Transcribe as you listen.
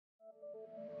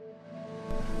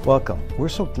Welcome. We're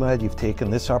so glad you've taken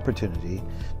this opportunity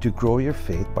to grow your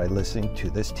faith by listening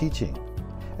to this teaching.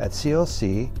 At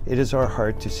CLC, it is our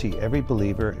heart to see every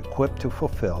believer equipped to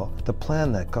fulfill the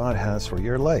plan that God has for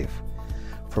your life.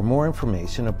 For more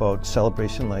information about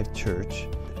Celebration Life Church,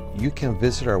 you can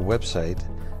visit our website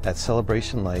at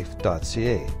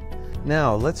celebrationlife.ca.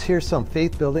 Now, let's hear some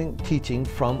faith-building teaching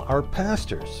from our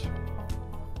pastors.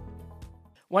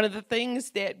 One of the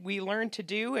things that we learn to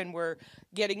do, and we're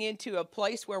getting into a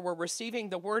place where we're receiving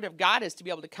the Word of God, is to be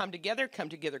able to come together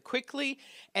quickly,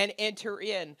 and enter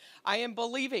in. I am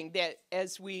believing that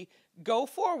as we go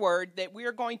forward, that we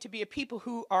are going to be a people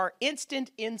who are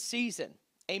instant in season.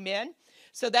 Amen?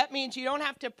 So that means you don't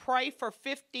have to pray for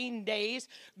 15 days,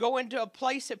 go into a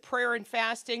place of prayer and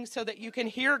fasting so that you can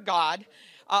hear God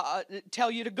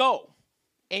tell you to go.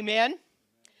 Amen?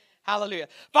 Hallelujah.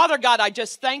 Father God, I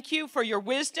just thank you for your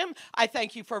wisdom. I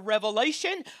thank you for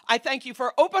revelation. I thank you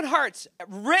for open hearts,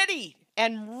 ready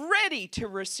to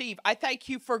receive. I thank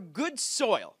you for good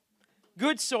soil.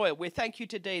 Good soil. We thank you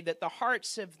today that the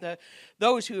hearts of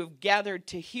those who have gathered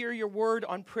to hear your word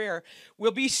on prayer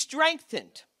will be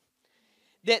strengthened.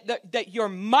 That your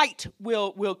might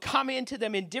will come into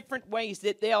them in different ways,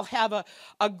 that they'll have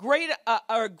a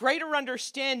greater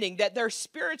understanding, that their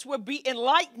spirits will be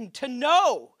enlightened to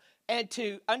know and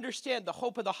to understand the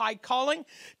hope of the high calling,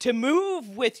 to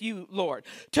move with you, Lord,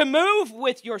 to move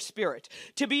with your Spirit,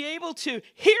 to be able to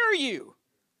hear you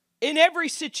in every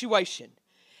situation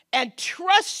and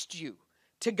trust you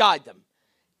to guide them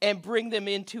and bring them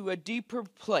into a deeper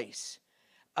place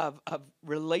of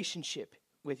relationship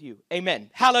with you. Amen.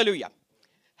 Hallelujah.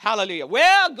 Hallelujah.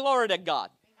 Well, glory to God.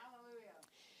 Hallelujah.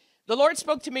 The Lord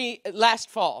spoke to me last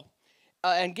fall.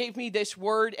 And gave me this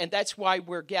word, and that's why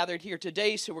we're gathered here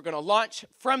today. So we're going to launch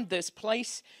from this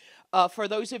place. For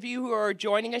those of you who are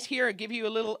joining us here, and give you a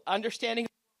little understanding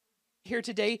here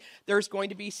today, there's going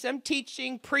to be some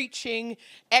teaching, preaching,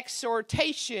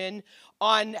 exhortation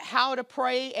on how to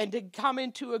pray and to come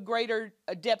into a greater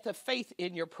depth of faith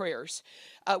in your prayers.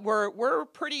 We're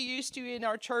pretty used to in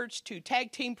our church to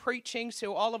tag team preaching,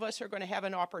 so all of us are going to have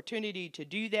an opportunity to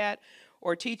do that.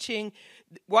 Or teaching.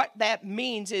 What that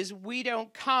means is we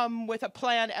don't come with a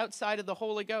plan outside of the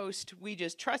Holy Ghost. We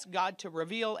just trust God to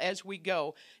reveal as we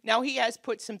go. Now, He has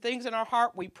put some things in our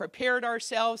heart. We prepared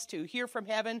ourselves to hear from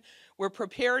heaven. We're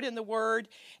prepared in the Word.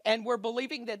 And we're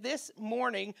believing that this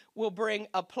morning will bring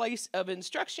a place of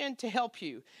instruction to help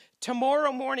you.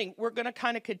 Tomorrow morning, we're going to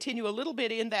kind of continue a little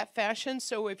bit in that fashion.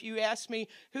 So if you ask me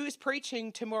who's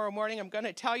preaching tomorrow morning, I'm going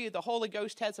to tell you the Holy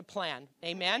Ghost has a plan.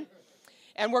 Amen?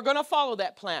 And we're going to follow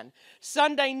that plan.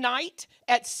 Sunday night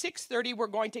at 6:30, we're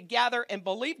going to gather and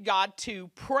believe God to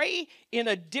pray in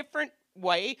a different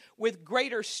way with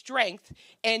greater strength.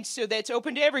 And so that's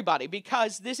open to everybody,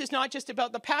 because this is not just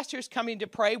about the pastors coming to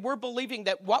pray. We're believing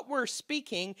that what we're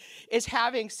speaking is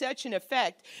having such an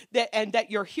effect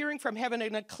that you're hearing from heaven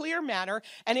in a clear manner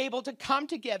and able to come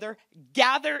together,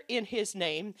 gather in His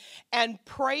name, and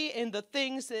pray in the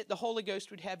things that the Holy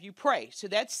Ghost would have you pray. So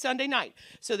that's Sunday night.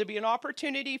 So there'll be an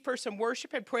opportunity for some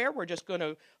worship and prayer. We're just going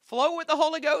to flow with the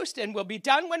Holy Ghost, and we'll be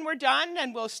done when we're done,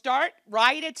 and we'll start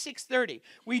right at 6:30.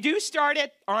 We do start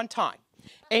it on time.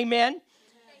 Amen?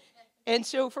 And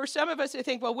so for some of us, I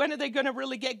think, well, when are they going to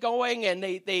really get going? And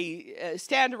they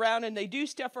stand around and they do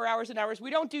stuff for hours and hours. We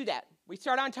don't do that. We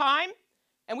start on time,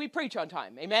 and we preach on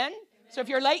time. Amen? So if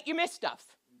you're late, you miss stuff.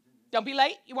 Don't be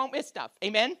late. You won't miss stuff.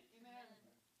 Amen?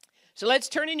 So let's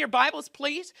turn in your Bibles,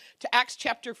 please, to Acts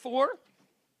chapter 4.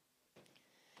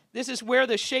 This is where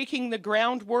the shaking the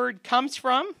ground word comes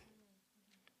from.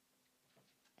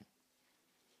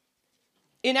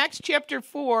 In Acts chapter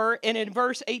 4 and in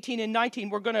verse 18 and 19,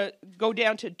 we're going to go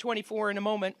down to 24 in a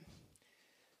moment.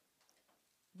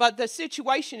 But the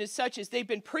situation is such as they've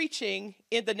been preaching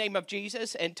in the name of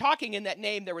Jesus and talking in that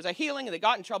name. There was a healing, and they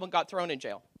got in trouble and got thrown in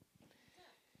jail.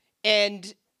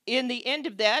 And in the end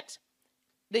of that,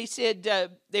 they said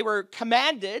they were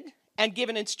commanded and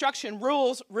given instruction,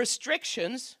 rules,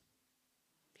 restrictions.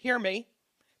 Hear me,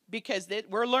 because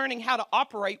we're learning how to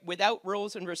operate without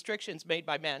rules and restrictions made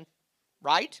by men,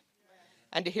 right?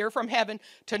 And to hear from heaven,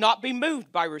 to not be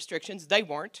moved by restrictions. They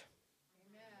weren't.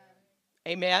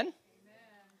 Amen?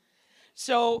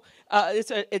 So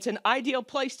it's an ideal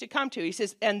place to come to. He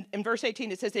says, and in verse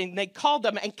 18 it says, and they called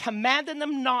them and commanded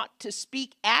them not to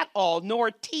speak at all, nor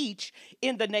teach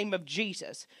in the name of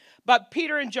Jesus. But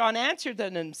Peter and John answered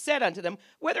them and said unto them,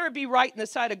 whether it be right in the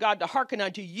sight of God to hearken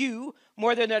unto you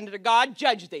more than unto God,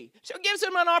 judge thee. So it gives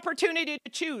them an opportunity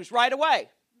to choose right away.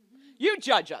 You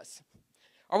judge us.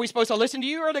 Are we supposed to listen to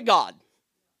you or to God?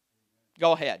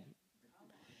 Go ahead.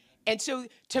 And so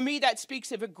to me, that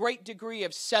speaks of a great degree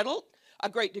of settled, a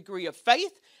great degree of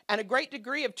faith, and a great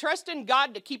degree of trust in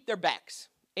God to keep their backs.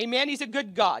 Amen. He's a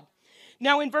good God.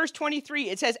 Now in verse 23,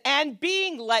 it says, and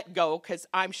being let go, because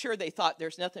I'm sure they thought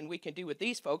there's nothing we can do with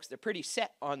these folks. They're pretty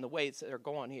set on the ways that they're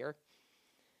going here.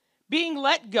 Being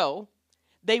let go,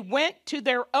 they went to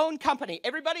their own company.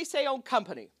 Everybody say own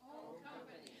company. Own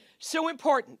company. So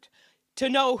important to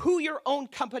know who your own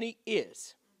company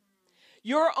is.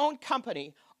 Your own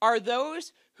company are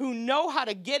those who know how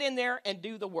to get in there and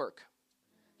do the work.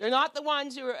 They're not the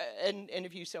ones who are, and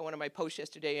if you saw one of my posts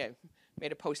yesterday, I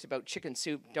made a post about chicken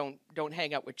soup. Don't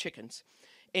hang out with chickens.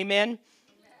 Amen?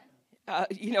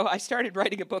 I started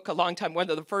writing a book a long time, one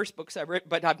of the first books I wrote,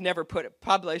 but I've never put it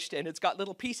published, and it's got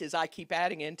little pieces I keep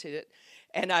adding into it,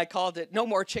 and I called it No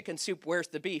More Chicken Soup, Where's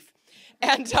the Beef?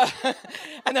 And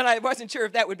and then I wasn't sure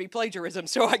if that would be plagiarism,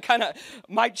 so I kind of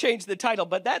might change the title,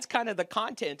 but that's kind of the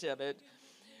content of it.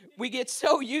 We get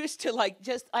so used to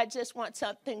I just want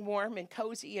something warm and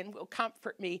cozy and will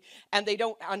comfort me, and they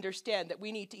don't understand that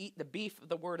we need to eat the beef of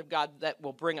the Word of God that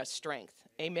will bring us strength.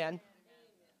 Amen?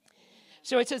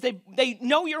 So it says they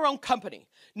know your own company.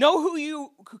 Know who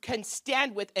you can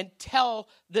stand with and tell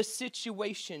the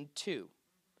situation to.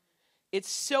 It's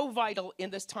so vital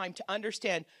in this time to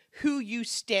understand who you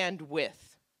stand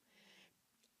with.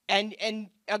 And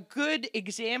a good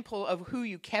example of who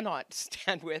you cannot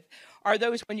stand with are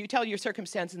those when you tell your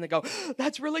circumstance and they go,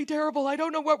 that's really terrible. I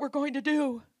don't know what we're going to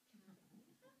do.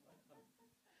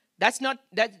 That's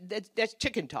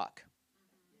chicken talk.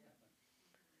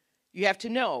 You have to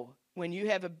know when you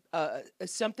have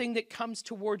something that comes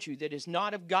towards you that is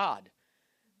not of God,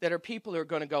 that are people who are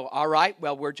going to go, all right,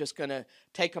 well, we're just going to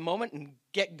take a moment and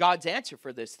get God's answer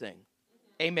for this thing.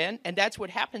 Amen? And that's what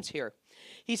happens here.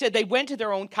 He said they went to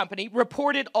their own company,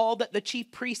 reported all that the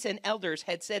chief priests and elders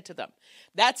had said to them.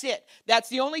 That's it. That's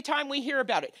the only time we hear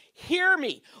about it. Hear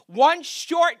me. One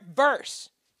short verse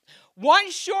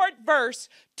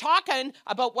talking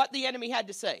about what the enemy had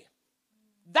to say.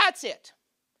 That's it.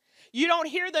 You don't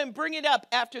hear them bring it up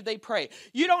after they pray.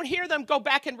 You don't hear them go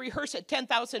back and rehearse it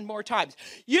 10,000 more times.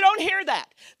 You don't hear that.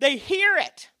 They hear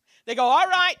it. They go, all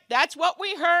right, that's what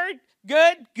we heard.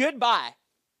 Good, goodbye.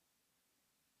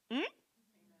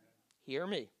 Hear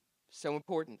me. So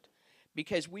important.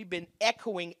 Because we've been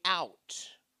echoing out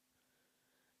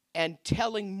and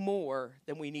telling more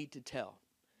than we need to tell.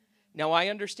 Now, I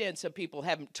understand some people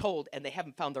haven't told and they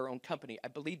haven't found their own company. I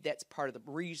believe that's part of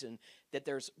the reason that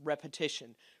there's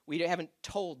repetition. We haven't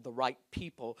told the right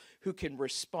people who can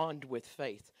respond with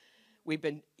faith. We've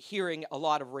been hearing a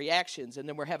lot of reactions, and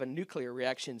then we're having nuclear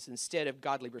reactions instead of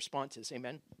godly responses.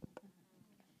 Amen?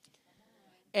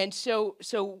 And so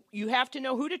you have to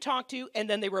know who to talk to, and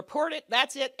then they report it.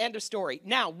 That's it. End of story.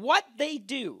 Now, what they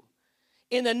do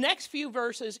in the next few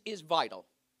verses is vital.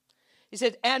 He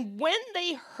says, and when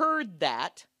they heard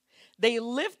that, they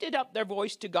lifted up their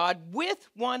voice to God with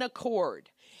one accord.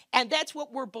 And that's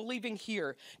what we're believing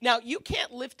here. Now, you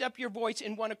can't lift up your voice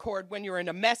in one accord when you're in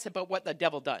a mess about what the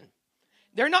devil done.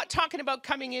 They're not talking about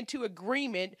coming into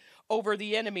agreement over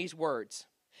the enemy's words.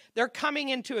 They're coming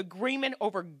into agreement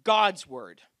over God's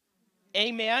word.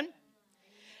 Amen?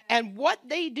 And what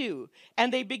they do,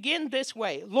 and they begin this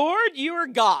way, Lord, you are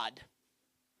God.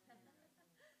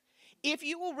 If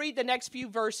you will read the next few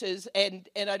verses, and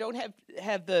I don't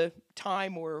have the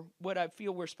time or what I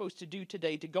feel we're supposed to do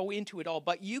today to go into it all,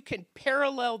 but you can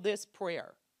parallel this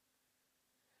prayer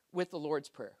with the Lord's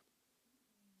Prayer.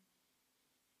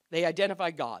 They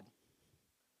identify God.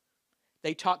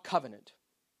 They talk covenant.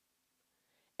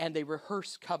 And they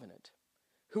rehearse covenant.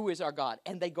 Who is our God?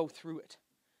 And they go through it.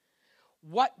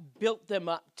 What built them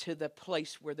up to the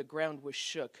place where the ground was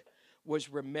shook was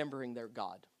remembering their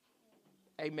God.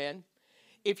 Amen.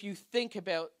 If you think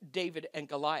about David and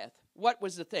Goliath, what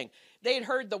was the thing? They had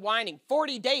heard the whining.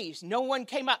 40 days, no one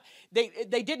came up. They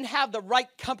didn't have the right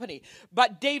company.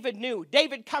 But David knew.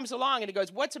 David comes along and he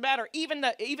goes, what's the matter? Even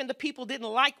the people didn't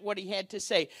like what he had to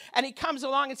say. And he comes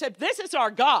along and said, this is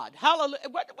our God. Hallelujah.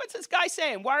 What's this guy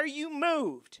saying? Why are you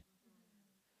moved?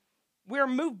 We're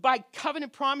moved by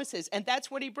covenant promises, and that's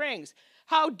what he brings.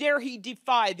 How dare he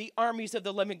defy the armies of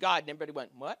the living God? And everybody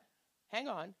went, what? Hang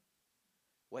on.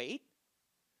 Wait.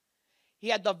 He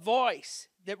had the voice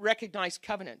that recognized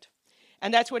covenant.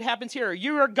 And that's what happens here.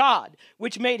 You are God,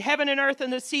 which made heaven and earth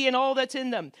and the sea and all that's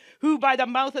in them, who by the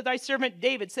mouth of thy servant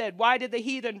David said, why did the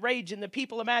heathen rage and the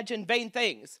people imagine vain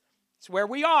things? It's where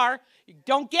we are. You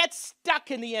don't get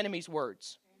stuck in the enemy's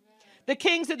words. Amen. The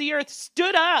kings of the earth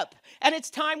stood up, and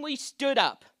it's time we stood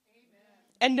up.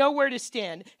 And nowhere to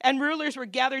stand. And rulers were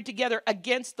gathered together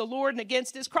against the Lord and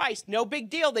against his Christ. No big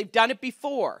deal. They've done it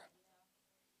before.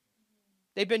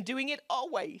 They've been doing it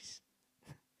always.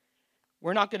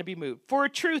 We're not going to be moved. For a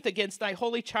truth against thy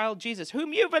holy child Jesus,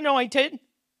 whom you've anointed.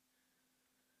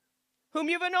 Whom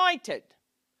you've anointed.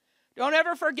 Don't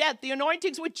ever forget, the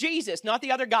anointing's with Jesus, not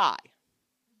the other guy.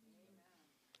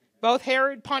 Both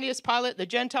Herod, Pontius Pilate, the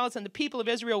Gentiles, and the people of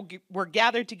Israel were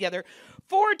gathered together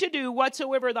for to do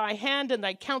whatsoever thy hand and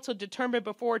thy counsel determined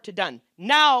before to done.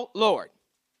 Now, Lord.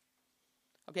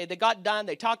 Okay, they got done.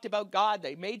 They talked about God.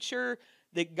 They made sure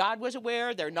that God was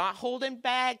aware. They're not holding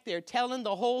back. They're telling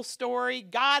the whole story.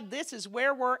 God, this is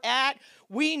where we're at.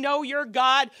 We know you're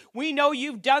God. We know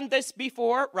you've done this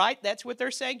before, right? That's what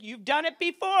they're saying. You've done it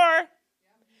before.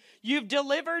 You've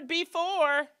delivered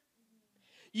before.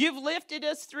 You've lifted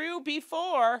us through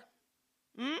before.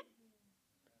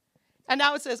 And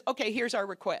now it says, okay, here's our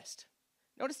request.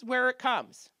 Notice where it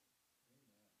comes.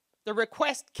 The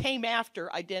request came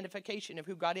after identification of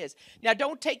who God is. Now,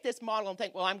 don't take this model and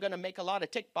think, well, I'm going to make a lot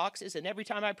of tick boxes, and every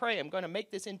time I pray, I'm going to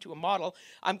make this into a model.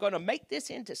 I'm going to make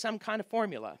this into some kind of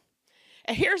formula.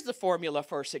 And here's the formula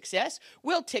for success.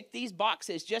 We'll tick these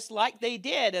boxes just like they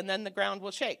did, and then the ground will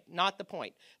shake. Not the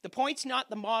point. The point's not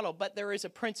the model, but there is a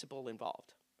principle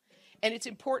involved. And it's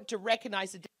important to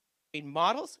recognize the difference between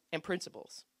models and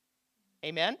principles.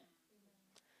 Amen?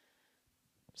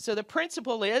 So the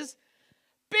principle is,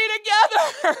 be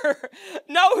together.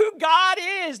 Know who God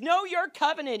is. Know your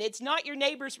covenant. It's not your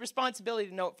neighbor's responsibility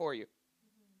to know it for you.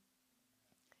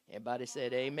 Everybody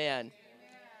said amen. Amen.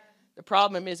 The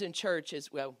problem is in church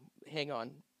is, well, hang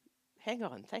on.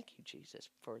 Thank you, Jesus,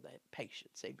 for that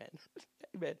patience. Amen.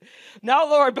 Amen. Now,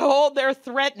 Lord, behold their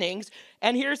threatenings.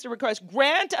 And here's the request.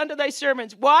 Grant unto thy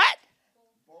servants what?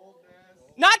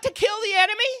 Boldness. Not to kill the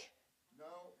enemy? No.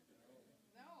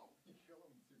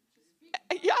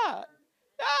 Yeah.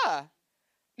 Yeah.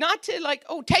 Not to like,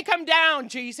 oh, take them down,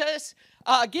 Jesus.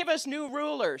 Give us new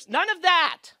rulers. None of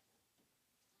that.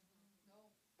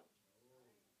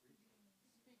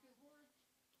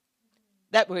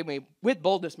 That we with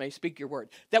boldness may speak your word.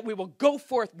 That we will go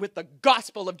forth with the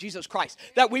gospel of Jesus Christ.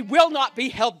 That we will not be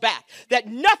held back. That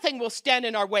nothing will stand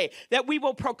in our way. That we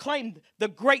will proclaim the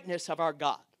greatness of our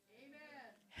God. Amen.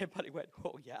 Everybody went,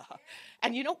 oh yeah.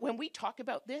 And you know, when we talk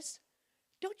about this,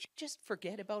 don't you just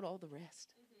forget about all the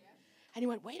rest. And he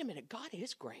went, wait a minute, God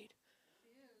is great.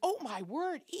 Oh my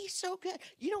word, he's so good.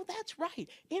 You know, that's right.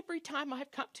 Every time I've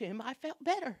come to him, I felt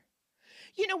better.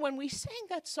 You know, when we sang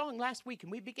that song last week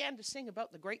and we began to sing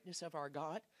about the greatness of our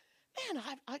God, man,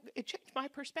 it changed my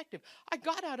perspective. I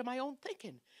got out of my own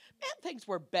thinking. Man, things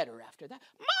were better after that.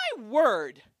 My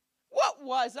word, what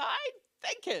was I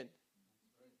thinking?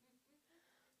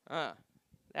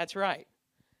 That's right.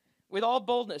 With all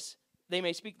boldness, they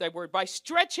may speak thy word by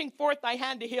stretching forth thy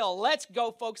hand to heal. Let's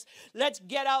go, folks. Let's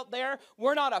get out there.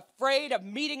 We're not afraid of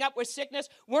meeting up with sickness.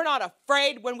 We're not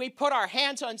afraid when we put our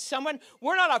hands on someone.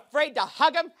 We're not afraid to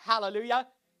hug them. Hallelujah.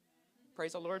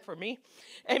 Praise the Lord for me.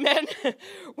 Amen.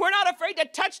 We're not afraid to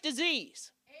touch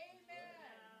disease. Amen.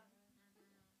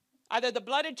 Either the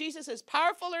blood of Jesus is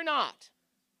powerful or not.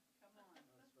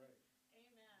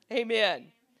 Amen.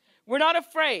 We're not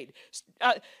afraid.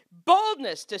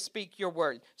 Boldness to speak your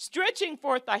word. Stretching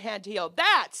forth thy hand to heal.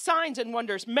 That signs and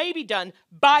wonders may be done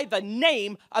by the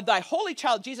name of thy holy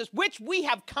child Jesus, which we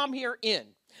have come here in.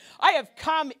 I have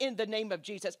come in the name of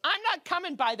Jesus. I'm not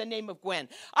coming by the name of Gwen.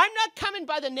 I'm not coming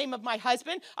by the name of my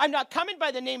husband. I'm not coming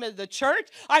by the name of the church.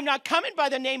 I'm not coming by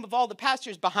the name of all the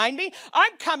pastors behind me.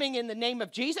 I'm coming in the name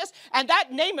of Jesus, and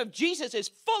that name of Jesus is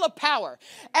full of power,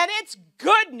 and it's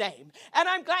good name, and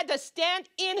I'm glad to stand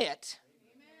in it.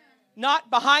 Amen. Not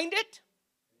behind it,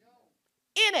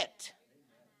 in it.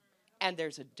 And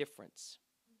there's a difference.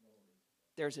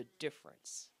 There's a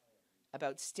difference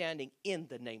about standing in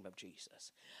the name of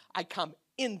Jesus. I come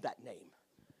in that name.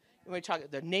 When we talk,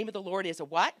 the name of the Lord is a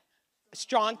what? A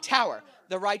strong tower.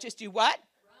 The righteous do what?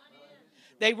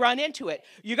 They run into it.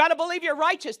 You got to believe you're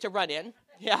righteous to run in.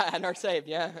 Yeah, and are saved.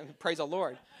 Yeah, praise the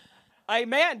Lord.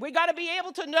 Amen. We got to be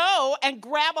able to know and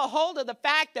grab a hold of the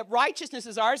fact that righteousness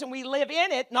is ours and we live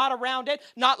in it, not around it,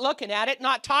 not looking at it,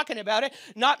 not talking about it,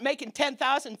 not making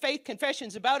 10,000 faith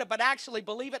confessions about it, but actually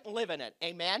believe it and live in it.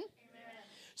 Amen.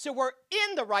 So we're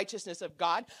in the righteousness of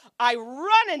God. I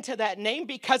run into that name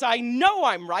because I know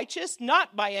I'm righteous,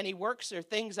 not by any works or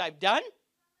things I've done,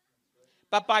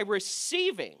 but by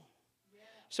receiving.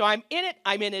 So I'm in it.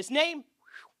 I'm in his name.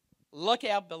 Look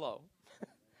out below.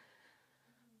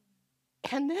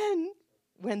 And then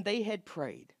when they had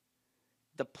prayed,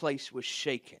 the place was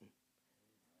shaken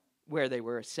where they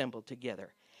were assembled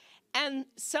together. And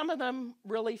some of them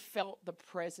really felt the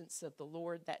presence of the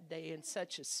Lord that day in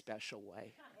such a special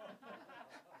way.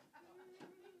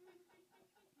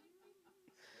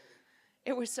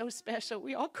 It was so special.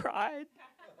 We all cried.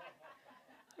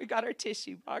 We got our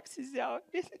tissue boxes out.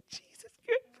 Isn't Jesus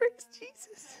good? Praise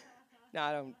Jesus. No,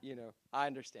 I don't, I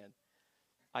understand.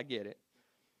 I get it.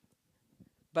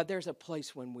 But there's a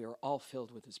place when we are all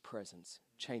filled with his presence.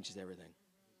 Changes everything.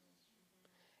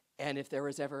 And if there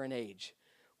is ever an age,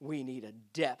 we need a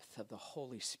depth of the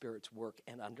Holy Spirit's work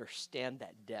and understand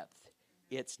that depth.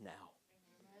 It's now.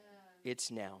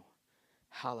 It's now.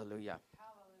 Hallelujah.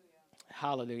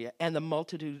 Hallelujah. And the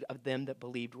multitude of them that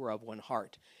believed were of one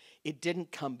heart. It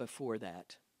didn't come before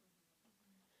that.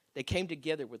 They came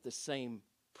together with the same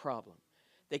problem.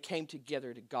 They came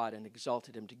together to God and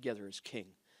exalted him together as king.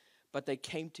 But they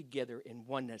came together in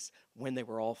oneness when they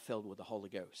were all filled with the Holy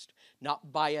Ghost.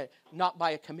 Not by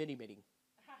a committee meeting.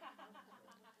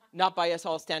 Not by us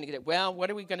all standing at it. Well, what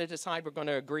are we going to decide we're going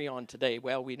to agree on today?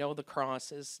 Well, we know the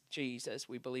cross is Jesus.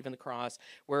 We believe in the cross.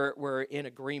 We're in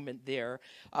agreement there.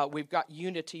 We've got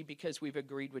unity because we've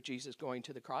agreed with Jesus going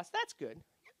to the cross. That's good.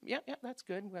 Yeah, that's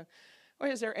good. Well, or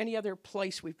is there any other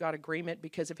place we've got agreement?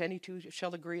 Because if any two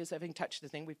shall agree as having touched the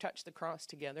thing, we've touched the cross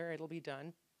together. It'll be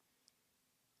done.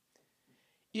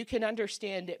 You can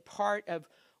understand that part of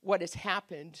what has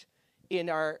happened in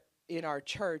our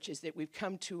church is that we've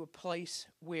come to a place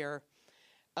where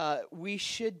we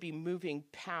should be moving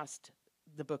past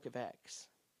the book of Acts.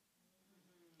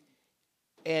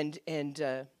 And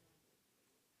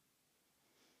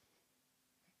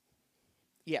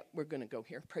we're going to go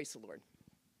here. Praise the Lord.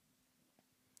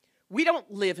 We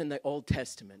don't live in the Old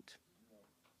Testament.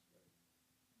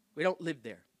 We don't live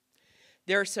there.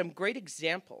 There are some great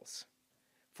examples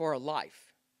for a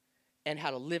life and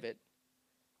how to live it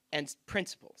and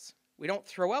principles. We don't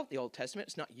throw out the Old Testament.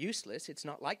 It's not useless. It's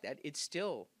not like that. It's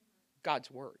still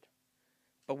God's word.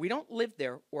 But we don't live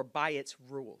there or by its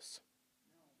rules.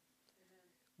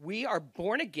 We are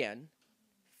born again,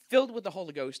 filled with the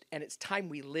Holy Ghost, and it's time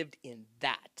we lived in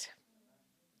that.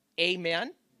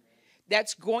 Amen?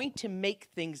 That's going to make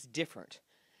things different.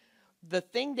 The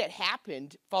thing that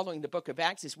happened following the book of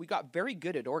Acts is we got very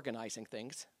good at organizing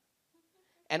things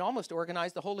and almost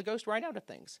organized the Holy Ghost right out of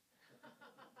things.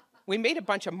 We made a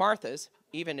bunch of Marthas,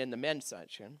 even in the men's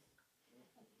section.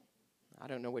 I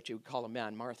don't know what you would call a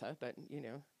man Martha, but,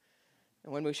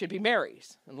 when we should be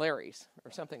Marys and Larrys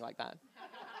or something like that.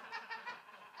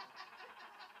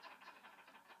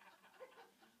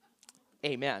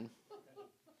 Amen.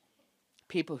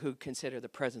 People who consider the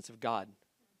presence of God.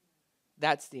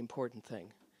 That's the important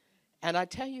thing. And I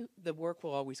tell you, the work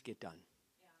will always get done.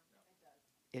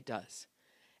 Yeah, it does.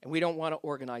 And we don't want to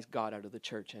organize God out of the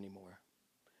church anymore.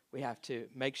 We have to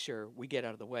make sure we get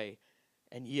out of the way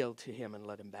and yield to him and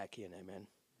let him back in. Amen.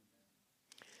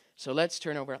 So let's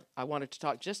turn over. I wanted to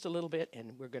talk just a little bit,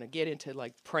 and we're going to get into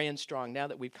praying strong now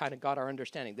that we've kind of got our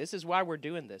understanding. This is why we're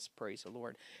doing this, praise the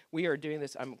Lord. We are doing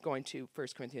this. I'm going to 1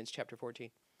 Corinthians chapter 14.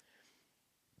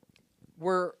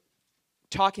 We're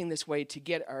talking this way to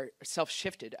get ourselves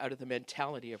shifted out of the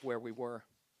mentality of where we were.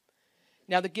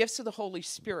 Now, the gifts of the Holy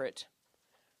Spirit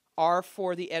are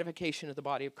for the edification of the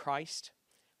body of Christ.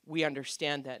 We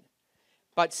understand that.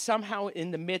 But somehow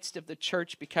in the midst of the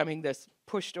church becoming this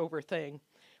pushed over thing,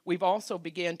 we've also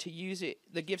began to use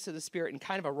the gifts of the Spirit in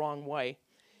kind of a wrong way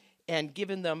and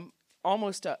given them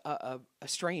almost a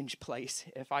strange place,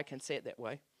 if I can say it that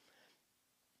way.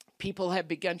 People have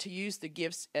begun to use the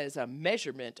gifts as a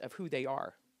measurement of who they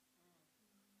are.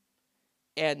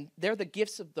 And they're the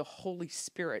gifts of the Holy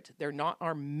Spirit. They're not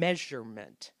our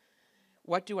measurement.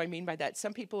 What do I mean by that?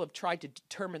 Some people have tried to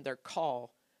determine their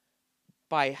call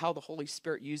by how the Holy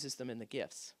Spirit uses them in the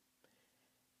gifts.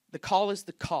 The call is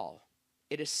the call.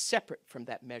 It is separate from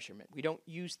that measurement. We don't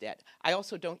use that. I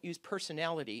also don't use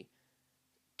personality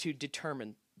to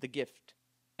determine the gift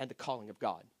and the calling of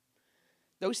God.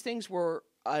 Those things were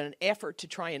an effort to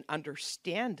try and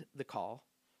understand the call,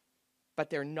 but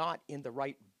they're not in the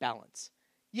right balance.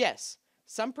 Yes,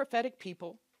 some prophetic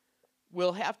people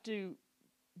will have to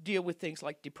deal with things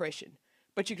like depression,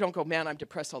 but you don't go, man, I'm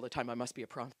depressed all the time, I must be a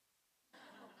prophet.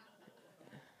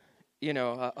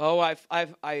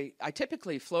 I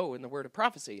typically flow in the word of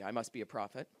prophecy, I must be a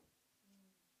prophet.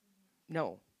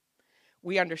 No.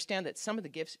 We understand that some of the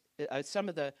gifts, some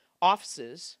of the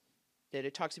offices that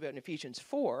it talks about in Ephesians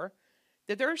 4,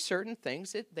 that there are certain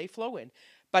things that they flow in.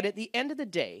 But at the end of the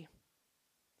day,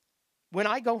 when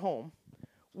I go home,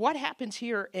 what happens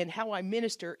here and how I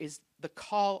minister is the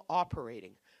call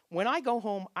operating. When I go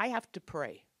home, I have to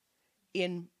pray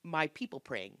in my people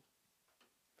praying.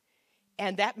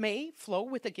 And that may flow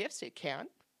with the gifts. It can.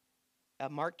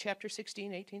 Mark chapter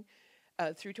 16, 18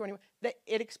 through 21.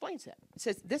 It explains that. It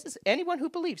says, this is anyone who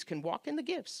believes can walk in the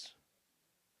gifts.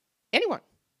 Anyone.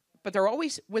 but they're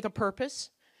always with a purpose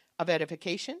of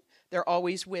edification. They're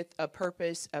always with a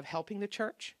purpose of helping the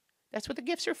church. That's what the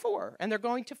gifts are for, and they're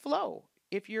going to flow.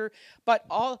 But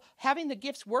having the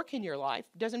gifts work in your life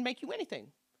doesn't make you anything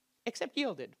except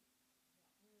yielded.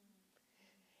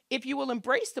 If you will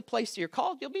embrace the place that you're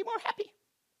called, you'll be more happy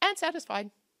and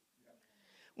satisfied.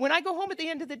 When I go home at the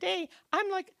end of the day, I'm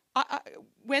like,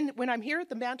 when I'm here,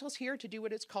 the mantle's here to do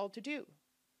what it's called to do.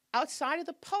 Outside of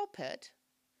the pulpit,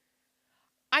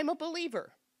 I'm a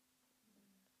believer.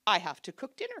 I have to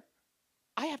cook dinner.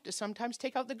 I have to sometimes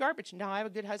take out the garbage. Now, I have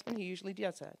a good husband. He usually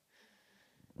does that.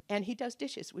 And he does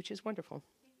dishes, which is wonderful.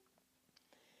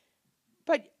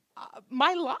 But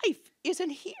my life isn't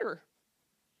here.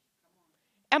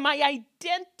 And my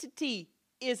identity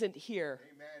isn't here.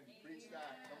 Amen. Preach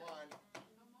that. Come on.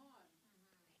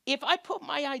 If I put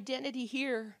my identity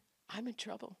here, I'm in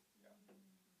trouble.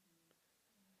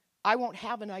 I won't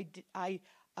have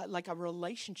like a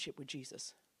relationship with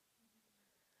Jesus.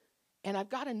 And I've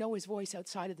got to know his voice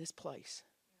outside of this place.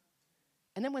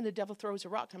 And then when the devil throws a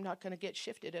rock, I'm not going to get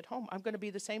shifted at home. I'm going to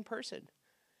be the same person.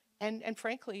 And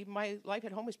frankly, my life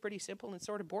at home is pretty simple and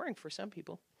sort of boring for some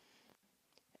people.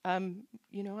 I'm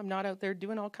not out there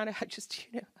doing all kind of, I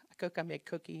cook, I make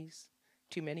cookies,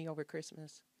 too many over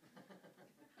Christmas.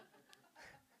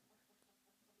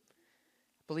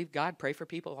 Believe God, pray for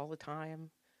people all the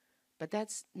time. But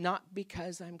that's not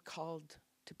because I'm called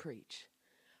to preach.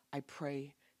 I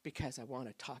pray because I want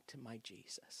to talk to my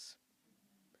Jesus.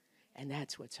 And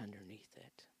that's what's underneath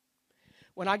it.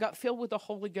 When I got filled with the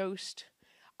Holy Ghost,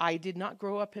 I did not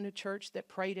grow up in a church that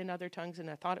prayed in other tongues, and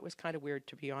I thought it was kind of weird,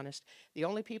 to be honest. The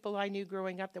only people I knew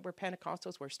growing up that were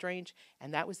Pentecostals were strange,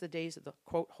 and that was the days of the,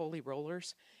 quote, holy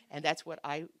rollers, and that's what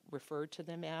I referred to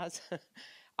them as.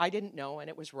 I didn't know, and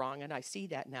it was wrong, and I see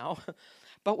that now.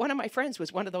 But one of my friends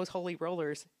was one of those holy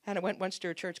rollers, and I went once to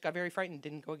a church, got very frightened,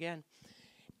 didn't go again.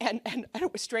 And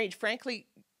it was strange. Frankly,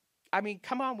 I mean,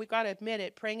 come on, we've got to admit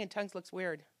it, praying in tongues looks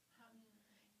weird.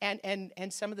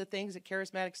 And some of the things that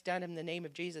Charismatic's done in the name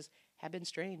of Jesus have been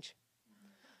strange.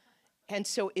 And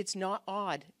so it's not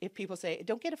odd if people say,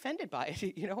 don't get offended by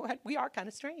it. You know what? We are kind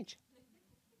of strange.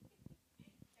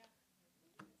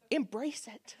 Embrace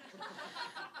it.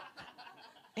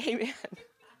 Amen.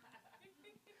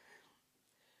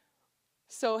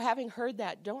 So having heard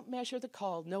that, don't measure the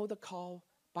call. Know the call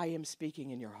by him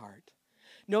speaking in your heart.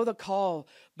 Know the call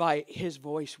by his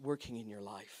voice working in your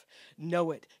life.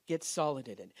 Know it. Get solid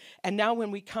in it. And now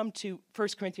when we come to 1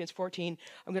 Corinthians 14,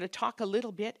 I'm going to talk a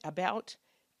little bit about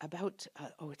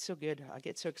it's so good. I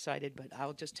get so excited, but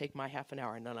I'll just take my half an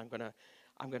hour and then I'm going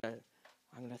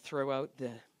to throw out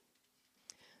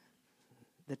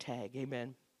the tag.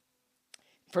 Amen.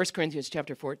 1 Corinthians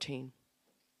chapter 14.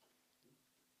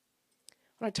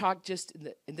 I want to talk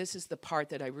and this is the part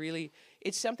that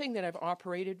it's something that I've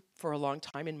operated for a long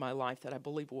time in my life that I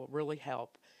believe will really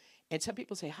help. And some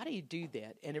people say, how do you do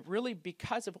that? And it really,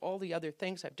 because of all the other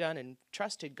things I've done and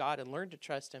trusted God and learned to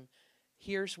trust him,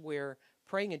 here's where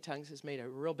praying in tongues has made a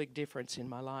real big difference in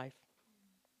my life.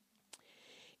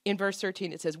 In verse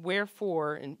 13, it says,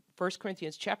 wherefore, in 1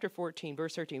 Corinthians chapter 14,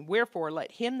 verse 13, wherefore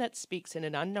let him that speaks in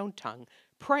an unknown tongue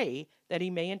pray that he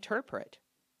may interpret.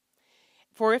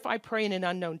 For if I pray in an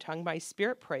unknown tongue, my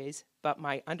spirit prays, but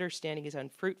my understanding is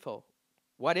unfruitful.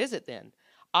 What is it then?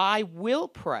 I will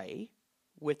pray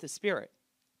with the Spirit.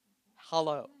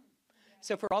 Hello.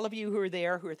 So for all of you who are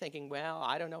there who are thinking, well,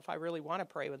 I don't know if I really want to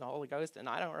pray with the Holy Ghost, and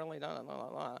I don't really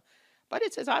know. But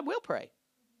it says, I will pray.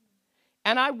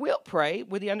 And I will pray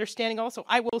with the understanding also.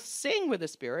 I will sing with the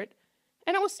Spirit,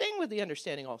 and I will sing with the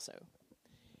understanding also.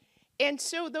 And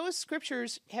so those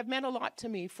scriptures have meant a lot to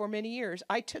me for many years.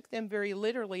 I took them very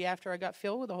literally after I got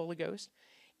filled with the Holy Ghost.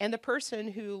 And the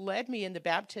person who led me in the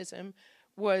baptism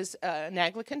was an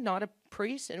Anglican, not a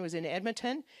priest, and it was in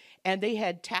Edmonton. And they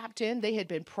had tapped in. They had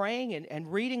been praying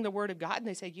and reading the Word of God. And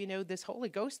they said, this Holy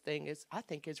Ghost thing I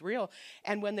think is real.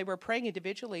 And when they were praying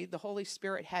individually, the Holy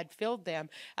Spirit had filled them.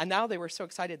 And now they were so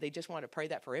excited, they just wanted to pray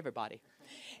that for everybody.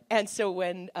 And so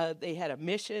when they had a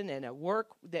mission and a work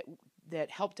that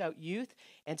helped out youth,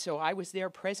 and so I was there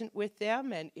present with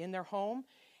them and in their home,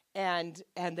 and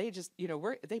they just,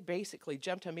 they basically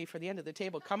jumped on me for the end of the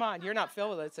table. Come on, you're not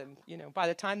filled with us. And, by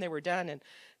the time they were done and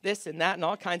this and that and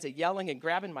all kinds of yelling and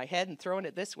grabbing my head and throwing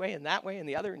it this way and that way and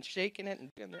the other and shaking it.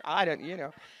 And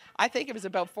I think it was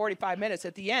about 45 minutes.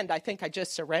 At the end, I think I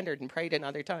just surrendered and prayed in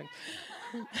other tongues.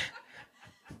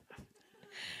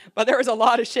 But there was a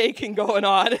lot of shaking going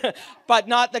on, but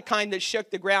not the kind that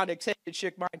shook the ground, except it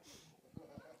shook mine.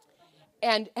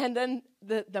 And then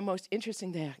the most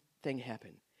interesting thing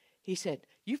happened. He said,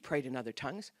 you've prayed in other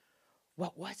tongues.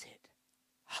 What was it?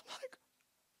 I'm like,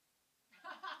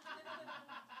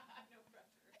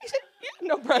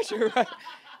 No pressure. Right?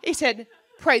 He said,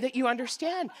 pray that you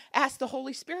understand. Ask the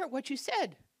Holy Spirit what you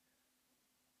said.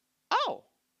 Oh.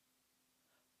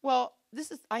 Well,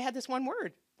 I had this one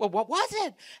word. Well, what was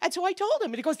it? And so I told him,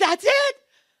 and he goes, that's it.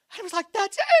 And I was like,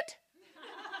 that's it.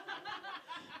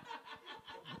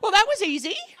 Well, that was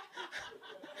easy.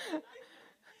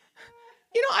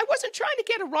 I wasn't trying to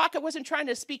get a rock. I wasn't trying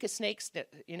to speak a snake, I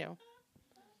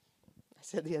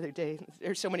said the other day,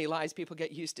 there's so many lies people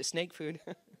get used to snake food.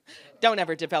 Don't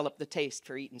ever develop the taste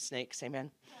for eating snakes,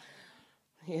 amen?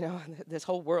 This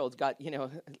whole world's got,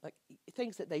 like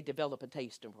things that they develop a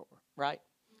taste for, right?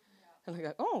 And they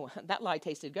go, oh, that lie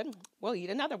tasted good. We'll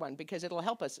eat another one because it'll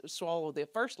help us swallow the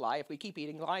first lie if we keep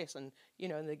eating lies. And,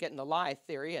 and they get in the lie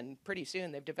theory, and pretty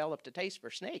soon they've developed a taste for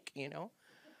snake,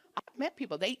 I've met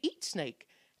people, they eat snake.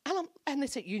 And they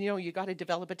say, you got to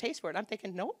develop a taste for it. I'm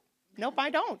thinking, nope, I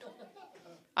don't.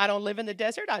 I don't live in the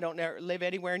desert. I don't live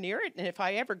anywhere near it. And if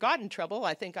I ever got in trouble,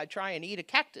 I think I'd try and eat a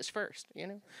cactus first,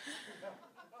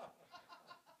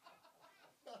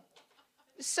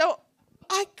 So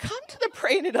I come to the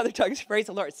praying in other tongues, praise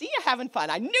the Lord. See, you're having fun.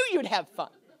 I knew you'd have fun.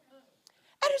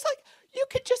 And it's like, you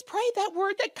could just pray that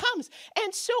word that comes.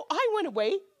 And so I went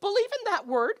away believing that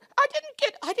word. I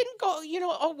didn't go,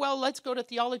 oh, well, let's go to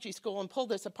theology school and pull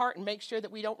this apart and make sure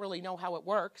that we don't really know how it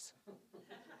works.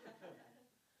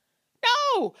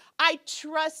 No, I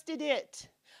trusted it.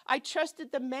 I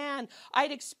trusted the man.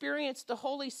 I'd experienced the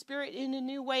Holy Spirit in a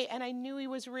new way, and I knew he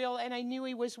was real, and I knew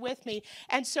he was with me.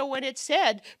 And so when it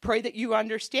said, pray that you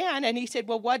understand, and he said,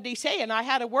 well, what did he say? And I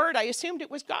had a word. I assumed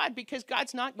it was God, because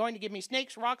God's not going to give me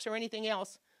snakes, rocks, or anything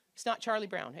else. It's not Charlie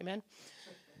Brown, amen?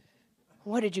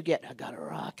 What did you get? I got a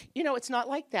rock. It's not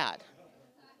like that.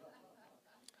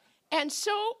 And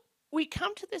so we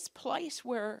come to this place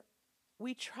where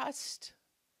we trust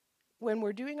when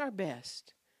we're doing our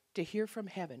best to hear from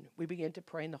heaven, we begin to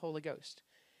pray in the Holy Ghost.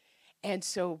 And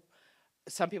so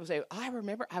some people say, I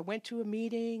remember I went to a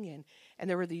meeting and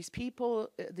there were these people,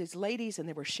 these ladies, and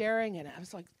they were sharing, and I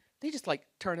was like, they just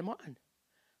turn them on.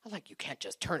 I'm like, you can't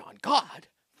just turn on God.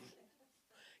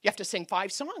 You have to sing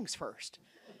 5 songs first.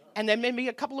 And then maybe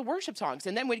a couple of worship songs.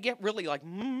 And then when you get really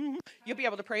you'll be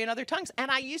able to pray in other tongues.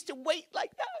 And I used to wait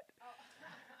like that.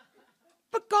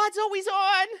 But God's always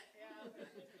on.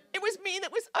 It was me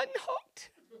that was unhooked.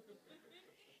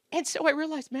 And so I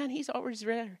realized, man, he's always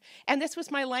there. And this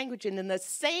was my language. And in the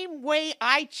same way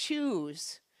I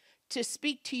choose to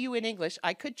speak to you in English,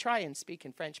 I could try and speak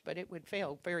in French, but it would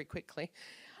fail very quickly.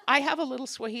 I have a little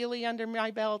Swahili under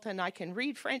my belt, and I can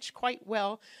read French quite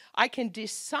well. I can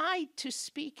decide to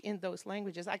speak in those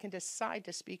languages. I can decide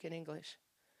to speak in English.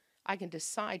 I can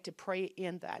decide to pray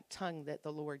in that tongue that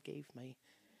the Lord gave me.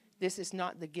 This is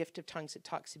not the gift of tongues it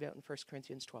talks about in 1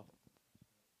 Corinthians 12.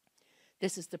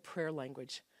 This is the prayer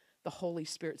language the Holy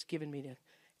Spirit's given me to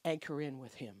anchor in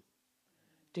with him,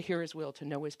 to hear his will, to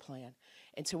know his plan.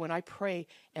 And so when I pray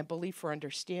and believe for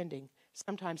understanding,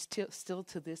 sometimes still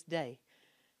to this day,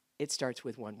 it starts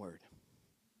with one word.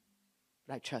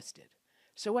 But I trust it.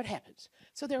 So what happens?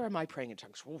 So there am I praying in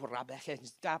tongues.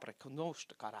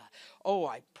 Oh,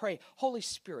 I pray, Holy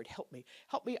Spirit, help me.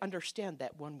 Help me understand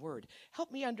that one word.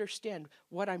 Help me understand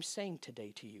what I'm saying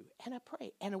today to you. And I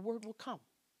pray, and a word will come.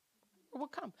 Will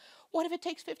come. What if it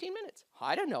takes 15 minutes?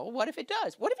 I don't know. What if it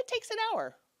does? What if it takes an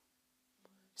hour?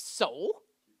 So?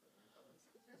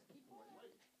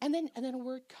 And then a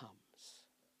word comes.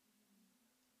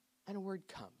 And a word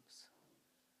comes.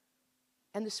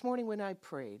 And this morning when I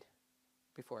prayed,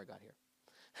 before I got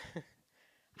here,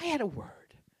 I had a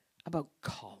word about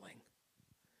calling.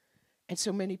 And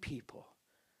so many people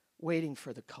waiting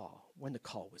for the call when the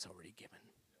call was already given.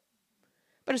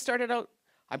 But it started out,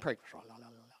 I'm praying,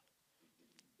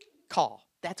 call.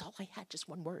 That's all I had, just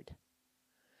one word.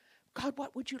 God,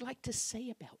 what would you like to say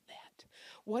about that?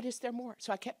 What is there more?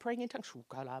 So I kept praying in tongues.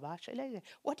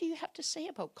 What do you have to say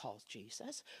about calls,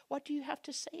 Jesus? What do you have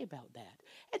to say about that?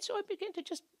 And so I began to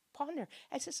just ponder.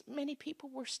 As this, many people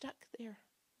were stuck there.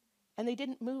 And they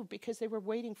didn't move because they were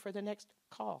waiting for the next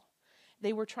call.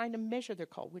 They were trying to measure their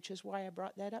call, which is why I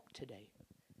brought that up today.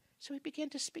 So he began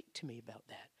to speak to me about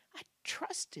that. I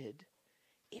trusted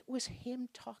it was him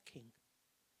talking.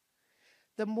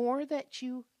 The more that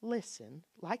you listen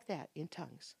like that in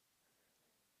tongues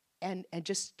and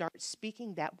just start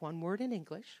speaking that one word in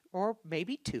English, or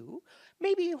maybe 2,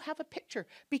 maybe you have a picture.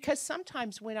 Because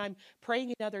sometimes when I'm praying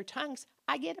in other tongues,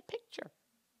 I get a picture.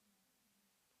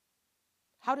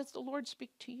 How does the Lord speak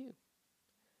to you?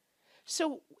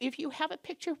 So if you have a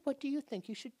picture, what do you think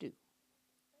you should do?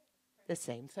 The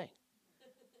same thing.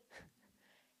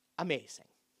 Amazing.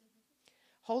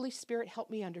 Holy Spirit,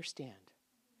 help me understand.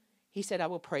 He said, I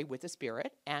will pray with the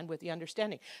Spirit and with the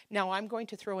understanding. Now, I'm going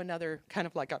to throw another kind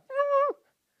of like a...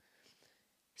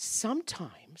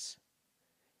 Sometimes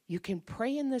you can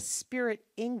pray in the Spirit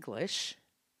English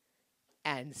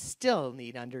and still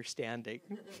need understanding.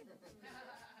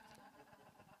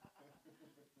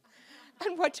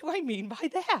 And what do I mean by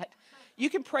that? You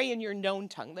can pray in your known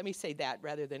tongue. Let me say that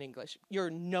rather than English.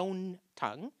 Your known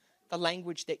tongue, the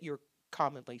language that you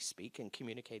commonly speak and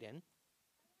communicate in.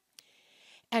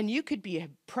 And you could be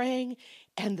praying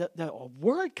and the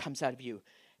word comes out of you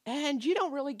and you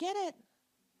don't really get it.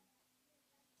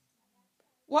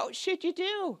 What should you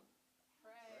do?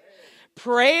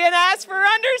 Pray and ask for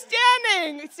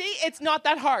understanding. See, it's not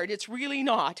that hard. It's really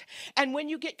not. And when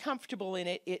you get comfortable in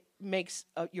it, it makes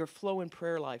your flow in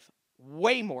prayer life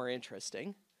way more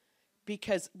interesting.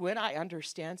 Because when I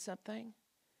understand something,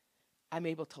 I'm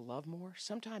able to love more.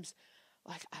 Sometimes,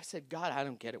 like I said, God, I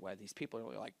don't get it why these people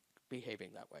are like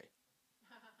behaving that way.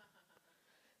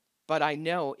 But I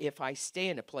know if I stay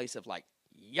in a place of like,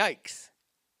 yikes,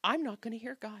 I'm not going to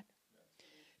hear God.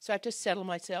 So I have to settle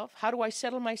myself. How do I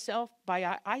settle myself?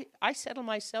 I settle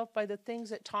myself by the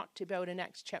things that talked about in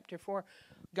Acts chapter 4.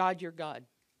 God, you're God.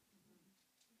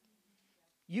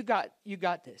 You got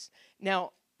this.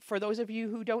 Now, for those of you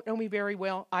who don't know me very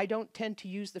well, I don't tend to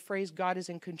use the phrase God is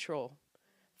in control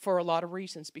for a lot of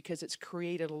reasons, because it's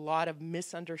created a lot of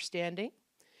misunderstanding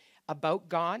about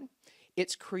God.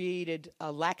 It's created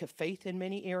a lack of faith in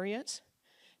many areas.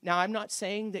 Now, I'm not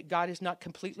saying that God is not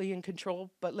completely in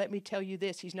control, but let me tell you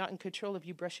this. He's not in control of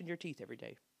you brushing your teeth every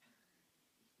day.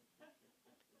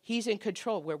 He's in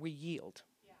control where we yield.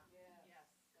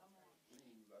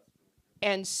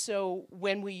 And so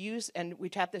when we use, and we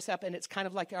tap this up, and it's kind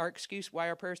of like our excuse why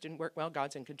our prayers didn't work, well,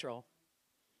 God's in control.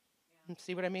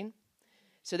 See what I mean?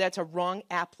 So that's a wrong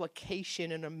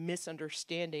application and a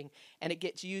misunderstanding, and it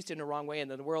gets used in the wrong way, and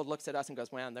then the world looks at us and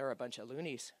goes, man, they're a bunch of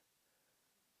loonies.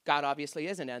 God obviously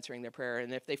isn't answering their prayer.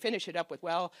 And if they finish it up with,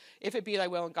 well, if it be thy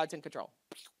will and God's in control.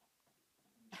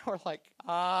 We're like,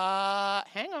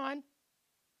 hang on.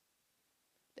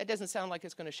 That doesn't sound like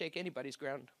it's going to shake anybody's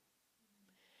ground.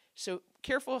 So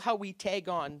careful how we tag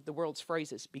on the world's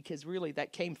phrases, because really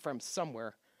that came from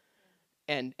somewhere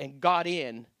and got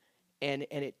in and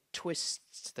it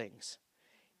twists things.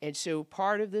 And so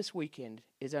part of this weekend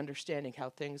is understanding how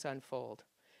things unfold,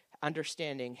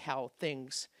 understanding how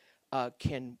things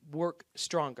can work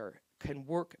stronger, can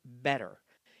work better,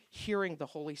 hearing the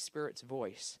Holy Spirit's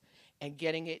voice and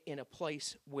getting it in a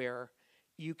place where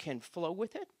you can flow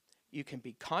with it, you can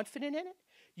be confident in it,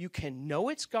 you can know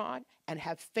it's God, and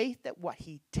have faith that what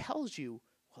he tells you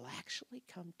will actually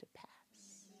come to pass.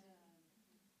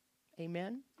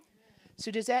 Amen?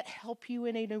 So does that help you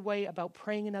in any way about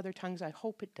praying in other tongues? I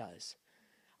hope it does.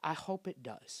 I hope it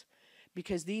does.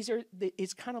 Because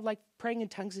it's kind of like praying in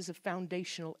tongues is a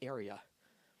foundational area.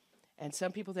 And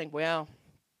some people think, well,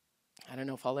 I don't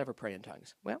know if I'll ever pray in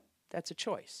tongues. Well, that's a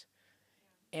choice.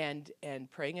 And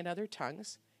praying in other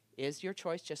tongues is your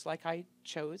choice, just like I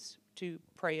chose to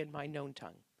pray in my known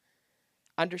tongue.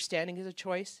 Understanding is a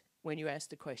choice when you ask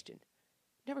the question.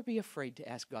 Never be afraid to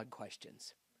ask God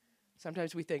questions.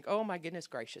 Sometimes we think, oh my goodness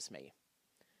gracious me,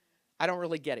 I don't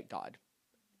really get it, God.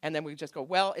 And then we just go,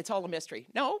 well, it's all a mystery.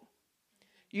 No.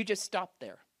 You just stop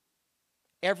there.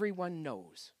 Everyone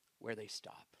knows where they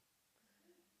stop.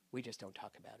 We just don't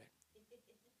talk about it.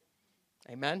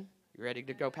 Amen? You ready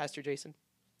to go, Pastor Jason?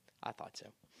 I thought so.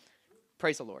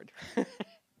 Praise the Lord.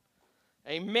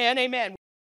 Amen, amen.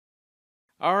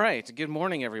 All right. Good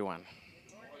morning, everyone.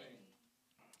 Good morning.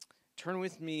 Turn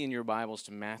with me in your Bibles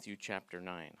to Matthew chapter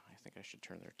 9. I think I should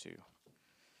turn there too.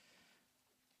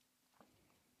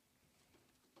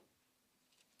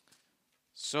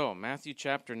 So, Matthew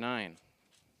chapter 9,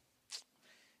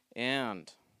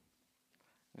 and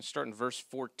let's start in verse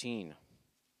 14.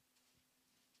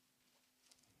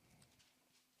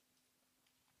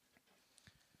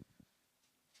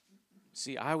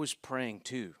 See, I was praying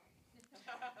too,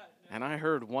 and I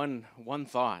heard one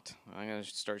thought. I'm going to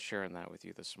start sharing that with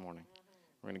you this morning.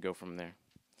 We're going to go from there.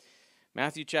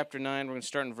 Matthew chapter 9, we're going to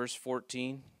start in verse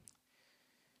 14,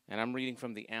 and I'm reading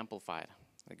from the Amplified.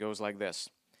 It goes like this.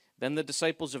 Then the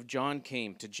disciples of John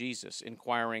came to Jesus,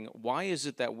 inquiring, why is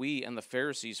it that we and the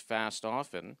Pharisees fast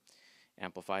often?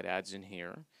 Amplified adds in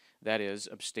here, that is,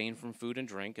 abstain from food and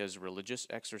drink as religious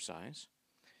exercise,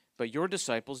 but your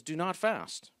disciples do not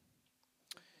fast.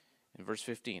 In verse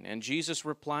 15, and Jesus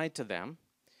replied to them,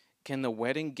 can the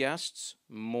wedding guests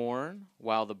mourn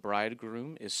while the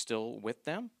bridegroom is still with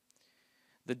them?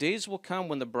 The days will come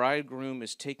when the bridegroom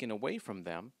is taken away from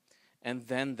them, and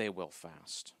then they will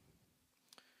fast.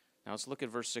 Now let's look at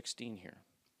verse 16 here.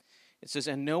 It says,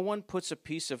 and no one puts a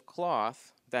piece of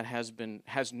cloth that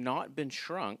has not been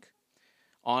shrunk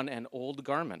on an old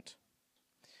garment.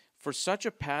 For such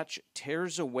a patch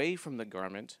tears away from the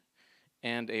garment,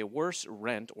 and a worse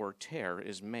rent or tear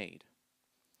is made.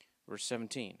 Verse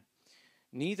 17.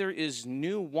 Neither is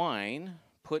new wine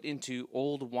put into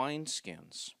old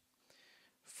wineskins.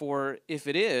 For if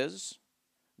it is,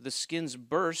 the skins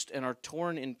burst and are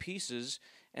torn in pieces,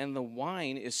 and the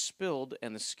wine is spilled,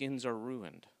 and the skins are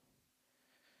ruined.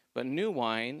 But new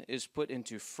wine is put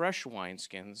into fresh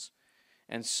wineskins,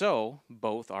 and so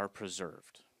both are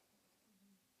preserved.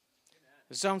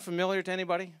 Does it sound familiar to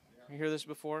anybody? You hear this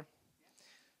before?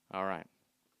 All right.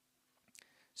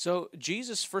 So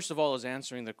Jesus, first of all, is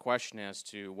answering the question as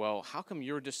to, well, how come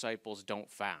your disciples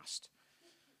don't fast?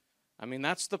 I mean,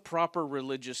 that's the proper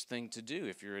religious thing to do.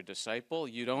 If you're a disciple,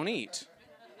 you don't eat,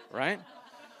 right?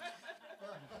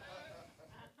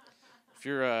 If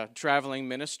you're a traveling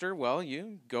minister, well,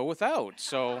 you go without.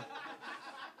 So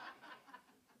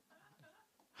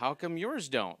how come yours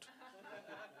don't?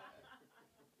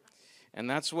 And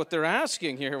that's what they're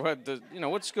asking here.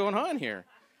 What's going on here?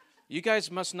 You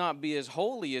guys must not be as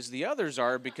holy as the others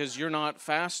are because you're not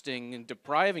fasting and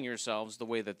depriving yourselves the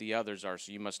way that the others are,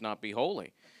 so you must not be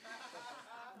holy.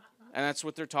 And that's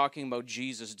what they're talking about,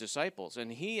 Jesus' disciples.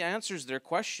 And he answers their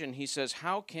question. He says,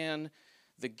 how can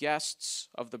the guests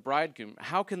of the bridegroom,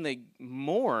 how can they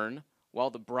mourn while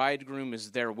the bridegroom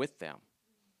is there with them?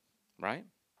 Right?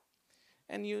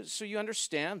 And so you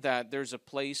understand that there's a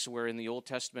place where in the Old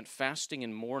Testament fasting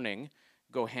and mourning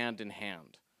go hand in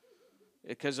hand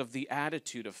because of the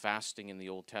attitude of fasting in the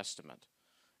Old Testament.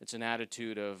 It's an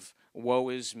attitude of woe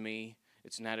is me.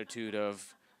 It's an attitude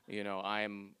of,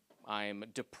 I'm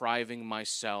depriving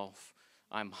myself.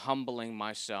 I'm humbling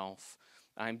myself.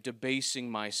 I'm debasing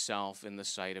myself in the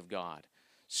sight of God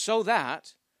so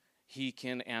that he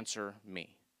can answer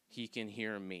me. He can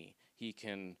hear me. He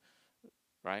can,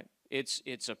 right?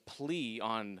 It's a plea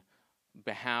on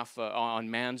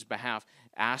man's behalf,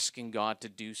 asking God to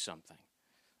do something.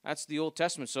 That's the Old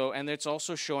Testament. So, and it's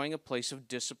also showing a place of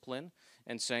discipline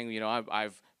and saying,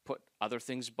 I've put other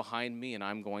things behind me, and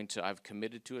I've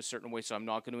committed to a certain way, so I'm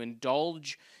not going to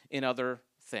indulge in other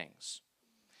things.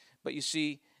 But you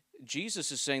see,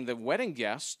 Jesus is saying the wedding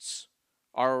guests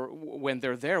are, when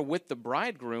they're there with the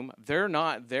bridegroom, they're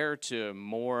not there to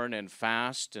mourn and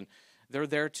fast, and they're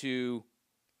there to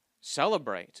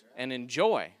celebrate and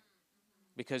enjoy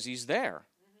because he's there.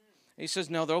 He says,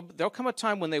 no, there'll come a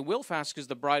time when they will fast because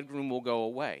the bridegroom will go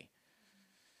away.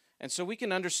 And so we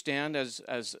can understand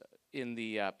as in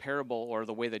the parable or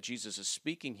the way that Jesus is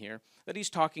speaking here, that he's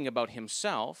talking about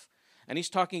himself, and he's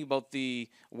talking about the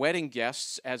wedding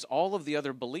guests as all of the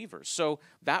other believers. So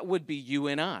that would be you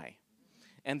and I.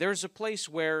 And there's a place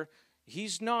where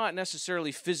he's not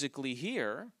necessarily physically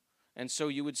here, and so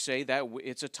you would say that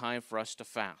it's a time for us to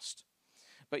fast.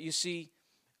 But you see,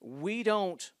 we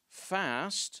don't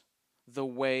fast the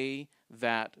way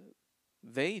that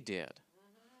they did.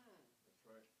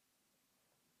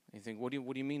 You think, what do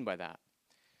you mean by that?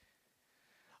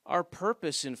 Our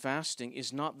purpose in fasting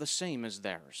is not the same as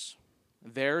theirs.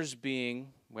 Theirs being,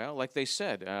 well, like they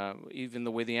said, even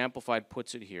the way the Amplified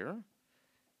puts it here,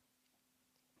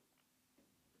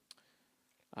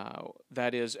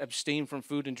 that is, abstain from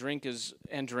food and drink as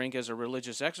a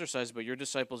religious exercise, but your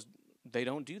disciples, they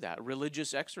don't do that.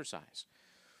 Religious exercise.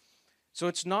 So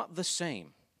it's not the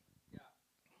same. Yeah.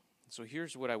 So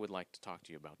here's what I would like to talk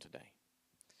to you about today.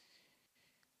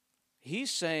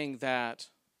 He's saying that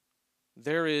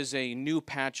there is a new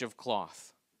patch of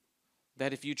cloth.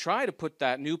 That if you try to put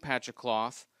that new patch of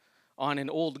cloth on an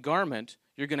old garment,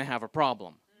 you're going to have a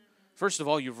problem. First of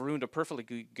all, you've ruined a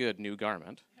perfectly good new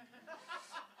garment.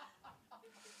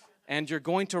 And you're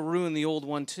going to ruin the old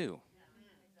one too.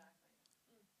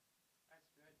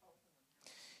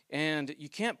 And you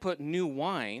can't put new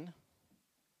wine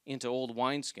into old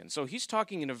wineskins. So he's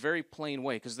talking in a very plain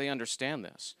way because they understand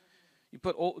this. You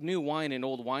put new wine in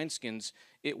old wineskins,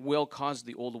 it will cause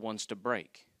the old ones to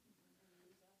break.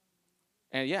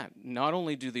 And yeah, not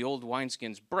only do the old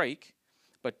wineskins break,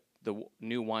 but the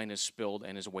new wine is spilled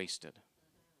and is wasted.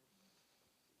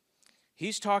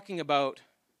 He's talking about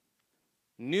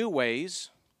new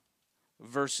ways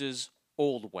versus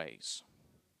old ways.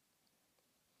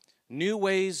 New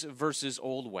ways versus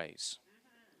old ways.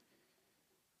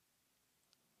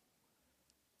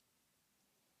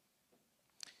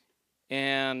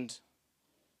 And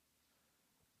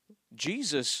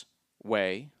Jesus'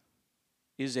 way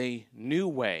is a new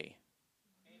way.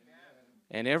 Amen.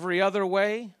 And every other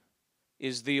way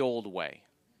is the old way.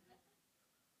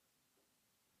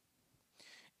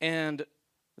 And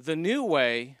the new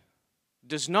way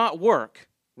does not work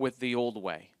with the old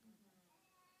way.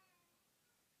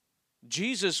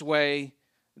 Jesus' way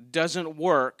doesn't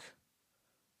work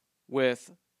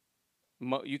with,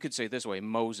 you could say this way,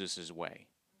 Moses' way,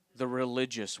 the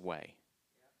religious way.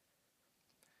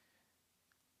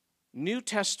 New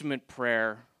Testament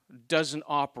prayer doesn't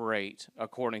operate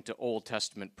according to Old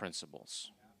Testament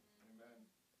principles.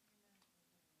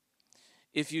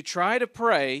 If you try to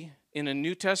pray in a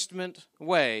New Testament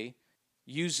way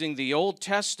using the Old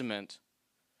Testament,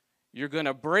 you're going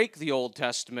to break the Old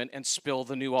Testament and spill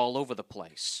the new all over the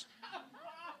place.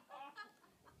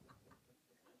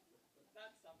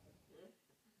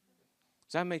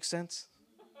 Does that make sense?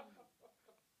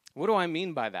 What do I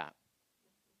mean by that?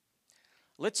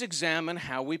 Let's examine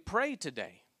how we pray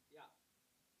today.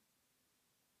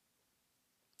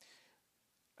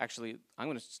 Actually, I'm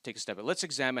going to take a step back. Let's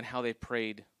examine how they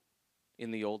prayed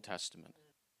in the Old Testament.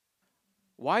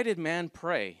 Why did man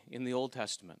pray in the Old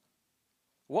Testament?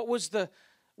 What was the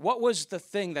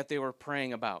thing that they were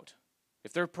praying about?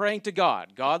 If they're praying to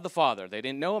God, God the Father, they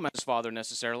didn't know him as Father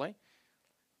necessarily.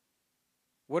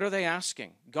 What are they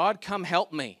asking? God, come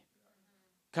help me.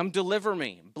 Come deliver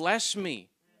me. Bless me.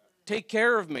 Take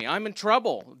care of me. I'm in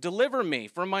trouble. Deliver me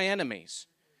from my enemies.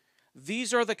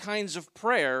 These are the kinds of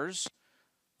prayers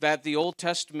that the Old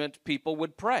Testament people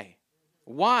would pray.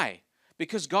 Why?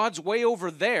 Because God's way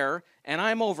over there and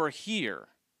I'm over here.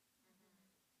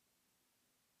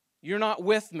 You're not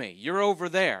with me. You're over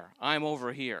there. I'm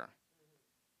over here.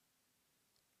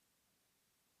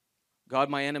 God,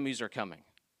 my enemies are coming.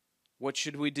 What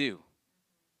should we do?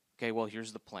 Okay, well,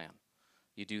 here's the plan.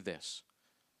 You do this.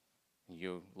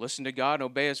 You listen to God,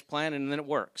 obey his plan, and then it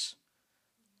works.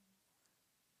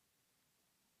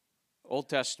 Old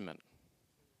Testament.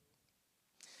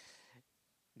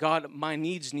 God, my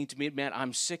needs need to be met.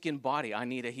 I'm sick in body. I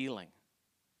need a healing.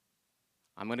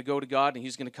 I'm going to go to God, and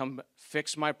he's going to come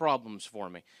fix my problems for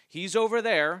me. He's over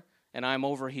there, and I'm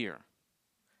over here.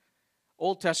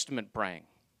 Old Testament praying.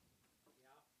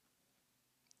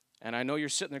 And I know you're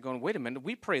sitting there going, wait a minute,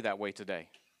 we pray that way today.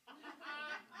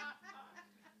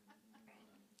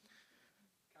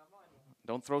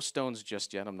 Don't throw stones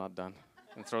just yet. I'm not done.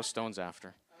 And throw stones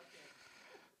after.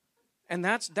 And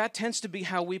that tends to be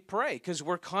how we pray, because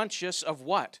we're conscious of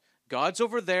what? God's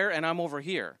over there and I'm over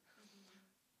here.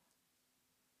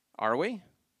 Are we?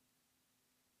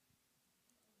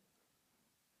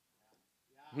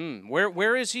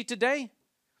 Where is he today?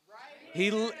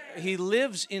 He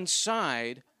lives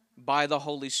inside by the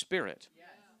Holy Spirit.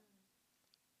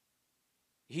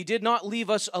 He did not leave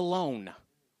us alone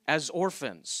as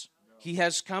orphans. He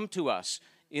has come to us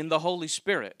in the Holy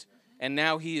Spirit, and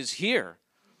now he is here.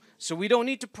 So we don't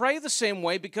need to pray the same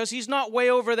way because he's not way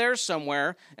over there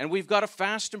somewhere, and we've got to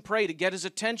fast and pray to get his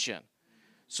attention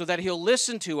so that he'll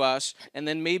listen to us and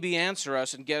then maybe answer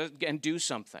us and do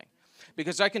something.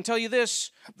 Because I can tell you this,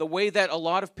 the way that a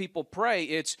lot of people pray,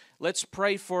 it's let's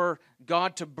pray for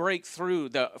God to break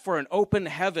through, for an open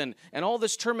heaven, and all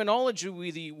this terminology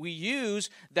we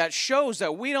use that shows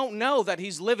that we don't know that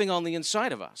he's living on the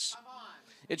inside of us.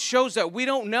 It shows that we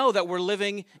don't know that we're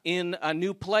living in a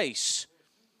new place,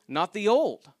 not the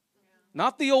old.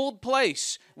 Not the old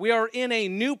place. We are in a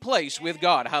new place with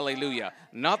God. Hallelujah.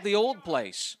 Not the old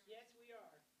place.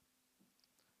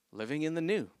 Living in the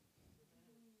new.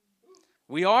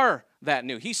 We are that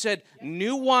new. He said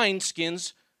new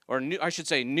wineskins, or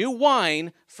new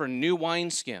wine for new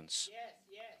wineskins.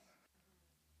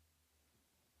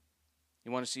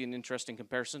 You want to see an interesting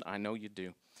comparison? I know you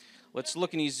do. Let's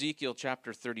look in Ezekiel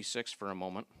chapter 36 for a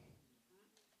moment.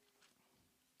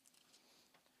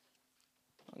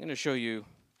 I'm going to show you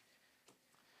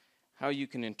how you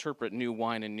can interpret new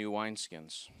wine and new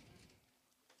wineskins.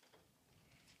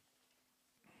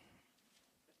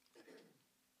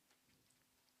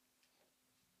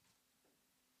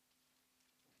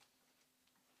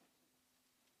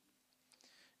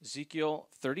 Ezekiel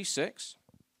 36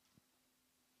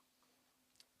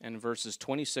 and verses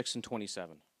 26 and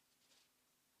 27.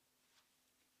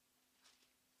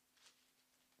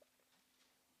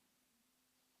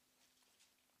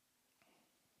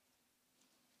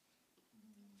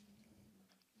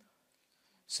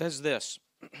 Says this.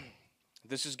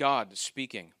 This is God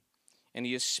speaking, and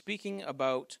he is speaking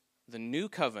about the new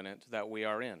covenant that we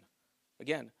are in.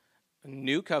 Again, a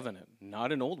new covenant,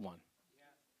 not an old one.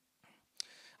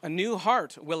 A new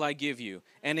heart will I give you,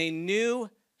 and a new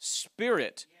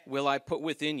spirit will I put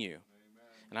within you.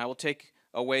 And I will take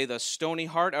away the stony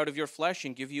heart out of your flesh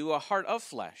and give you a heart of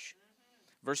flesh.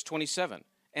 Verse 27,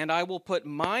 and I will put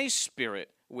my spirit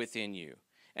within you,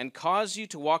 and cause you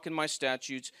to walk in my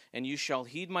statutes, and you shall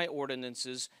heed my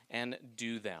ordinances and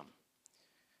do them.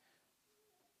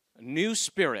 new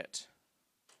spirit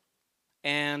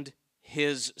and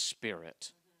His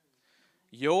Spirit.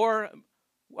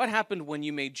 What happened when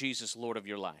you made Jesus Lord of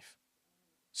your life?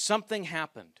 Something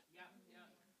happened.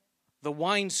 The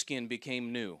wineskin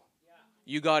became new.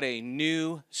 You got a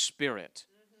new spirit.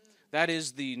 That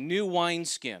is the new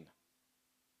wineskin.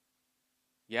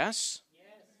 Yes?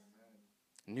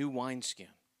 New wineskin.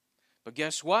 But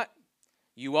guess what?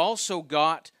 You also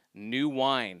got new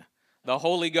wine, the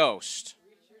Holy Ghost.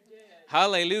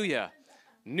 Hallelujah.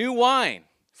 New wine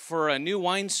for a new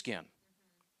wineskin.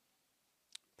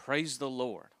 Praise the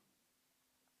Lord.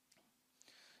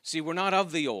 See, we're not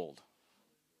of the old.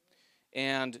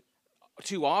 And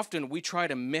too often we try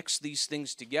to mix these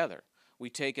things together. We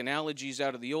take analogies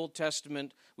out of the Old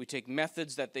Testament. We take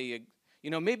methods that they,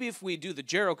 maybe if we do the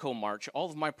Jericho March, all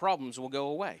of my problems will go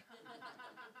away.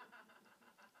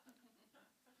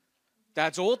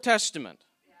 That's Old Testament.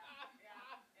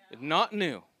 Not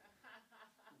new.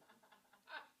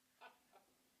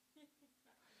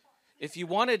 If you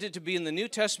wanted it to be in the New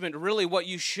Testament, really what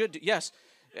you should do, yes,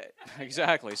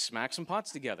 exactly, smack some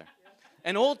pots together.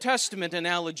 An Old Testament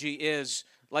analogy is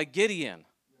like Gideon,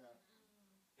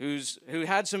 who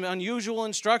had some unusual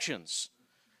instructions.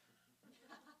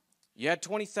 You had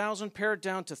 20,000, pare it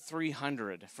down to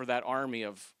 300 for that army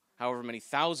of however many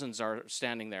thousands are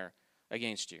standing there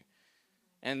against you.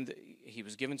 And he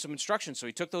was given some instructions, so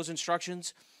he took those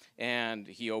instructions and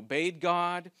he obeyed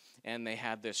God, and they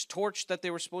had this torch that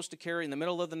they were supposed to carry in the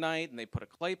middle of the night, and they put a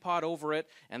clay pot over it,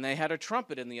 and they had a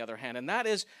trumpet in the other hand. And that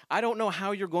is, I don't know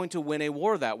how you're going to win a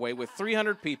war that way with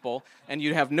 300 people, and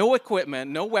you have no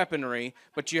equipment, no weaponry,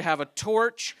 but you have a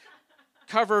torch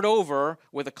covered over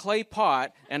with a clay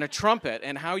pot and a trumpet,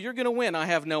 and how you're going to win, I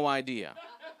have no idea.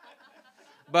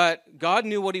 But God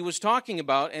knew what He was talking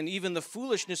about, and even the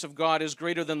foolishness of God is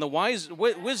greater than the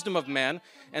wisdom of men.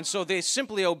 And so they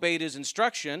simply obeyed His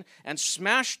instruction and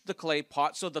smashed the clay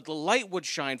pot so that the light would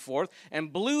shine forth,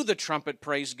 and blew the trumpet,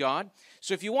 praise God.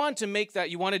 So if you want to make that,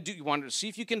 you want to see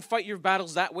if you can fight your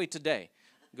battles that way today.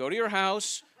 Go to your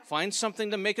house, find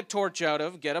something to make a torch out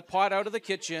of, get a pot out of the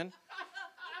kitchen,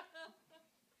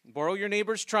 borrow your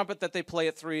neighbor's trumpet that they play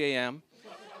at 3 a.m.,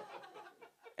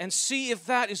 and see if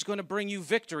that is going to bring you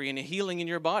victory and a healing in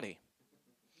your body.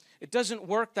 It doesn't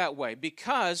work that way,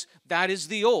 because that is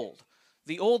the old.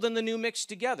 The old and the new mixed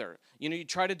together. You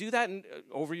try to do that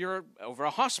over a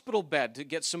hospital bed to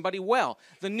get somebody well.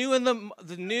 The new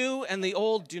and the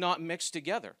old do not mix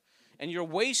together. And you're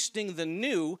wasting the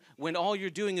new when all you're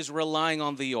doing is relying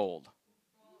on the old.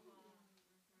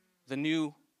 The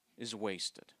new is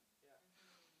wasted.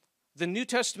 The New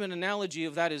Testament analogy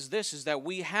of that is this, is that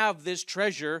we have this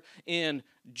treasure in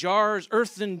jars,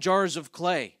 earthen jars of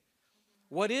clay.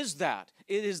 What is that?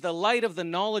 It is the light of the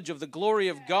knowledge of the glory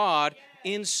of God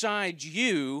inside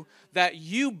you that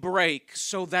you break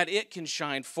so that it can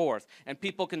shine forth, and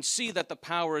people can see that the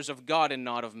power is of God and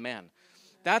not of men.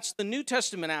 That's the New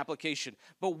Testament application.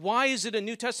 But why is it a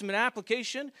New Testament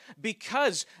application?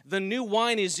 Because the new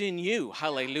wine is in you.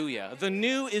 Hallelujah. The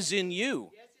new is in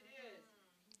you.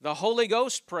 The Holy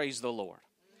Ghost, praise the Lord.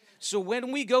 So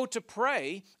when we go to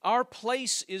pray, our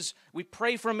place is, we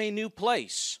pray from a new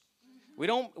place. We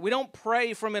don't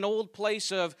pray from an old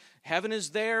place of heaven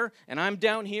is there and I'm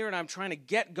down here and I'm trying to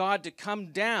get God to come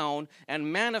down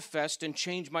and manifest and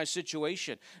change my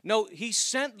situation. No, He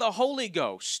sent the Holy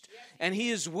Ghost, and He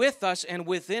is with us and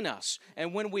within us.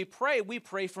 And when we pray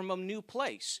from a new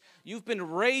place. You've been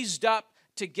raised up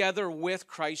together with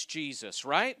Christ Jesus,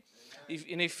 right?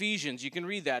 In Ephesians, you can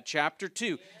read that, chapter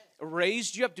 2.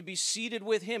 Raised you up to be seated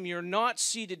with Him. You're not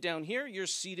seated down here, you're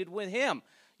seated with Him.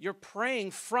 You're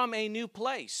praying from a new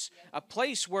place, a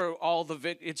place where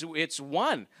it's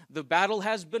won. The battle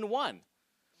has been won.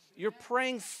 You're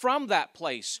praying from that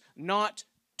place, not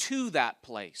to that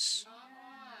place.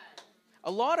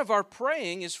 A lot of our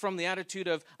praying is from the attitude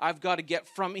of, I've got to get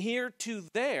from here to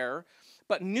there,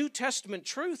 but New Testament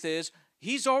truth is,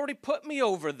 He's already put me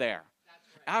over there.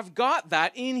 I've got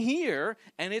that in here,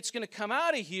 and it's going to come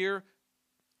out of here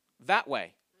that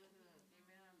way.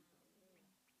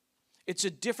 It's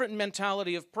a different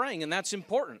mentality of praying, and that's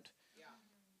important.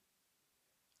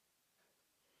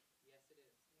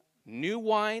 New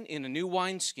wine in a new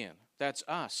wineskin. That's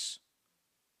us.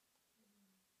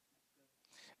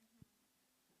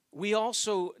 We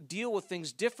also deal with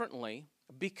things differently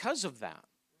because of that.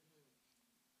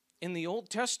 In the Old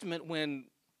Testament, when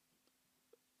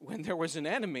there was an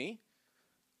enemy,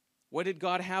 what did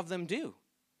God have them do?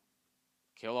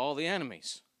 Kill all the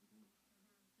enemies.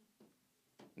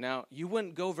 Now, you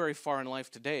wouldn't go very far in life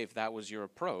today if that was your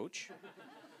approach.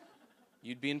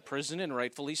 You'd be in prison, and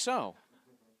rightfully so.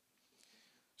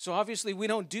 So obviously we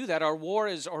don't do that. Our war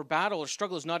is, or battle or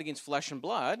struggle is not against flesh and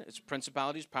blood. It's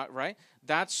principalities, right?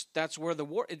 That's where the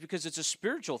war is, because it's a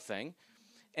spiritual thing.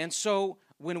 And so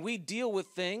when we deal with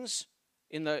things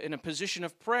in a position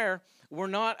of prayer, we're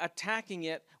not attacking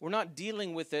it. We're not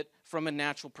dealing with it from a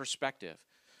natural perspective.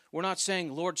 We're not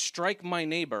saying, Lord, strike my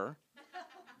neighbor.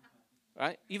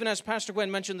 Right? Even as Pastor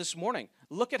Gwen mentioned this morning,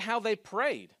 look at how they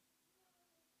prayed.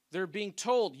 They're being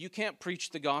told, you can't preach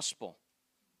the gospel.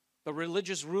 The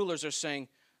religious rulers are saying,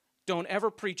 don't ever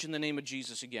preach in the name of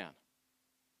Jesus again.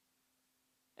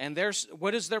 And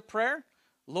what is their prayer?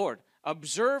 Lord,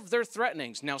 observe their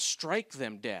threatenings. Now strike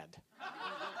them dead.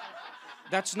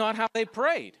 That's not how they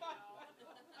prayed.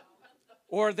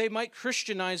 Or they might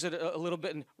Christianize it a little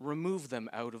bit and remove them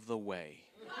out of the way.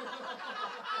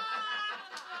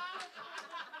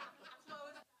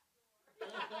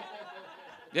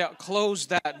 Yeah, close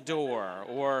that door.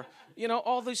 Or,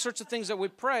 all these sorts of things that we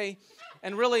pray.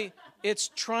 And really, it's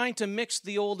trying to mix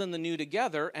the old and the new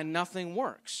together, and nothing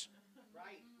works.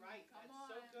 Right. That's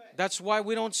so good. That's why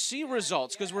we don't see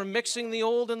results, because we're mixing the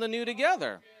old and the new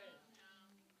together.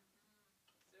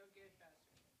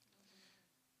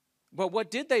 But what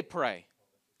did they pray?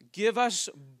 Give us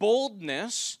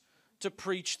boldness to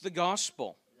preach the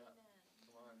gospel.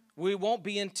 We won't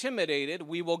be intimidated.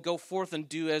 We will go forth and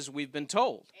do as we've been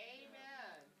told. Amen.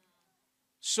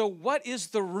 So what is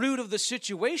the root of the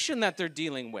situation that they're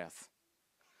dealing with?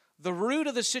 The root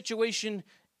of the situation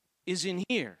is in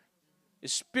here,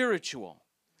 is spiritual.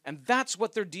 And that's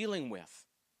what they're dealing with.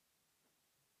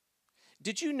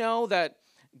 Did you know that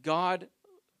God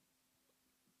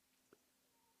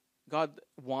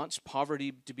wants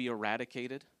poverty to be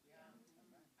eradicated?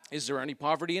 Is there any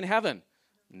poverty in heaven?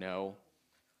 No.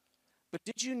 But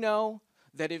did you know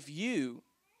that if you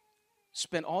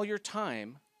spent all your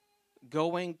time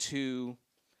going to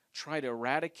try to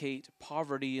eradicate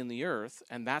poverty in the earth,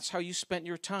 and that's how you spent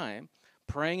your time,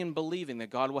 praying and believing that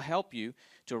God will help you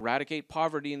to eradicate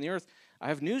poverty in the earth, I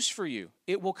have news for you.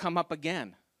 It will come up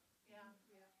again.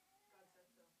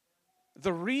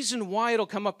 The reason why it'll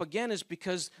come up again is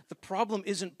because the problem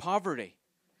isn't poverty.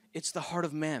 It's the heart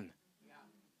of men.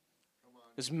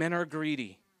 Because men are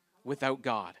greedy without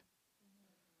God.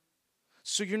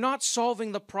 So you're not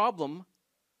solving the problem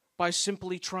by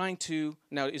simply trying to,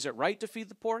 now is it right to feed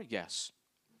the poor? Yes.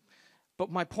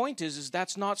 But my point is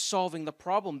that's not solving the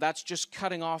problem. That's just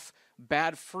cutting off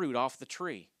bad fruit off the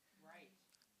tree.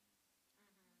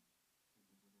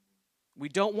 We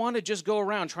don't want to just go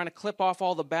around trying to clip off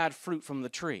all the bad fruit from the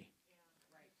tree.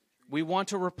 We want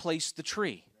to replace the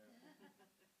tree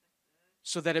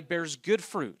so that it bears good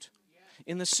fruit.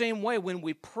 In the same way, when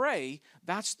we pray,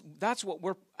 that's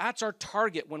our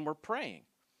target when we're praying.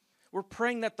 We're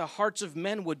praying that the hearts of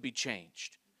men would be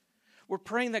changed. We're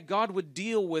praying that God would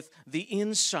deal with the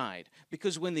inside,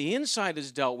 because when the inside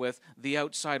is dealt with, the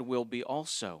outside will be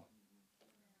also.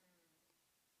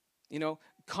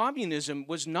 Communism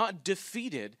was not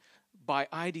defeated by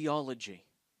ideology.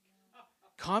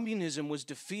 Communism was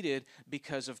defeated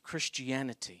because of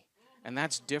Christianity, and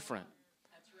that's different.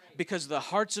 Because the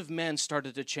hearts of men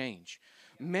started to change.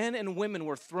 Men and women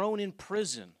were thrown in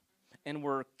prison and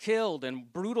were killed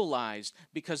and brutalized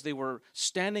because they were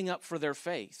standing up for their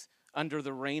faith under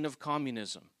the reign of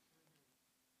communism.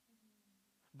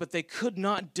 But they could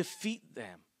not defeat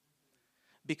them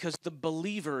because the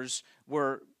believers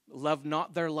loved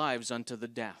not their lives unto the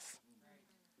death.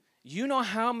 You know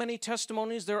how many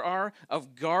testimonies there are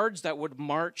of guards that would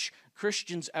march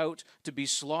Christians out to be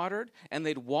slaughtered, and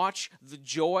they'd watch the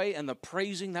joy and the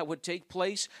praising that would take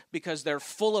place because they're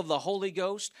full of the Holy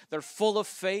Ghost, they're full of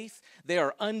faith, they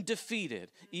are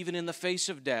undefeated even in the face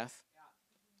of death.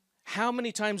 How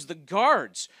many times the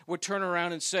guards would turn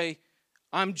around and say,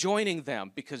 I'm joining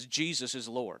them because Jesus is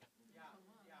Lord.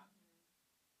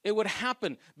 It would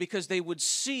happen because they would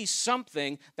see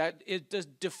something that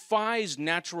it defies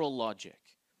natural logic.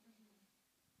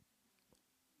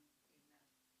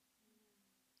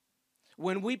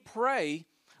 When we pray,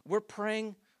 we're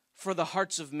praying for the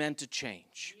hearts of men to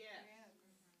change.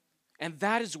 And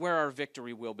that is where our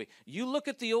victory will be. You look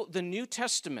at the New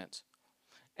Testament,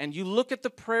 and you look at the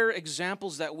prayer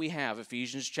examples that we have,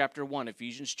 Ephesians chapter 1,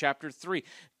 Ephesians chapter 3,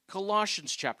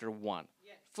 Colossians chapter 1.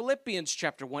 Philippians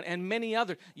chapter 1, and many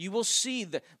other, you will see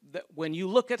that when you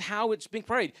look at how it's being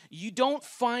prayed, you don't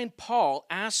find Paul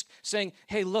saying,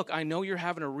 hey, look, I know you're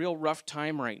having a real rough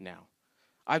time right now.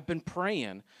 I've been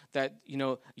praying that,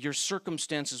 your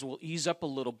circumstances will ease up a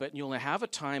little bit and you'll have a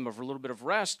time of a little bit of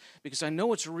rest because I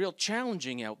know it's real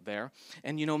challenging out there.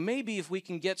 And, maybe if we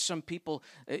can get some people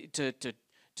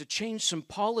to change some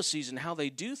policies and how they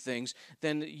do things,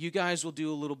 then you guys will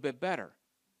do a little bit better.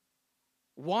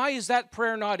 Why is that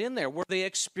prayer not in there? Were they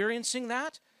experiencing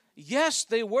that? Yes,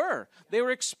 they were. They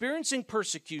were experiencing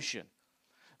persecution.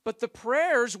 But the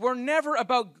prayers were never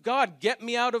about, God, get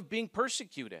me out of being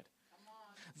persecuted.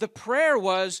 The prayer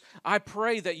was, I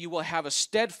pray that you will have a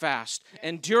steadfast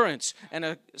endurance and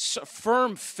a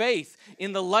firm faith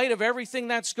in the light of everything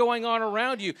that's going on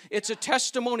around you. It's a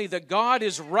testimony that God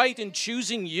is right in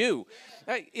choosing you.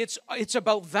 It's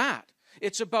about that.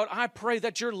 It's about, I pray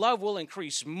that your love will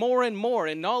increase more and more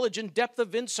in knowledge and depth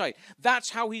of insight.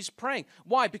 That's how he's praying.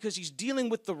 Why? Because he's dealing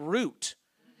with the root.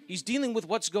 He's dealing with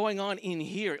what's going on in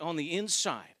here, on the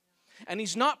inside. And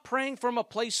he's not praying from a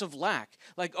place of lack,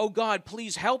 like, oh God,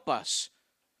 please help us.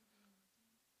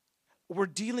 We're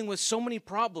dealing with so many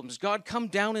problems. God, come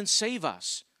down and save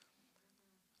us.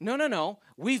 No.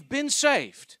 We've been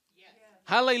saved. Yes.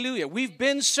 Hallelujah. We've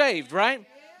been saved, right?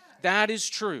 That is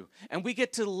true. And we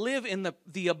get to live in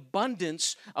the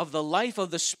abundance of the life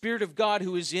of the Spirit of God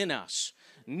who is in us.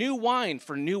 New wine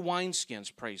for new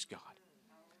wineskins, praise God.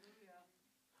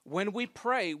 When we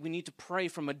pray, we need to pray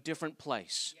from a different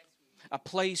place. A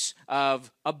place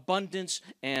of abundance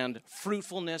and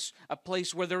fruitfulness, a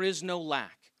place where there is no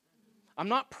lack. I'm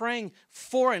not praying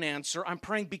for an answer, I'm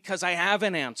praying because I have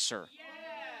an answer. Yes.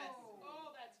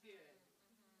 Oh, that's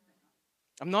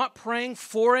good. I'm not praying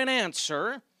for an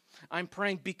answer, I'm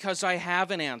praying because I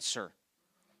have an answer.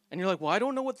 And you're like, well, I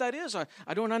don't know what that is.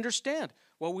 I don't understand.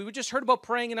 Well, we just heard about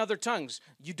praying in other tongues.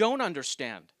 You don't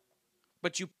understand,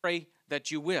 but you pray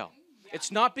that you will. Yeah.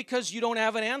 It's not because you don't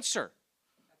have an answer.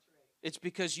 It's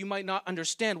because you might not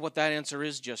understand what that answer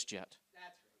is just yet.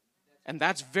 And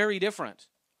that's very different.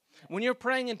 When you're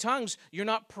praying in tongues, you're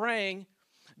not praying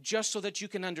just so that you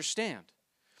can understand.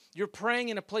 You're praying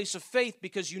in a place of faith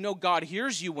because you know God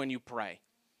hears you when you pray,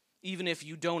 even if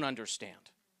you don't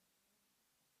understand.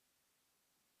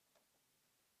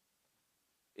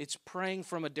 It's praying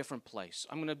from a different place.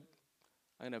 I'm going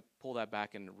to pull that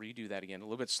back and redo that again a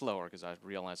little bit slower because I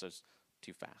realized I was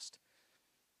too fast.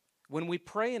 When we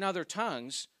pray in other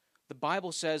tongues, the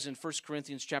Bible says in 1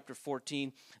 Corinthians chapter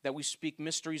 14 that we speak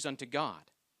mysteries unto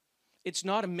God. It's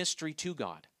not a mystery to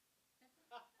God.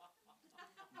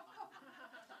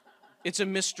 It's a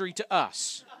mystery to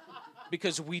us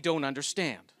because we don't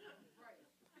understand.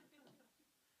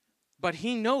 But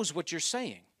he knows what you're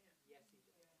saying.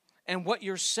 And what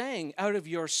you're saying out of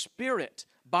your spirit,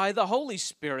 by the Holy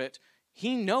Spirit,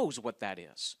 he knows what that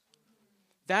is.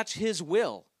 That's his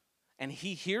will. And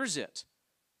he hears it,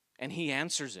 and he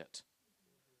answers it.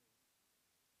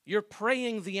 You're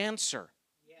praying the answer.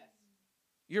 Yes.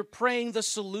 You're praying the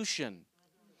solution.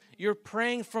 You're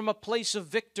praying from a place of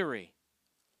victory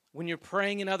when you're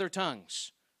praying in other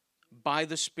tongues by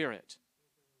the Spirit.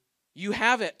 You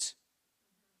have it,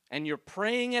 and you're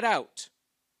praying it out.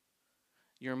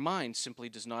 Your mind simply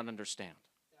does not understand.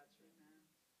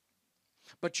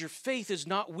 But your faith is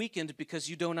not weakened because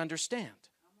you don't understand.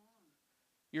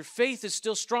 Your faith is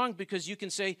still strong because you can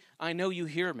say, I know you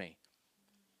hear me.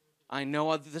 I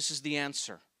know this is the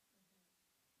answer.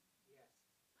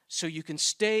 So you can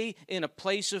stay in a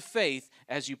place of faith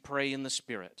as you pray in the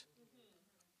Spirit.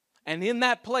 And in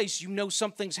that place, you know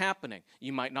something's happening.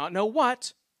 You might not know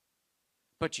what,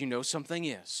 but you know something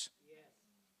is.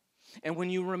 And when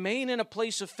you remain in a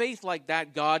place of faith like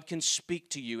that, God can speak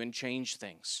to you and change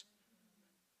things.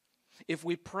 If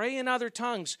we pray in other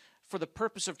tongues for the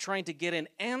purpose of trying to get an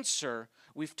answer,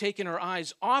 we've taken our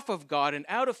eyes off of God and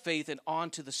out of faith and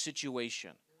onto the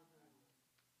situation.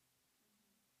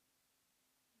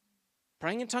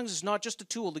 Praying in tongues is not just a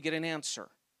tool to get an answer.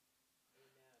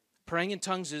 Praying in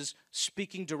tongues is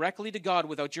speaking directly to God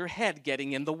without your head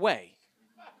getting in the way.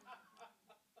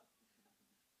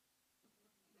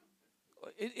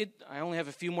 I only have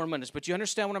a few more minutes, but you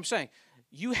understand what I'm saying.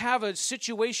 You have a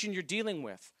situation you're dealing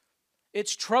with.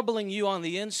 It's troubling you on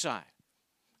the inside.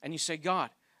 And you say, God,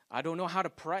 I don't know how to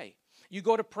pray. You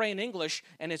go to pray in English,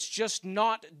 and it's just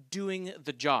not doing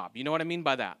the job. You know what I mean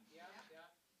by that? Yeah.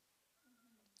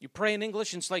 You pray in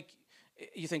English, and it's like,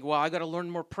 you think, well, I got to learn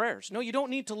more prayers. No, you don't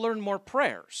need to learn more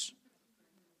prayers.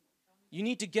 You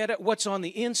need to get at what's on the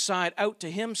inside out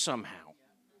to him somehow.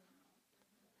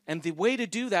 And the way to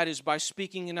do that is by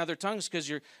speaking in other tongues, because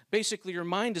basically your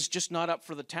mind is just not up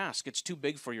for the task. It's too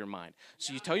big for your mind.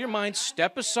 So you tell your mind,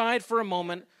 step aside for a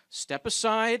moment, step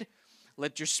aside,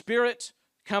 let your spirit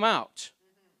come out,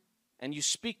 and you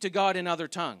speak to God in other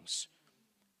tongues,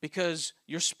 because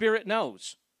your spirit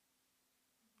knows.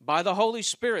 By the Holy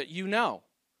Spirit, you know.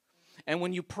 And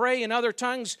when you pray in other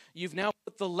tongues, you've now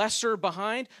put the lesser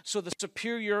behind so the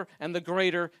superior and the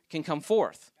greater can come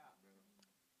forth.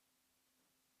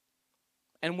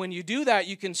 And when you do that,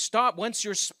 you can stop once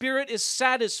your spirit is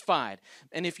satisfied.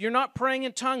 And if you're not praying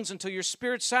in tongues until your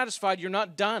spirit's satisfied, you're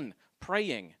not done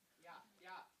praying.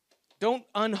 Don't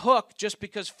unhook just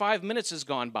because 5 minutes has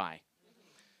gone by.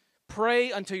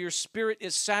 Pray until your spirit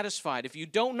is satisfied. If you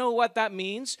don't know what that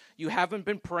means, you haven't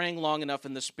been praying long enough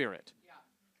in the Spirit.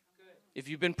 If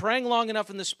you've been praying long enough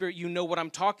in the Spirit, you know what I'm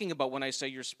talking about when I say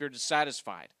your spirit is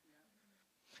satisfied.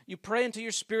 You pray until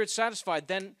your spirit's satisfied,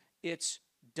 then it's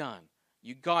done.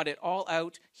 You got it all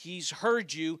out. He's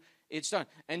heard you. It's done.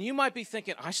 And you might be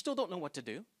thinking, I still don't know what to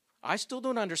do. I still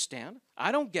don't understand.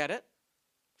 I don't get it.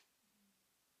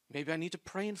 Maybe I need to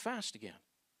pray and fast again.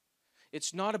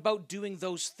 It's not about doing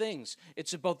those things.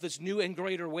 It's about this new and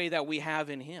greater way that we have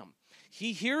in Him.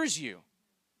 He hears you.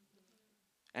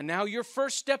 And now your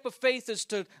first step of faith is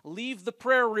to leave the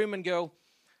prayer room and go,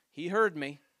 He heard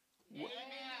me. Amen.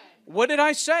 What did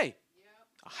I say?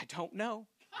 Yep. I don't know.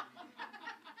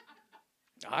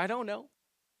 I don't know.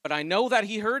 But I know that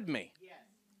He heard me.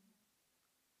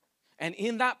 And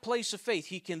in that place of faith,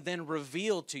 He can then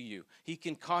reveal to you. He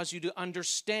can cause you to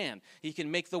understand. He can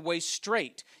make the way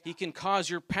straight. He can cause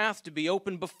your path to be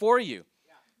open before you.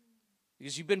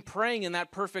 Because you've been praying in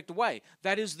that perfect way.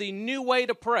 That is the new way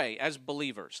to pray as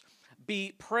believers.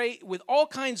 Pray with all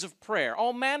kinds of prayer,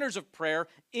 all manners of prayer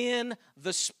in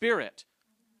the Spirit.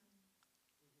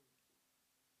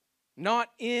 Not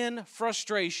in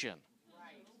frustration.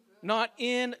 Not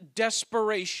in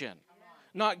desperation.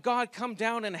 Not, God, come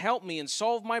down and help me and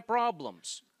solve my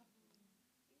problems.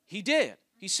 He did.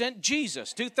 He sent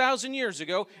Jesus 2,000 years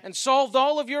ago and solved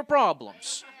all of your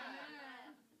problems.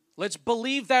 Let's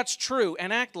believe that's true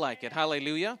and act like it.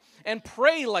 Hallelujah. And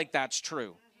pray like that's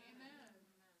true.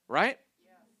 Right?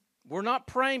 We're not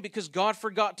praying because God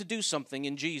forgot to do something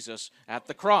in Jesus at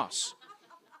the cross.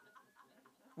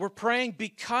 We're praying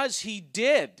because He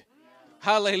did.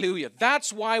 Hallelujah.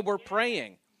 That's why we're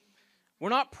praying. We're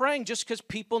not praying just because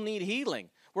people need healing.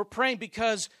 We're praying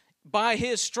because by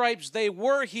His stripes they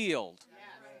were healed.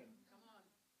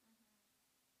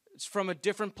 It's from a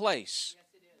different place.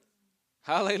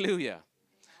 Hallelujah.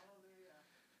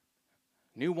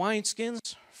 New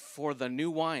wineskins for the new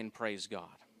wine, praise God.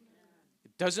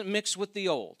 It doesn't mix with the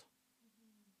old.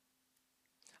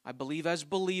 I believe as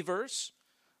believers,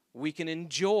 we can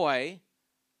enjoy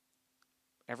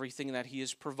everything that He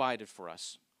has provided for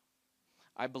us.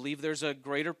 I believe there's a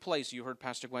greater place. You heard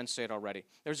Pastor Gwen say it already.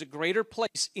 There's a greater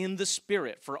place in the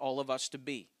Spirit for all of us to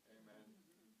be. Amen.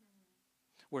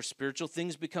 Where spiritual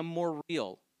things become more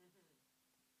real.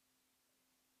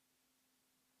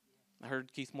 I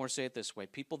heard Keith Moore say it this way.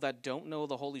 People that don't know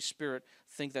the Holy Spirit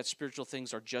think that spiritual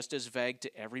things are just as vague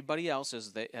to everybody else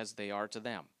as they are to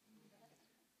them.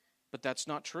 But that's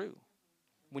not true.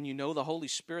 When you know the Holy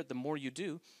Spirit, the more you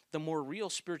do, the more real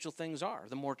spiritual things are,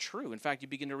 the more true. In fact, you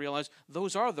begin to realize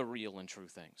those are the real and true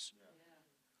things.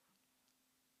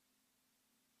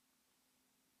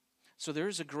 So there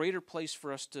is a greater place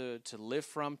for us to live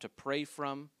from, to pray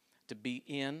from, to be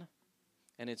in,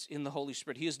 and it's in the Holy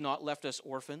Spirit. He has not left us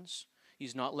orphans.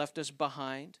 He's not left us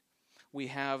behind. We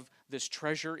have this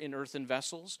treasure in earthen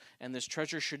vessels, and this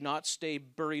treasure should not stay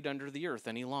buried under the earth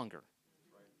any longer.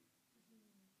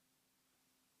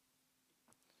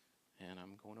 And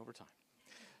I'm going over time.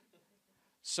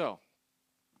 So,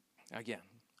 again,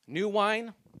 new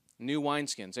wine, new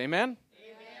wineskins. Amen?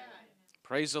 Amen.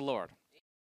 Praise the Lord.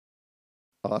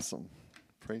 Awesome.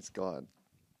 Praise God.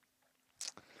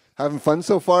 Having fun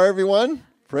so far, everyone?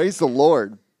 Praise the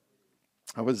Lord.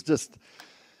 I was just,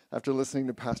 after listening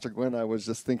to Pastor Gwen, I was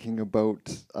just thinking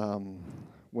about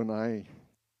when I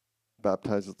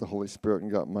baptized with the Holy Spirit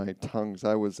and got my tongues.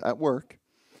 I was at work.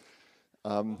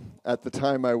 At the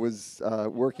time, I was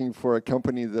working for a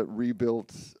company that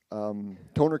rebuilt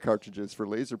toner cartridges for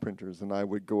laser printers, and I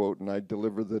would go out and I'd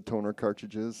deliver the toner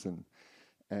cartridges and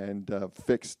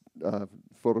fix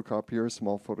photocopiers,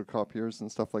 small photocopiers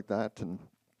and stuff like that. And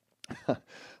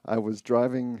I was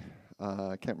driving,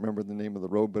 I can't remember the name of the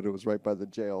road, but it was right by the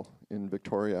jail in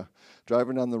Victoria,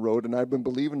 driving down the road, and I'd been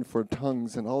believing for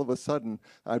tongues, and all of a sudden,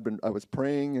 I was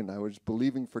praying, and I was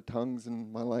believing for tongues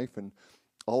in my life, and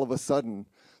all of a sudden,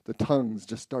 the tongues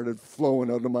just started flowing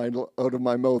out of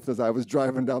my mouth as I was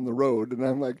driving down the road. And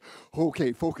I'm like,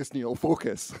 okay, focus, Neil,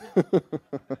 focus.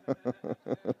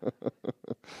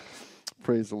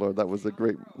 Praise the Lord. That was a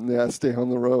great, stay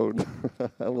on the road.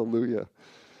 Hallelujah.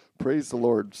 Praise the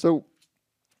Lord. So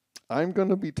I'm going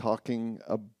to be talking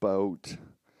about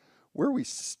where we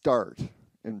start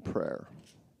in prayer.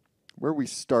 Where we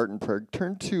start in prayer.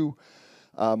 Turn to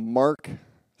Mark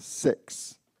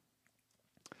 6.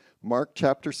 Mark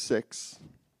chapter 6.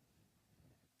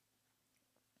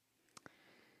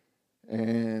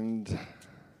 And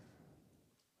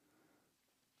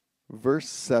verse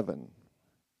 7.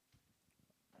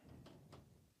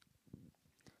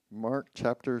 Mark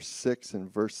chapter 6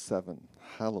 and verse 7.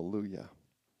 Hallelujah.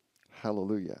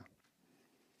 Hallelujah.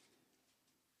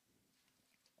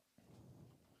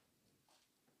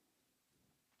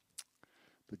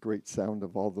 The great sound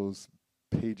of all those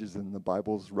pages in the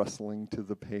Bible's rustling to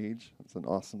the page. It's an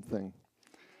awesome thing.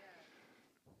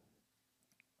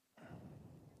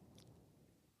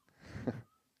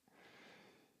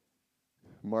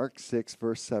 Mark 6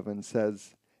 verse 7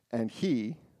 says, "And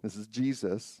he," this is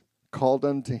Jesus, "called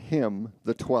unto him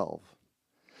the 12,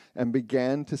 and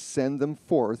began to send them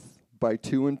forth by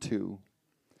two and two,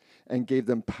 and gave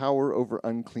them power over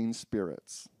unclean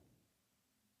spirits.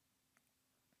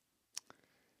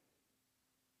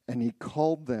 And he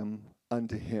called them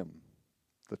unto him,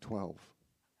 the 12.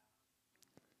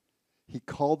 He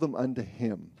called them unto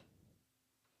him.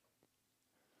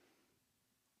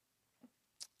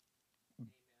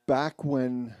 Back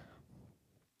when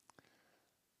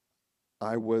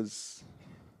I was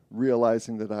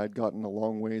realizing that I'd gotten a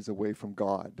long ways away from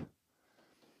God,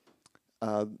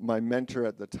 my mentor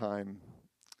at the time,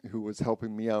 who was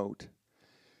helping me out,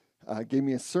 gave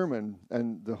me a sermon,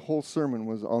 and the whole sermon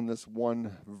was on this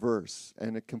one verse,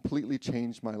 and it completely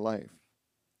changed my life.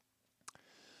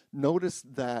 Notice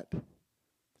that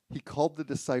he called the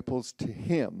disciples to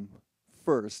him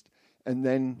first, and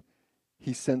then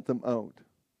he sent them out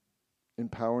in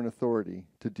power and authority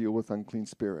to deal with unclean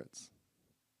spirits.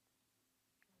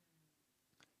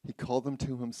 He called them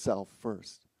to himself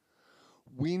first.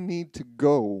 We need to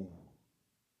go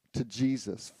to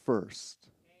Jesus first.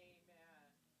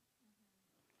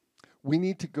 We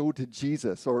need to go to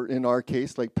Jesus, or in our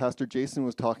case, like Pastor Jason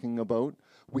was talking about,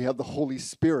 we have the Holy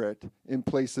Spirit in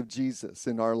place of Jesus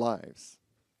in our lives.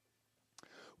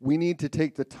 We need to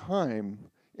take the time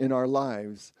in our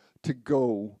lives to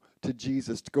go to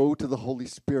Jesus, to go to the Holy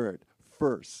Spirit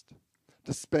first,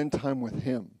 to spend time with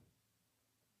him,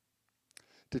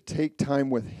 to take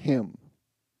time with him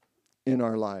in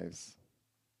our lives.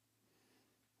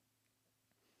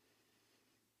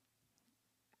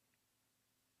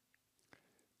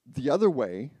 The other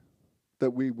way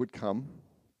that we would come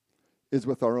is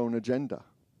with our own agenda.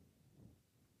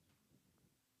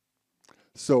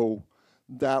 So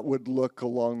that would look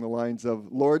along the lines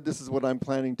of, Lord, this is what I'm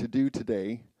planning to do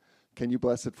today. Can you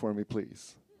bless it for me,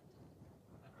 please?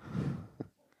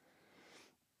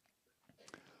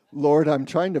 Lord, I'm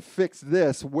trying to fix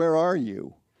this. Where are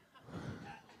you?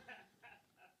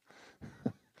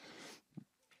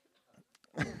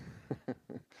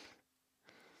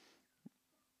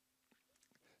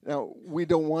 Now, we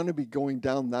don't want to be going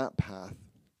down that path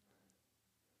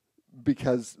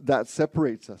because that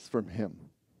separates us from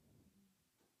him.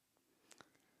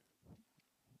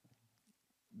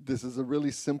 This is a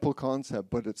really simple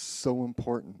concept, but it's so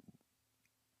important.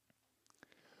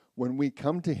 When we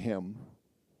come to him,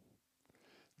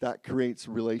 that creates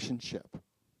relationship.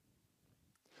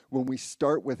 When we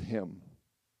start with him,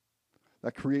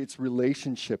 that creates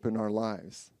relationship in our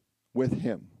lives with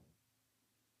him.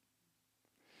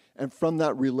 And from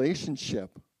that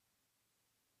relationship,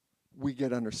 we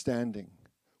get understanding,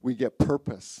 we get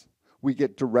purpose, we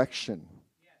get direction,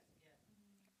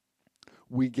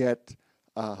 we get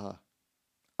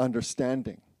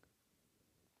understanding.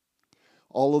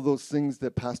 All of those things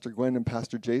that Pastor Gwen and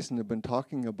Pastor Jason have been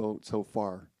talking about so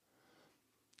far,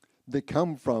 they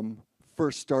come from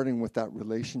first starting with that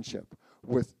relationship,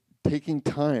 with taking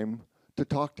time to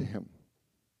talk to him.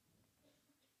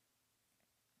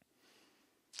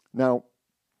 Now,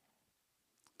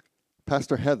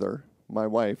 Pastor Heather, my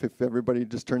wife, if everybody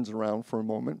just turns around for a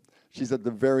moment, she's at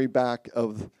the very back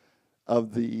of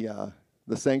the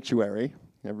sanctuary.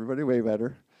 Everybody wave at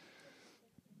her.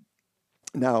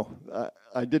 Now,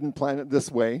 I didn't plan it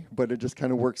this way, but it just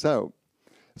kind of works out.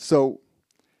 So,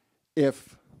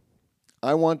 if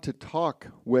I want to talk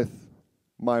with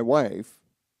my wife,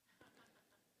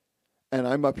 and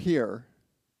I'm up here,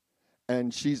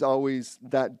 and she's always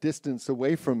that distance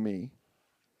away from me,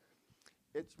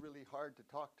 it's really hard to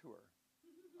talk to her.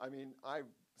 I mean, I've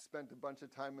spent a bunch of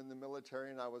time in the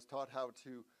military, and I was taught how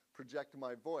to project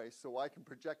my voice, so I can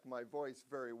project my voice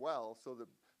very well so that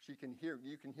you can hear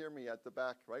me at the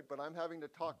back, right? But I'm having to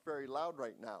talk very loud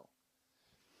right now.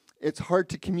 It's hard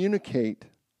to communicate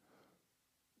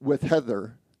with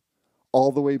Heather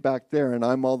all the way back there, and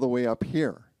I'm all the way up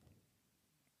here,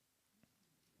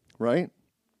 right?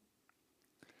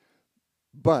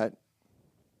 But,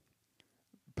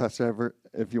 Pastor Everett,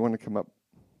 if you want to come up,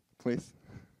 please.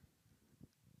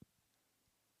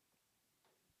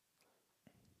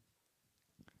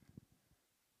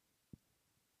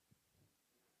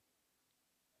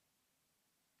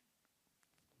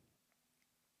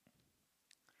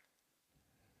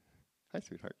 Hi,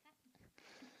 sweetheart.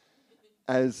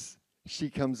 As she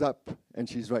comes up and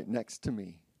she's right next to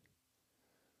me,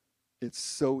 it's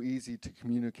so easy to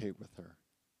communicate with her.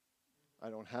 I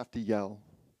don't have to yell.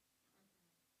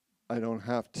 I don't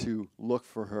have to look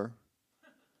for her.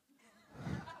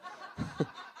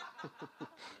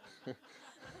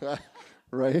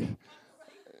 Right?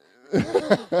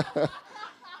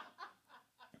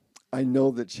 I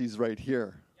know that she's right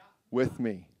here with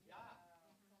me.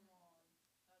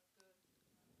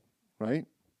 Right?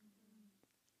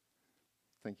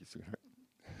 Thank you, sweetheart.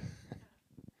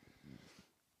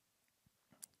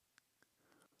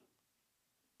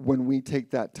 When we take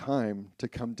that time to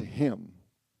come to him,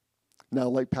 now,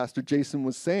 like Pastor Jason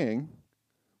was saying,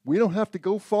 we don't have to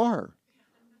go far.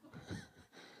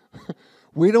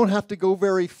 We don't have to go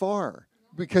very far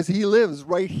because he lives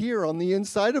right here on the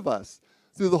inside of us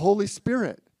through the Holy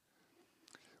Spirit.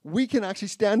 We can actually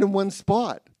stand in one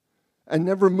spot and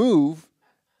never move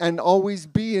and always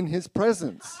be in his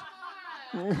presence.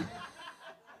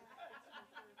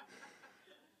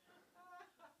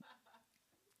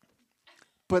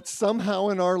 But somehow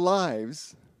in our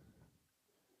lives,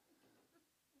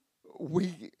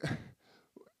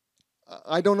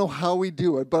 I don't know how we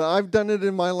do it, but I've done it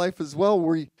in my life as well,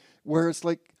 where it's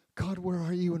like, God, where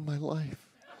are you in my life?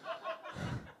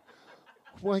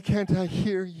 Why can't I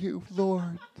hear you,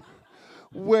 Lord?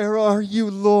 Where are you,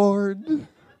 Lord?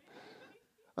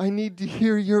 I need to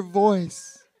hear your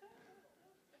voice.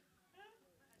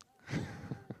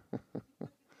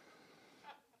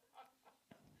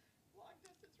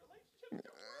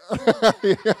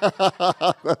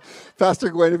 Pastor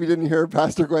Gwen, if you didn't hear,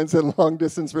 Pastor Gwen said long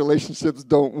distance relationships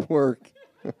don't work.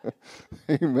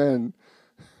 Amen.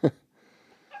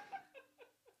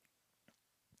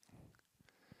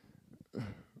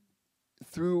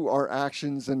 Through our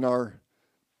actions and our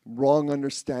wrong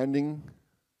understanding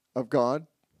of God,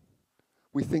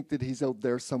 we think that he's out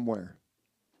there somewhere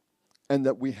and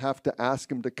that we have to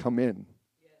ask him to come in.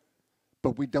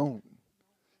 But we don't.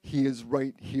 He is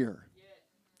right here.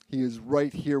 He is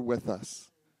right here with us.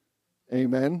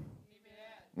 Amen?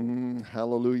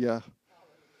 Hallelujah.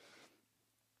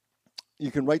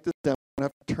 You can write this down. I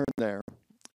don't have to turn there.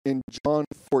 In John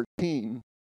 14,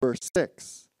 verse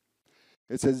 6,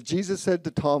 it says, Jesus said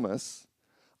to Thomas,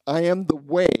 I am the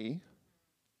way,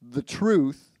 the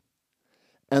truth,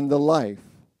 and the life.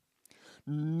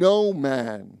 No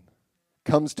man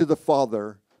comes to the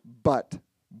Father but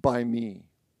by me.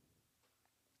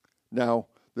 Now,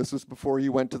 this was before he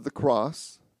went to the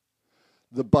cross.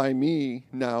 The by me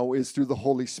now is through the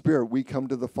Holy Spirit. We come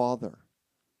to the Father.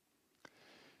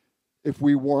 If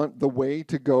we want the way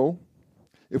to go,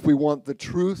 if we want the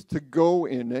truth to go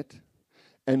in it,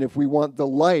 and if we want the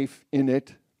life in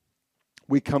it,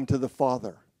 we come to the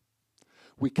Father.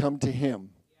 We come to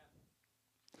him.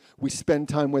 We spend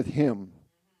time with him.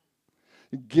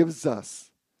 It gives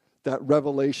us that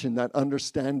revelation, that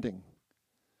understanding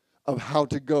of how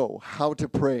to go, how to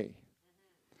pray.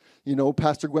 You know,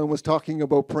 Pastor Gwen was talking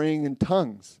about praying in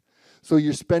tongues. So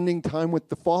you're spending time with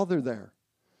the Father there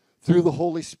through the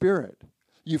Holy Spirit.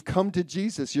 You've come to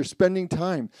Jesus. You're spending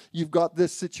time. You've got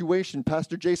this situation.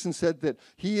 Pastor Jason said that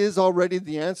he is already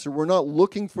the answer. We're not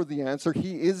looking for the answer.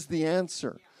 He is the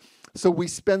answer. So we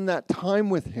spend that time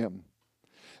with him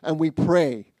and we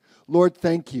pray, Lord,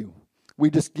 thank you. We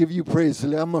just give you praise.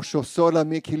 And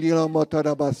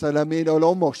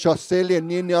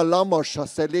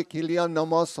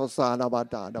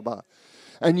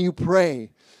you pray.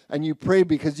 And you pray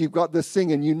because you've got this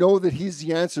thing and you know that he's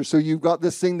the answer. So you've got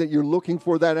this thing that you're looking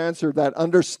for, that answer, that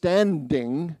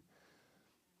understanding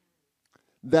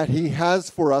that he has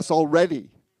for us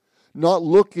already. Not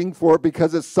looking for it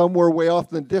because it's somewhere way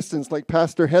off in the distance like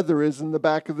Pastor Heather is in the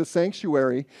back of the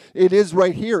sanctuary. It is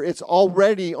right here. It's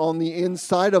already on the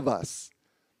inside of us.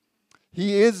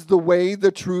 He is the way, the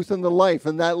truth, and the life,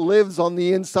 and that lives on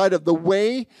the inside of the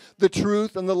way, the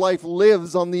truth, and the life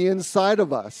lives on the inside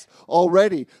of us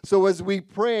already. So as we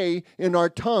pray in our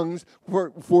tongues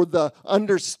for the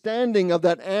understanding of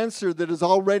that answer that is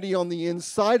already on the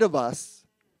inside of us,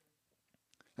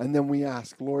 and then we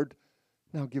ask, Lord,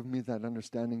 now give me that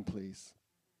understanding, please,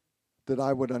 that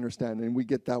I would understand. And we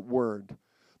get that word,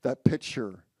 that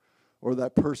picture, or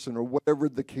that person, or whatever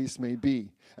the case may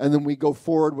be. And then we go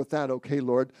forward with that. Okay,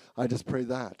 Lord, I just pray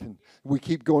that. And we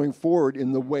keep going forward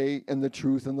in the way and the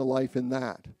truth and the life in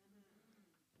that.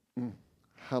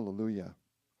 Hallelujah.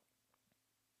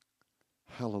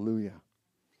 Hallelujah.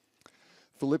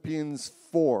 Philippians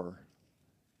 4.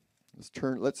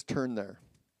 Let's turn there.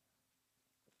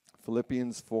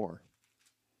 Philippians 4.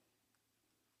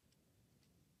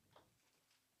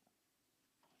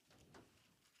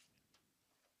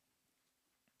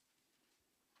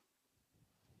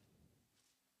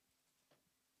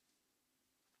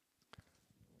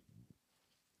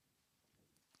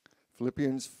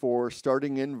 Philippians 4,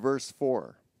 starting in verse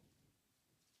 4.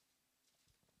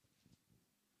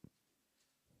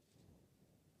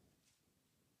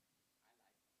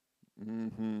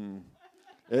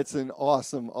 It's an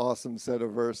awesome, awesome set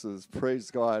of verses.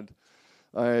 Praise God.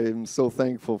 I am so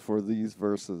thankful for these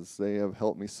verses. They have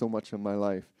helped me so much in my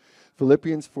life.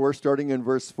 Philippians 4, starting in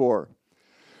verse 4.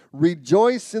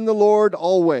 Rejoice in the Lord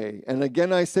always. And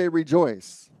again I say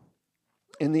rejoice.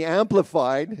 In the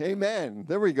Amplified, amen.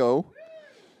 There we go.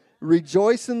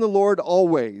 Rejoice in the Lord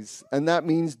always. And that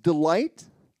means delight,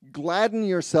 gladden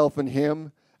yourself in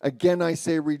him. Again I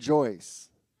say rejoice.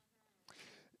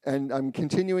 And I'm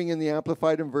continuing in the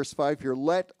Amplified in verse 5 here.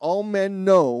 Let all men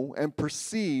know and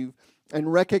perceive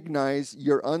and recognize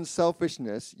your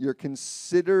unselfishness, your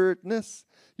considerateness,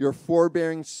 your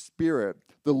forbearing spirit.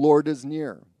 The Lord is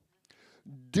near.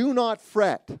 Do not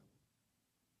fret.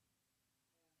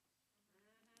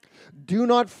 Do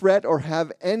not fret or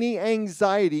have any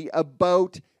anxiety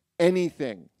about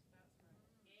anything.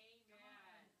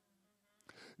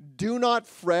 Do not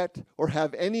fret or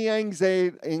have any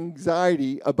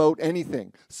anxiety about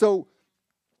anything. So,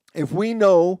 if we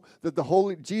know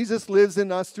that Jesus lives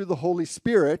in us through the Holy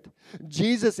Spirit,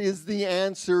 Jesus is the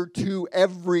answer to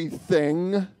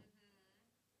everything,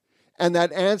 and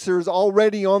that answer is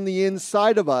already on the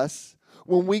inside of us.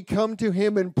 When we come to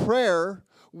him in prayer,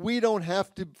 we don't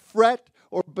have to fret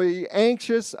or be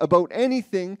anxious about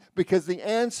anything because the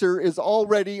answer is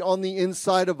already on the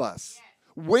inside of us,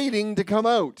 waiting to come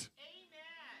out.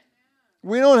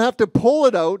 We don't have to pull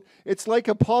it out. It's like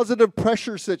a positive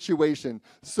pressure situation.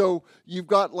 So you've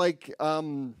got like, I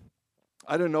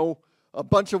don't know, a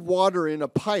bunch of water in a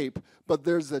pipe, but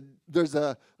there's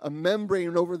a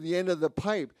membrane over the end of the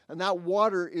pipe, and that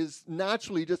water is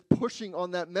naturally just pushing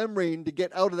on that membrane to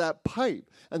get out of that pipe.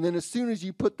 And then as soon as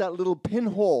you put that little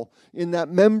pinhole in that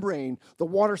membrane, the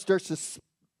water starts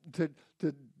to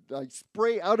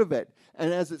spray out of it.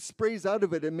 And as it sprays out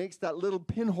of it, it makes that little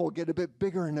pinhole get a bit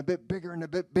bigger and a bit bigger and a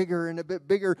bit bigger and a bit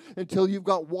bigger until you've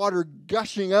got water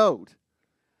gushing out.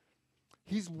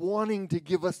 He's wanting to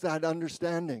give us that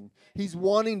understanding. He's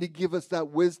wanting to give us that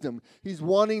wisdom. He's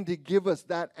wanting to give us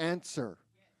that answer.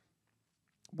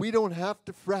 We don't have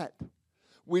to fret.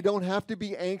 We don't have to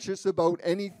be anxious about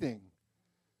anything.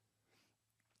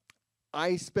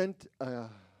 I spent...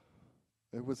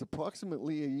 it was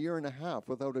approximately a year and a half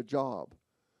without a job,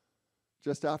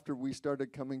 just after we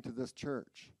started coming to this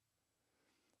church.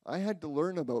 I had to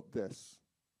learn about this,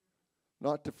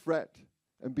 not to fret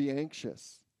and be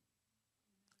anxious,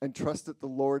 and trust that the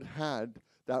Lord had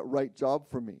that right job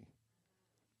for me.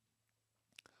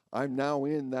 I'm now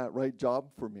in that right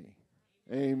job for me.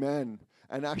 Amen.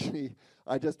 And actually,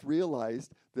 I just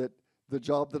realized that the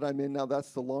job that I'm in now,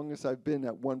 that's the longest I've been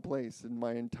at one place in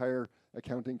my entire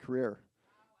accounting career.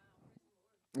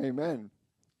 Amen.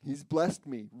 He's blessed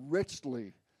me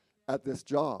richly at this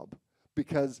job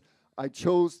because I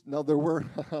chose, now there were,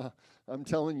 I'm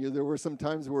telling you, there were some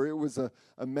times where it was a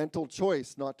mental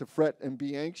choice not to fret and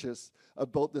be anxious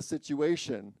about the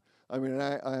situation. I mean,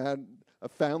 I had a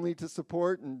family to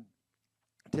support and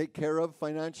take care of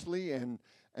financially, and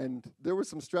there were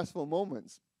some stressful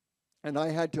moments. And I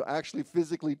had to actually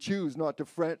physically choose not to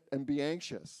fret and be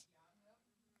anxious.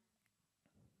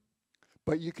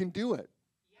 But you can do it.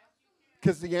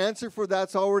 Because the answer for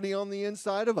that's already on the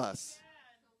inside of us.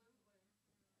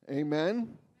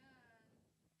 Amen?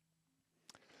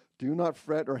 Do not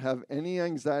fret or have any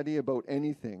anxiety about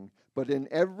anything, but in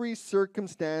every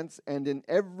circumstance and in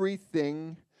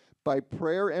everything, by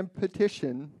prayer and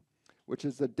petition, which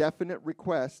is a definite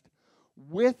request,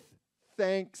 with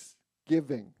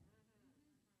thanksgiving,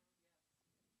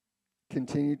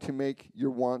 continue to make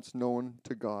your wants known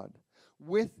to God.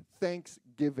 With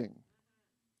thanksgiving.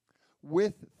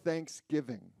 With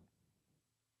thanksgiving.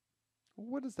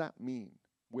 What does that mean,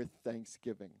 with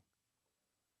thanksgiving?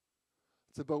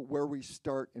 It's about where we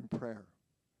start in prayer.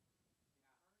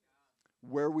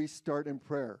 Where we start in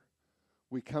prayer.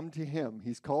 We come to him.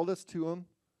 He's called us to him.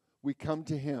 We come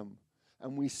to him.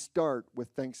 And we start with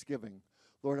thanksgiving.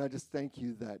 Lord, I just thank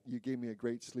you that you gave me a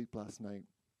great sleep last night.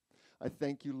 I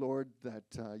thank you, Lord,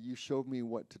 that you showed me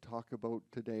what to talk about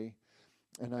today.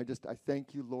 And I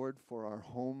thank you, Lord, for our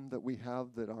home that we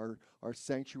have, that our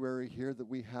sanctuary here that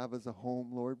we have as a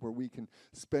home, Lord, where we can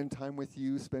spend time with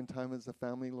you, spend time as a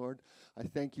family, Lord. I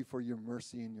thank you for your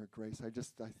mercy and your grace. I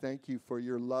thank you for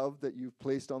your love that you've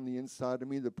placed on the inside of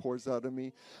me, that pours out of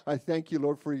me. I thank you,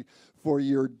 Lord, for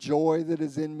your joy that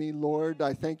is in me, Lord.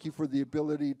 I thank you for the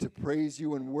ability to praise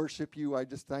you and worship you. I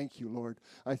just thank you, Lord.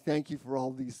 I thank you for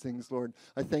all these things, Lord.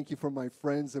 I thank you for my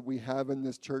friends that we have in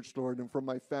this church, Lord, and for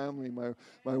my family, my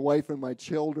my wife and my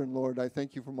children, Lord. I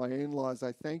thank you for my in-laws.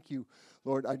 I thank you,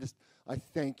 Lord. I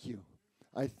thank you.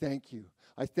 I thank you.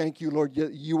 I thank you, Lord,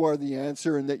 you are the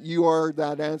answer and that you are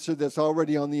that answer that's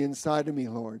already on the inside of me,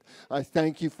 Lord. I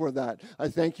thank you for that. I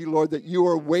thank you, Lord, that you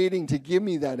are waiting to give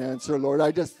me that answer, Lord.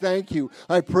 I just thank you.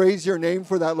 I praise your name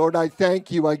for that, Lord. I thank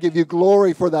you. I give you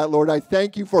glory for that, Lord. I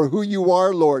thank you for who you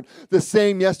are, Lord. The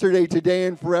same yesterday, today,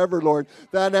 and forever, Lord.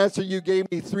 That answer you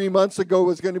gave me 3 months ago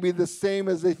was going to be the same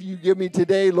as if you give me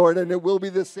today, Lord, and it will be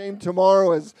the same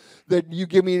tomorrow as that you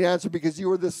give me an answer because you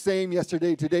are the same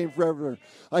yesterday, today, and forever.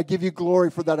 I give you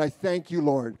glory for that. I thank you,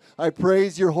 Lord. I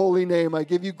praise your holy name. I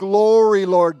give you glory,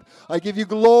 Lord. I give you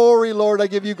glory, Lord. I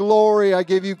give you glory. I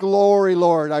give you glory,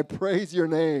 Lord. I praise your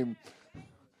name.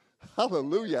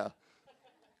 Hallelujah.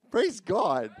 Praise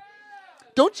God.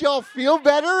 Don't y'all feel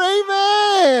better?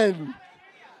 Amen.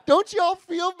 Don't y'all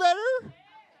feel better?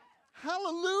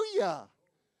 Hallelujah.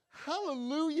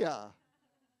 Hallelujah.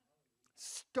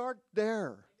 Start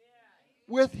there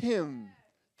with him,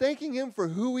 thanking him for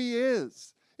who he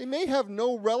is. It may have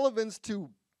no relevance to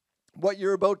what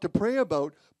you're about to pray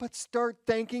about, but start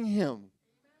thanking him.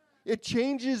 It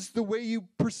changes the way you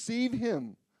perceive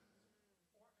him.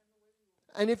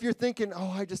 And if you're thinking, oh,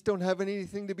 I just don't have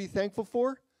anything to be thankful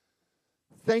for,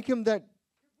 thank him that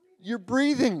you're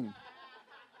breathing.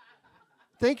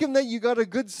 Thank him that you got a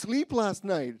good sleep last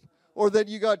night, or that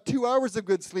you got 2 hours of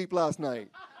good sleep last night.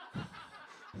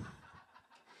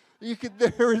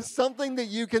 There is something that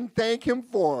you can thank him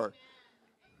for.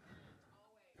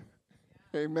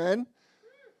 Amen.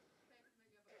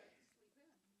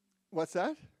 What's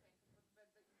that?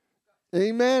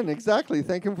 Amen. Exactly.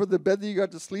 Thank him for the bed that you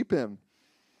got to sleep in.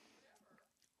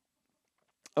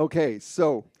 Okay,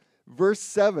 so verse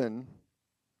 7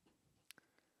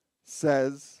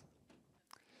 says,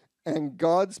 and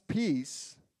God's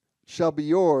peace shall be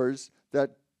yours,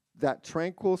 that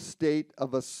tranquil state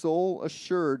of a soul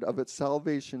assured of its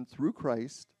salvation through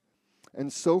Christ,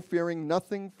 and so fearing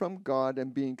nothing from God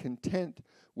and being content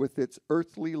with its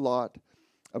earthly lot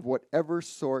of whatever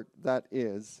sort that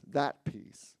is, that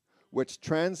peace, which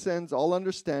transcends all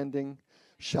understanding,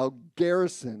 shall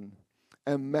garrison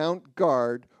and mount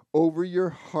guard over your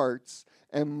hearts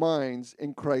and minds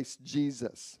in Christ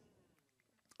Jesus.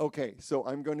 Okay, so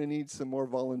I'm going to need some more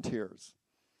volunteers.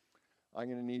 I'm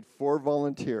going to need 4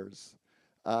 volunteers.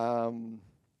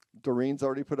 Doreen's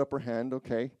already put up her hand,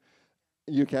 okay.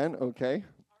 You can, okay.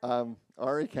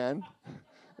 Ari can.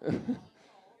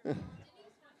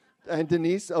 And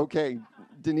Denise, okay.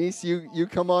 Denise, you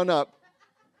come on up.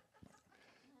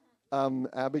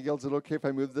 Abigail, is it okay if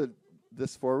I move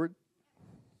this forward?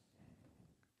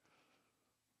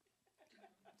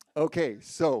 Okay,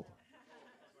 so.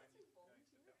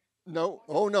 No,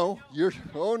 oh no, you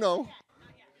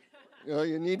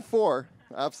need 4,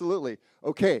 absolutely.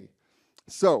 Okay,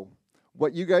 so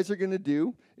what you guys are going to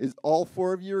do is all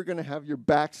 4 of you are going to have your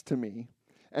backs to me,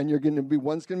 and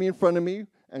one's going to be in front of me,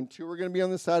 and 2 are going to be on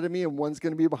the side of me, and one's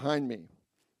going to be behind me.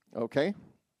 Okay?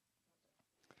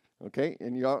 Okay,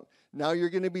 and now you're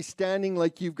going to be standing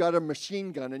like you've got a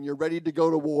machine gun and you're ready to go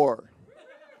to war.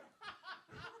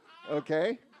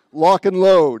 Okay? Lock and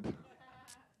load.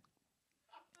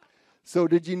 So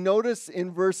did you notice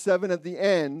in verse 7 at the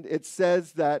end, it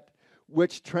says that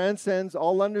which transcends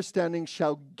all understanding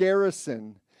shall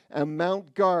garrison and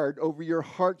mount guard over your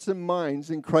hearts and minds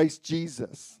in Christ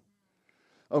Jesus.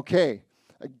 Okay,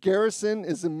 a garrison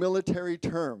is a military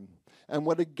term. And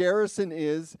what a garrison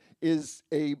is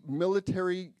a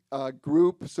military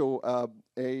group, so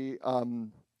a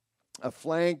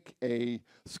flank, a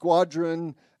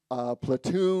squadron, a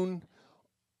platoon,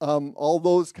 all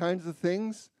those kinds of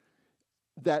things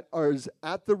that are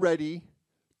at the ready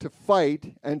to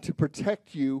fight and to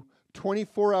protect you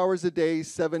 24 hours a day,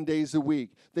 7 days a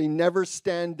week. They never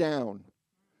stand down.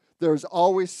 There's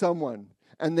always someone,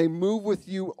 and they move with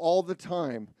you all the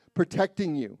time,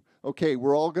 protecting you. Okay,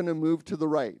 we're all going to move to the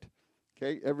right.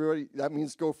 Okay, everybody, that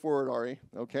means go forward, Ari.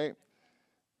 Okay?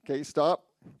 Okay, stop.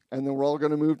 And then we're all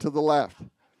going to move to the left.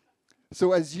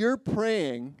 So as you're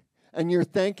praying and you're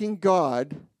thanking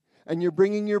God, and you're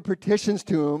bringing your petitions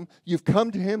to him, you've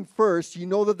come to him first, you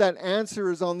know that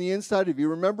answer is on the inside of you.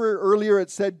 Remember earlier it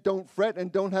said don't fret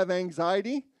and don't have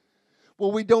anxiety?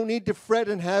 Well, we don't need to fret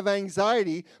and have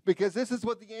anxiety because this is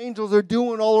what the angels are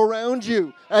doing all around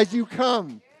you as you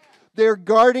come. They're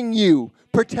guarding you,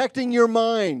 protecting your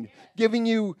mind, giving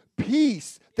you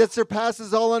peace that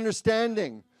surpasses all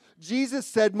understanding. Jesus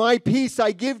said, my peace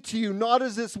I give to you, not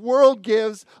as this world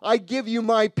gives, I give you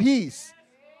my peace.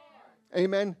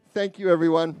 Amen. Thank you,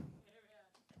 everyone.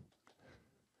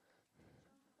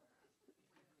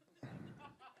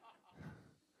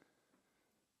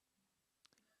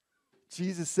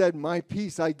 Jesus said, my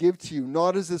peace I give to you,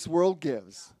 not as this world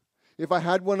gives. If I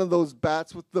had one of those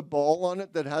bats with the ball on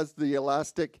it that has the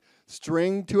elastic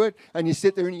string to it, and you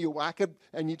sit there and you whack it,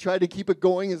 and you try to keep it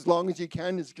going as long as you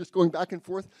can, it's just going back and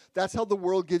forth. That's how the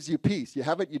world gives you peace. You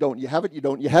have it, you don't. You have it, you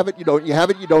don't. You have it, you don't. You have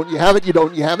it, you don't. You have it, you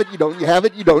don't. You have it, you don't. You have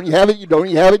it, you don't. You have it, you don't.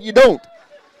 You have it, you don't.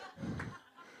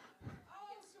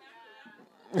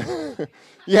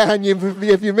 Yeah, and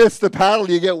if you miss the paddle,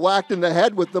 you get whacked in the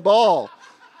head with the ball.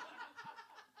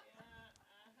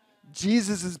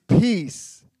 Jesus'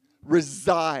 peace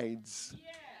resides,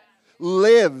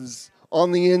 lives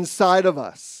on the inside of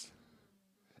us,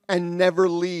 and never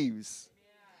leaves.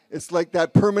 It's like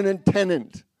that permanent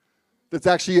tenant that's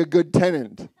actually a good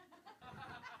tenant.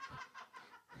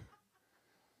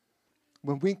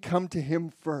 When we come to him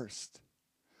first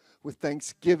with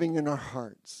thanksgiving in our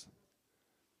hearts,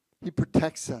 he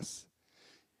protects us.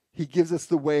 He gives us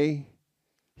the way.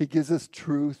 He gives us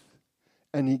truth.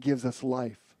 And he gives us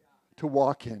life to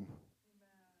walk in.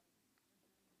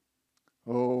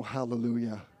 Oh,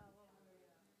 hallelujah.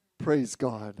 Praise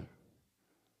God.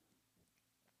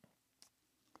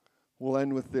 We'll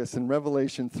end with this. In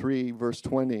Revelation 3, verse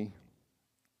 20,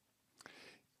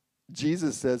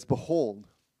 Jesus says, behold,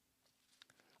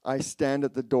 I stand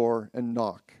at the door and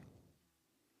knock.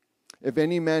 If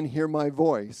any man hear my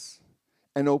voice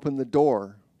and open the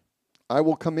door, I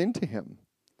will come into him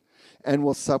and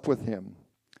will sup with him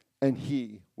and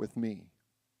he with me.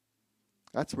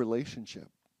 That's relationship.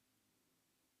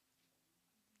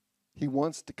 He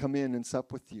wants to come in and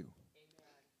sup with you.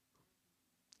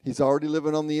 He's already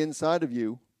living on the inside of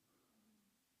you.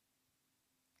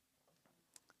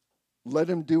 Let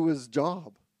him do his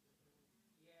job.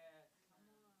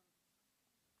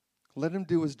 Let him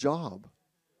do his job.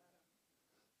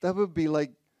 That would be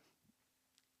like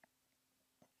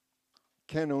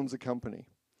Ken owns a company.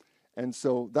 And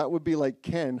so that would be like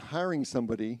Ken hiring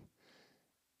somebody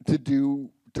to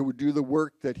do the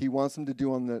work that he wants them to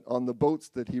do on the boats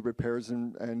that he repairs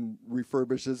and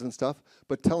refurbishes and stuff,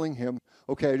 but telling him,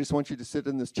 okay, I just want you to sit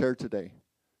in this chair today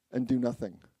and do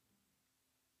nothing.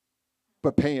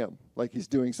 But pay him like he's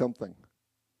doing something.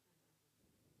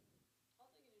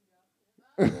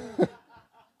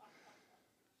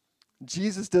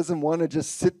 Jesus doesn't want to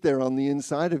just sit there on the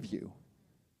inside of you.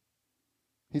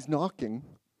 He's knocking.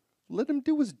 Let him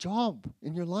do his job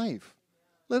in your life.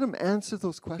 Let him answer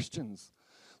those questions.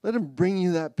 Let him bring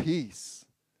you that peace.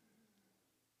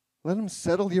 Let him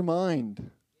settle your mind.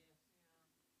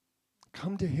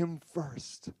 Come to him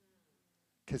first,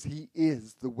 because he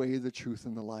is the way, the truth,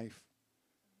 and the life.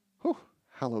 Whew,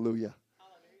 hallelujah.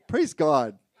 Praise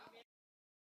God.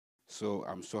 So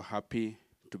I'm so happy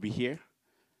to be here,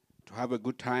 to have a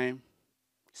good time,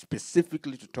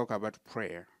 specifically to talk about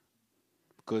prayer,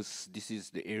 because this is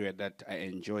the area that I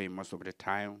enjoy most of the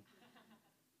time,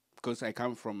 because I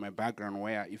come from a background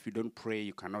where if you don't pray,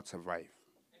 you cannot survive.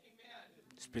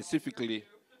 Amen. Specifically,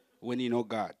 when you know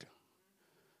God.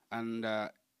 And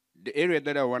the area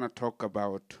that I want to talk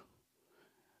about,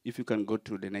 if you can go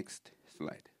to the next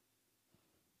slide.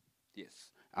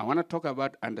 Yes. I want to talk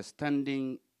about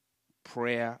understanding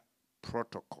prayer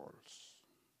protocols.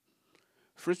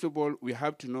 First of all, we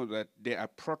have to know that there are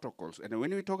protocols. And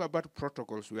when we talk about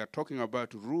protocols, we are talking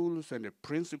about rules and the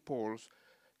principles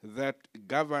that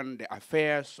govern the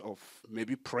affairs of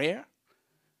maybe prayer,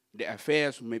 the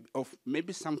affairs of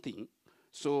maybe something.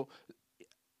 So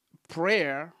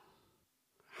prayer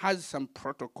has some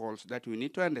protocols that we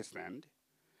need to understand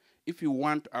if you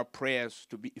want our prayers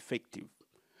to be effective.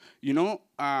 You know,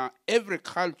 every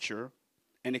culture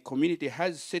and a community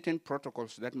has certain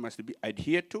protocols that must be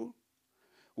adhered to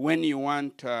when you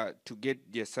want to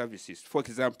get their services. For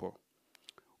example,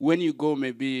 when you go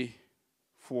maybe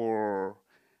for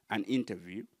an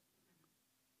interview,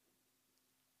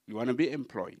 you want to be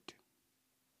employed.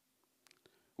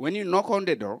 When you knock on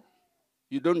the door,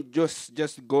 you don't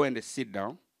just go and sit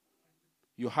down.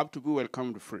 You have to be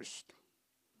welcomed first.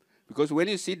 Because when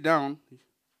you sit down,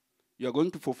 you're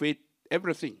going to forfeit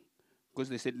everything. Because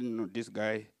they said, no, this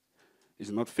guy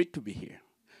is not fit to be here.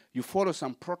 You follow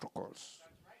some protocols.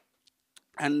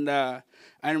 And I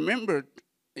remember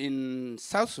in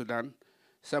South Sudan,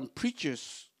 some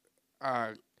preachers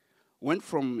went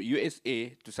from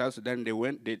USA to South Sudan.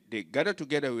 They gathered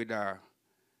together with our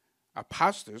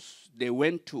pastors. They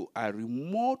went to a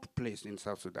remote place in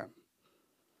South Sudan.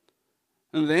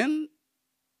 And then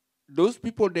those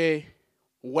people, they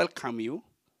welcome you,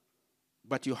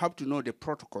 but you have to know the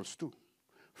protocols too.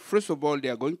 First of all, they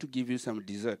are going to give you some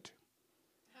dessert.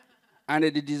 And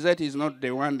the dessert is not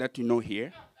the one that you know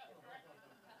here.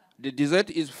 The dessert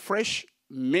is fresh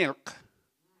milk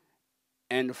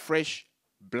and fresh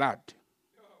blood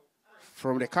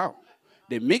from the cow.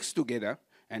 They mix together,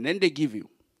 and then they give you.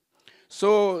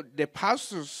 So the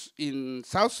pastors in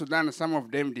South Sudan, some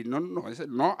of them did not know. They said,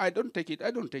 no, I don't take it,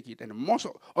 I don't take it. And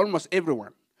almost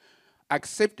everyone,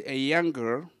 except a young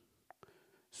girl,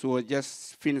 so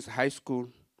just finished high school,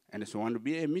 and she wanted to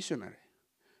be a missionary.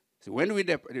 So when we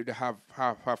have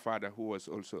her father, who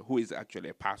is actually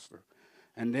a pastor,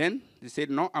 and then they said,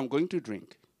 no, I'm going to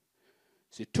drink.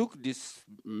 She took this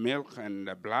milk and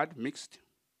the blood mixed,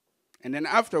 and then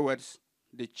afterwards,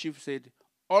 the chief said,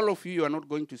 all of you are not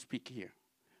going to speak here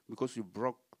because you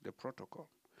broke the protocol.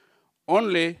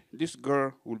 Only this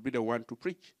girl will be the one to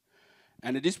preach.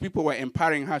 And these people were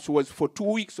empowering her. She was for 2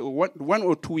 weeks, or 1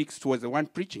 or 2 weeks, she was the one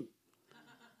preaching.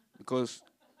 Because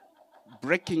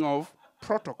breaking of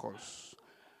protocols.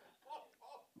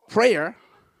 Prayer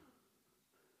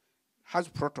has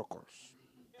protocols.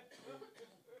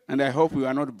 And I hope we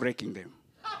are not breaking them.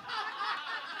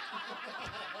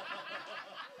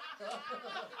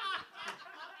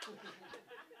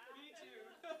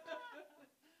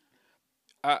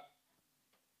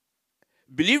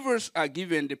 Believers are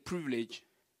given the privilege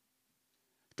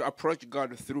to approach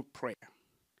God through prayer.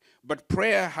 But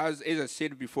prayer has, as I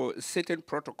said before, certain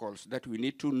protocols that we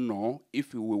need to know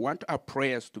if we want our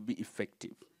prayers to be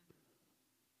effective.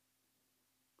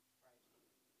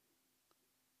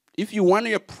 If you want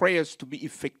your prayers to be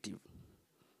effective,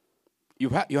 you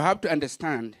have to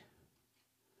understand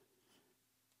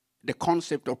the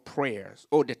concept of prayers,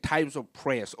 or the types of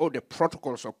prayers, or the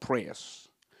protocols of prayers.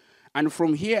 And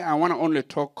from here, I want to only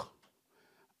talk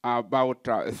about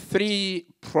 3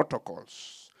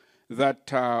 protocols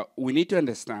that we need to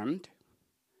understand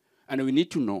and we need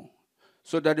to know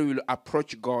so that we will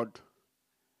approach God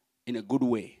in a good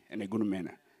way, in a good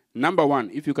manner. Number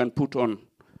 1, if you can put on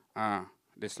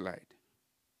the slide.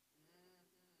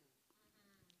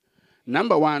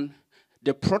 Number 1,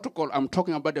 the protocol, I'm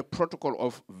talking about the protocol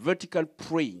of vertical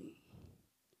praying,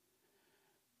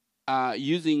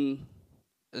 using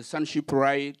sonship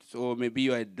rights, or maybe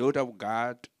you are a daughter of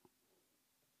God,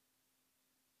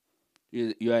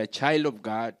 you are a child of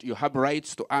God, you have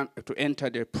rights to enter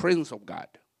the presence of God.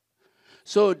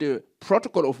 So the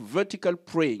protocol of vertical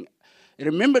praying,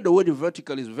 remember the word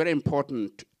vertical is very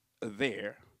important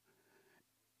there.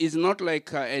 It's not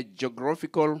like a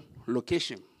geographical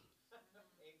location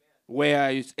where,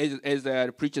 as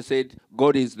the preacher said,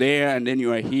 God is there and then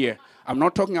you are here. I'm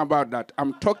not talking about that.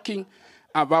 I'm talking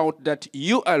about that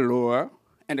you are lower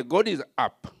and God is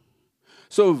up.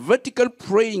 So vertical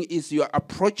praying is you are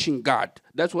approaching God.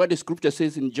 That's what the scripture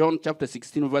says in John chapter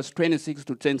 16, verse 26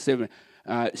 to 27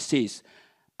 says,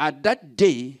 at that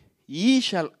day ye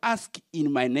shall ask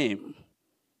in my name,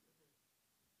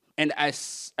 and I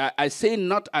say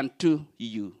not unto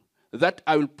you that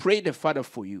I will pray the Father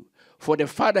for you. For the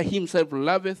Father himself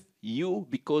loveth you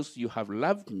because you have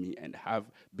loved me and have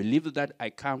believed that I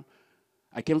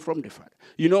came from the Father.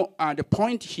 You know, the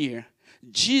point here,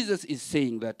 Jesus is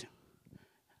saying that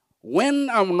when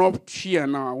I'm not here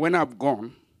now, when I've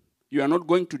gone, you are not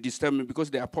going to disturb me, because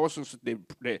the apostles,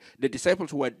 the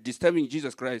disciples who were disturbing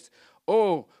Jesus Christ,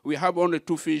 oh, we have only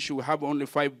 2 fish, we have only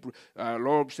 5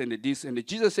 loaves and this. And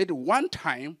Jesus said, one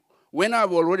time, when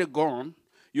I've already gone,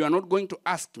 you are not going to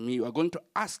ask me, you are going to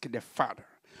ask the Father.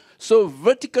 So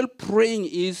vertical praying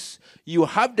is you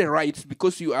have the rights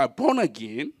because you are born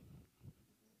again.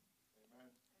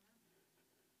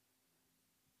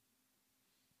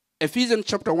 Ephesians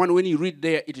chapter 1, when you read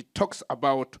there, it talks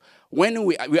about when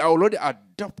we are already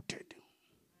adopted.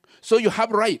 So you have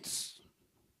rights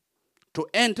to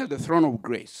enter the throne of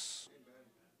grace.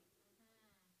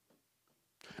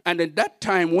 And at that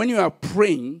time, when you are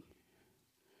praying,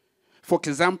 for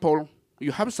example,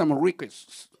 you have some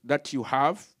requests that you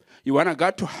have. You want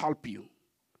God to help you.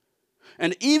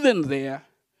 And even there,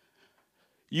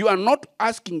 you are not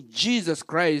asking Jesus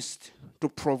Christ to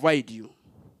provide you.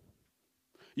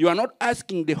 You are not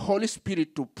asking the Holy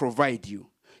Spirit to provide you.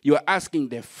 You are asking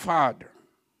the Father.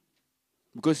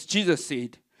 Because Jesus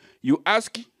said, you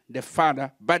ask the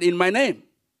Father, but in my name.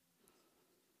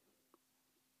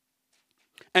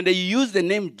 And they use the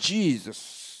name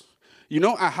Jesus. You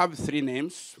know, I have 3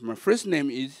 names. My first name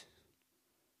is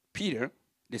Peter.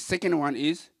 The second one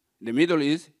is, the middle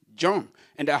is John.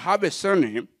 And I have a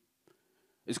surname.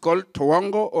 It's called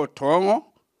Towango or Toongo.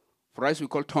 For us, we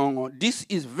call Tongo. This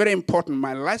is very important.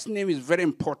 My last name is very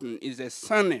important. It's a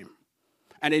surname.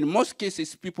 And in most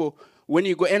cases, people, when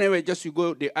you go anywhere,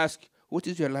 they ask, what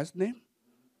is your last name?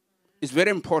 It's very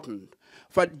important.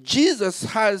 But Jesus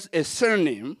has a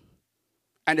surname,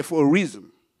 and for a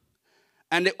reason.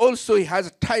 And also he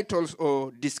has titles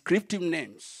or descriptive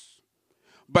names.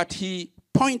 But he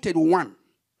pointed one.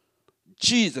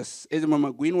 Jesus, as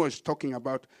Mama Gwyn was talking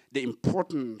about the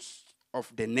importance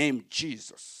of the name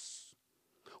Jesus.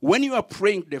 When you are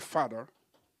praying to the Father,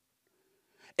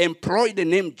 employ the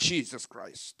name Jesus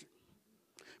Christ.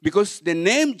 Because the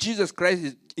name Jesus Christ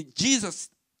is, Jesus,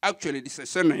 actually, this is a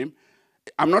surname.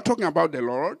 I'm not talking about the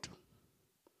Lord.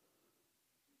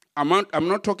 I'm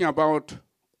not talking about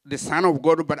the Son of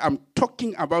God, but I'm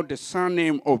talking about the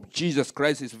surname of Jesus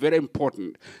Christ. Is very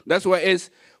important. That's why, as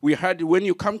we heard, when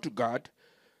you come to God,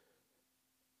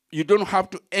 you don't have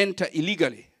to enter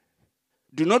illegally.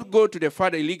 Do not go to the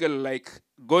Father illegally like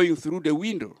going through the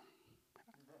window.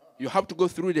 You have to go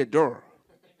through the door.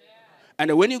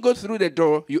 And when you go through the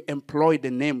door, you employ the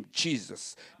name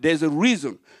Jesus. There's a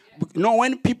reason. You know,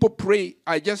 when people pray,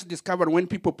 I just discovered when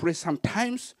people pray,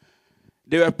 sometimes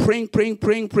they were praying,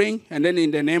 and then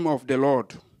in the name of the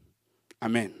Lord.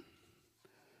 Amen.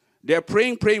 They are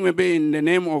praying maybe in the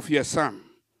name of your son.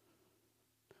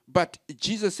 But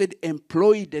Jesus said,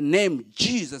 employ the name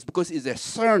Jesus because it's a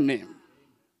surname.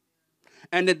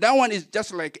 And that one is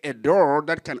just like a door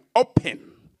that can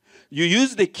open. You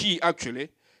use the key, actually.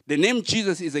 The name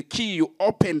Jesus is a key. You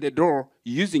open the door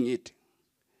using it.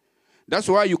 That's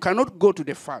why you cannot go to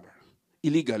the Father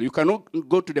illegally. You cannot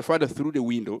go to the Father through the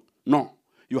window. No.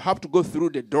 You have to go through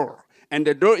the door. And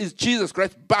the door is Jesus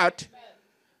Christ, but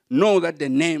know that the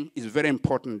name is very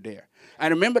important there. I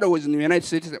remember I was in the United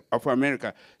States of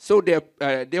America. So there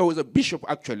was a bishop,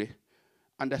 actually,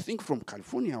 and I think from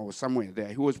California or somewhere there.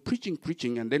 He was preaching,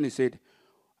 and then he said,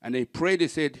 and they prayed, he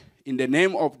said, in the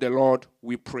name of the Lord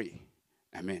we pray.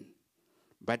 Amen.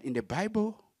 But in the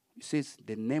Bible, it says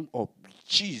the name of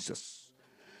Jesus.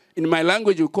 In my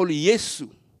language, we call it Yesu.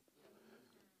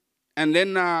 And then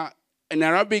in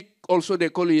Arabic, also they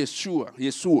call it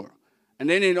Yeshua. And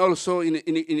then also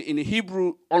in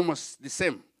Hebrew, almost the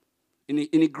same.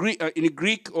 In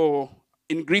Greek,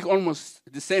 almost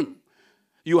the same.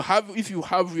 If you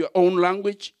have your own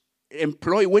language,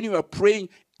 employ when you are praying.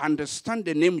 Understand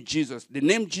the name Jesus. The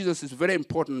name Jesus is very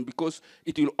important because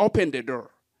it will open the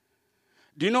door.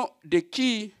 Do you know the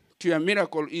key to your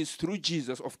miracle is through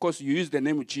Jesus? Of course, you use the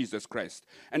name of Jesus Christ.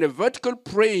 And the vertical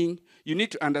praying, you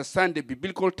need to understand the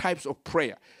biblical types of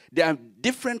prayer. There are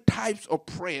different types of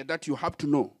prayer that you have to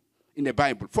know in the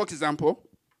Bible. For example,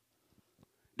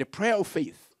 the prayer of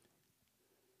faith.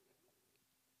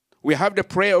 We have the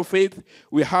prayer of faith.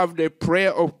 We have the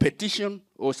prayer of petition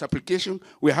or supplication.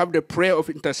 We have the prayer of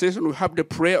intercession. We have the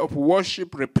prayer of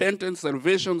worship, repentance,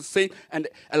 salvation, saint, and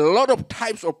a lot of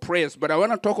types of prayers. But I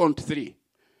want to talk on three.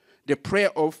 The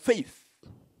prayer of faith.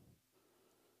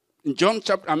 In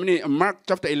Mark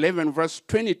chapter 11, verse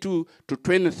 22 to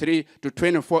 23 to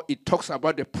 24, it talks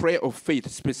about the prayer of faith.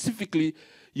 Specifically,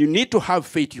 you need to have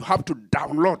faith. You have to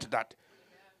download that.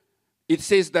 It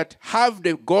says that have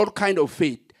the God kind of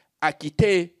faith.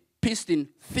 Akite, pistin,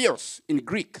 theos in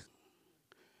Greek.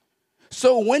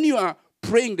 So when you are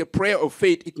praying the prayer of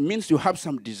faith, it means you have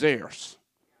some desires.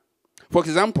 For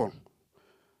example,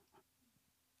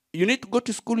 you need to go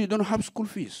to school, you don't have school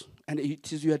fees. And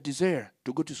it is your desire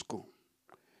to go to school.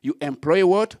 You employ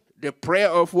what? The prayer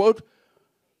of what?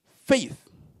 Faith.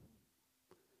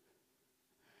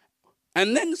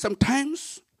 And then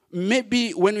sometimes,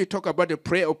 maybe when we talk about the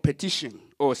prayer of petition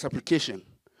or supplication,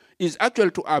 is actually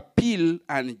to appeal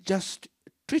unjust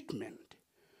treatment.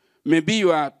 Maybe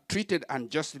you are treated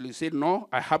unjustly. You say, no,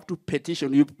 I have to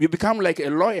petition. You become like a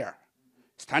lawyer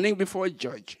standing before a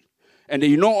judge. And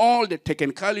you know all the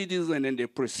technicalities and then the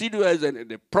procedures and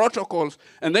the protocols.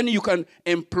 And then you can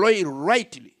employ it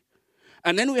rightly.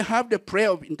 And then we have the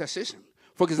prayer of intercession.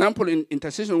 For example, in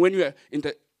intercession, when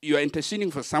you are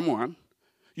interceding for someone,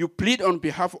 you plead on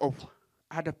behalf of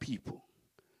other people.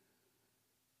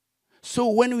 So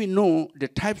when we know the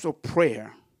types of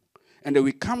prayer, and then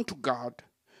we come to God,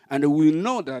 and we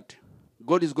know that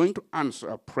God is going to answer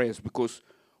our prayers because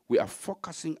we are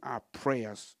focusing our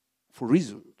prayers for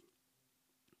reasons.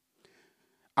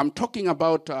 I'm talking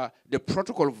about the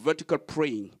protocol of vertical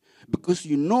praying because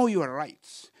you know your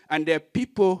rights. And there are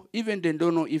people, even they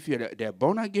don't know if they're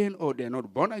born again or they're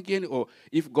not born again, or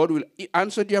if God will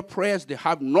answer their prayers, they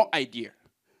have no idea.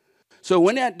 So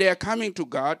when they are coming to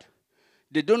God,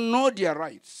 they don't know their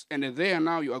rights, and there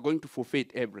now you are going to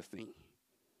forfeit everything.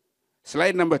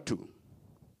 Slide number 2.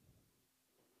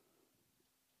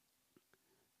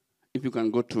 If you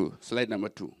can go to slide number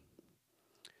 2.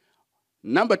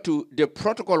 Number 2, the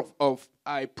protocol of,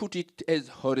 I put it as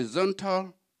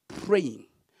horizontal praying.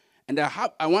 And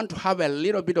I want to have a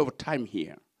little bit of time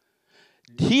here.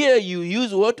 Here you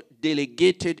use what?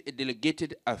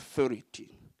 Delegated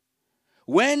authority.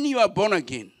 When you are born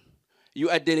again, you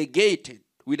are delegated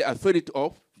with the authority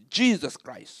of Jesus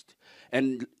Christ.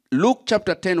 And Luke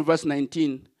chapter 10, verse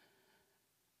 19,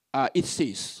 it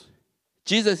says,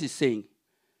 Jesus is saying,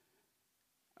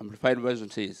 Amplified Version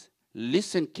says,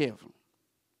 listen carefully.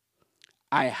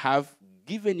 I have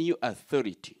given you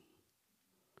authority,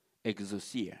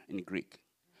 exousia in Greek,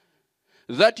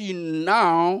 that you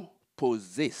now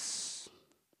possess,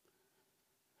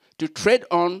 to tread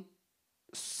on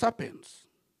serpents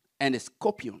and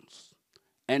scorpions,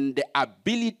 and the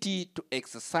ability to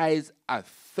exercise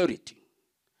authority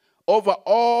over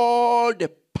all the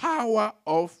power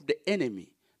of the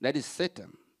enemy, that is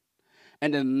Satan,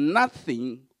 and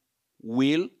nothing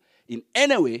will in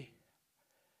any way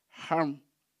harm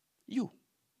you.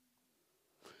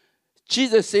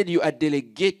 Jesus said you are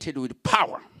delegated with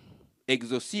power,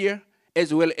 exousia,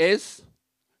 as well as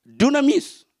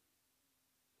dunamis.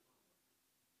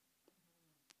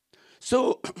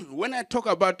 So when I talk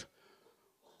about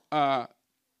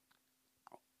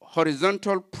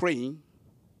horizontal praying,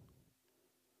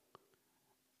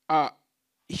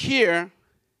 here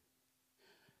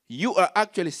you are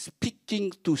actually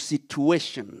speaking to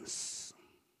situations.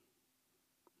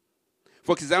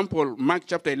 For example, Mark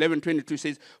chapter 11:22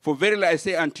 says, for verily I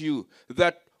say unto you,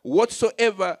 that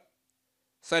whatsoever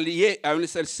I will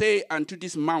say unto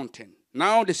this mountain.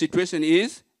 Now the situation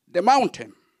is the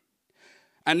mountain.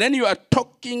 And then you are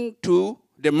talking to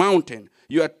the mountain.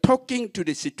 You are talking to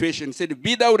the situation. Said,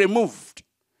 be thou removed,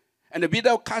 and be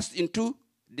thou cast into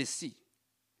the sea.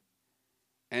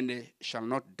 And he shall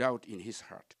not doubt in his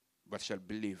heart, but shall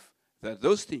believe that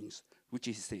those things which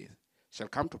he saith shall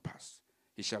come to pass.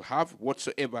 He shall have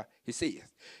whatsoever he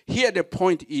saith. Here the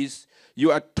point is,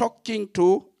 you are talking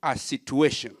to a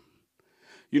situation.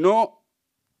 You know,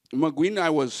 when I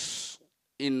was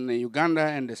in Uganda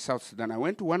and the South Sudan, I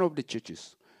went to one of the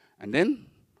churches. And then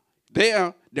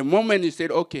there, the moment he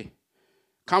said, okay,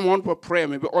 come on for prayer,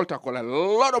 maybe altar call, a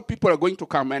lot of people are going to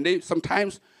come. And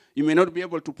sometimes you may not be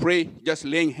able to pray just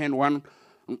laying hand one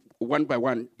by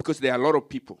one, because there are a lot of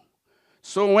people.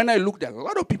 So when I looked, a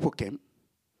lot of people came.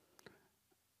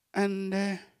 And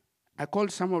I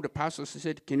called some of the pastors. He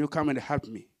said, can you come and help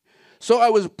me? So I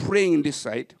was praying in this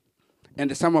side,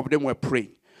 and some of them were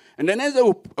praying. And then as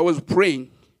I was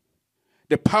praying,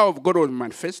 the power of God was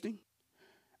manifesting.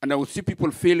 And I would see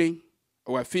people feeling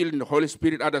the Holy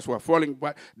Spirit. Others were falling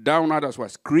down. Others were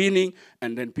screaming.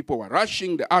 And then people were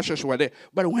rushing. The ushers were there.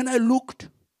 But when I looked,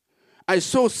 I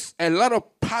saw a lot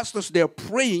of pastors there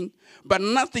praying, but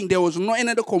nothing. There was no any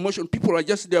other commotion. People were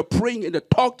just there praying and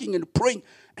talking and praying.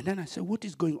 And then I said, what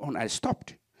is going on? I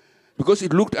stopped because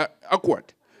it looked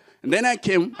awkward. And then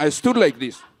I stood like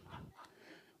this.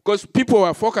 Because people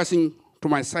were focusing to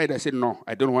my side. I said, no,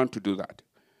 I don't want to do that.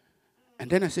 And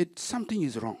then I said, something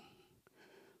is wrong.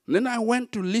 And then I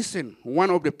went to listen.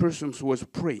 One of the persons was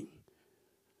praying.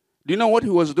 Do you know what he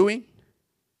was doing?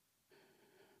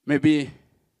 Maybe,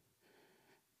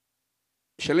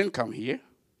 Shalene, come here.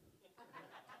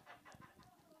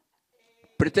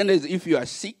 Pretend as if you are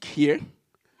sick here.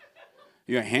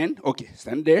 Your hand, okay,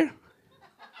 stand there.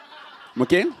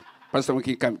 McCain, Pastor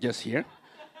McCain, come just here.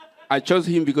 I chose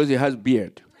him because he has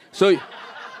beard. So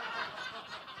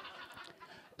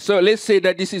let's say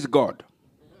that this is God.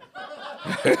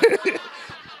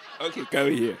 Okay,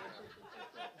 come here.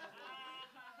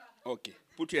 Okay,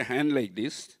 put your hand like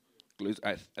this. Close.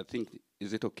 I think,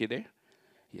 is it okay there?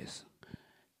 Yes.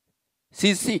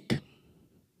 She's sick.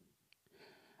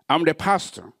 I'm the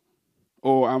pastor,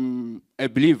 or I'm a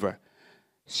believer.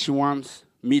 She wants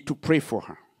me to pray for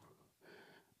her.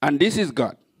 And this is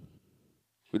God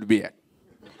with beard.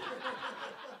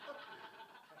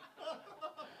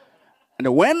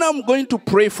 And when I'm going to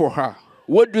pray for her,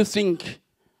 what do you think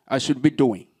I should be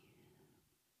doing?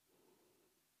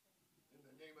 In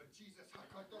the name of Jesus.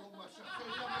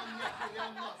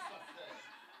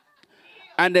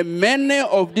 And many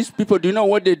of these people, do you know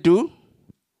what they do?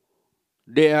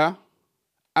 They are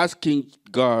asking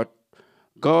God,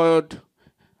 God,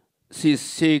 she's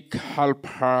sick, help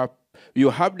her.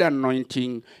 You have the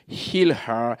anointing, heal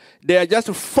her. They are just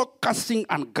focusing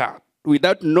on God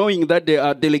without knowing that they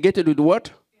are delegated with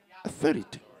what?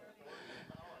 Authority.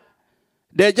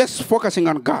 They're just focusing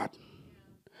on God.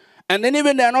 And then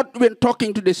even they are not even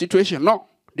talking to the situation. No,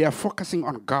 they are focusing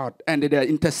on God. And they are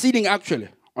interceding actually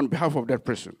on behalf of that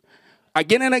person.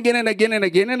 Again and again and again and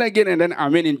again and again. And then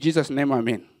amen, in Jesus' name,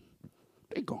 amen.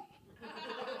 They go.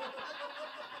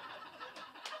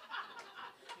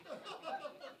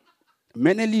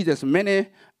 Many leaders, many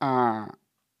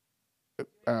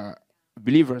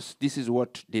believers, this is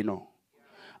what they know.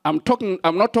 I'm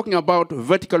not talking about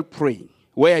vertical praying,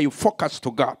 where you focus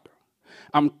to God.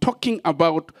 I'm talking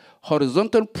about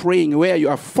horizontal praying where you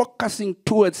are focusing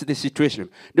towards the situation.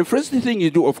 The first thing you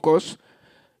do, of course,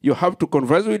 you have to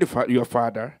converse with your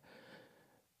Father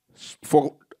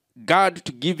for God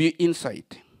to give you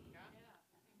insight,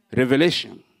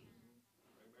 revelation,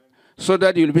 so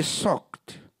that you'll be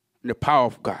soaked in the power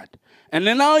of God. And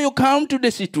then now you come to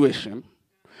the situation,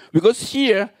 because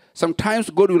here, sometimes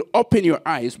God will open your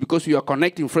eyes because you are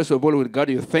connecting, first of all, with God.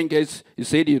 You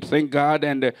said you thank God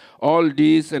and all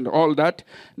this and all that.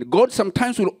 God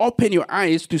sometimes will open your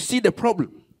eyes to see the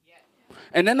problem.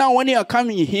 And then now when you are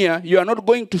coming here, you are not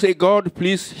going to say, God,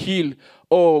 please heal.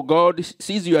 Oh, God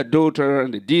sees your daughter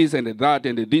and this and that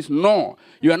and this. No.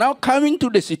 You are now coming to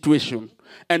the situation.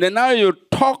 And then now you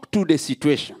talk to the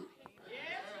situation.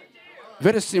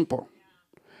 Very simple.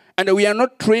 And we are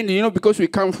not trained, because we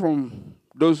come from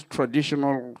those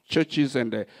traditional churches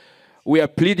and we are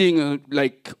pleading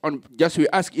we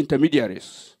ask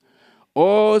intermediaries.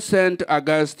 Oh, St.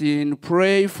 Augustine,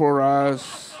 pray for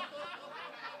us.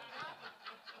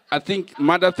 I think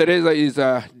Mother Teresa is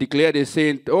declared a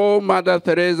saint. Oh, Mother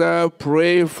Teresa,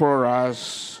 pray for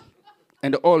us.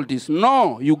 And all this.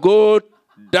 No, you go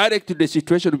direct to the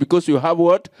situation because you have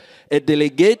what? A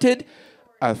delegated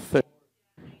authority.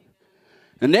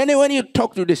 And then when you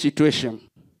talk to the situation,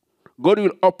 God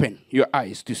will open your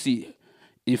eyes to see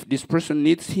if this person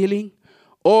needs healing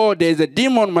or there's a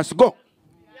demon must go.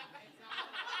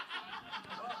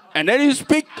 And then you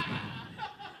speak,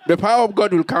 the power of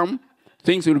God will come,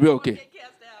 things will be okay.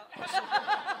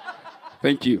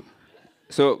 Thank you.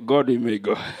 So God will may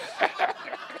go.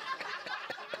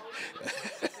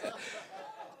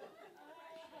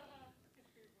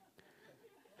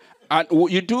 And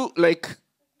you do like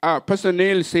Pastor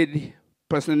Neil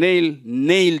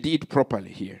nailed it properly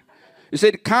here. He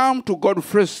said, come to God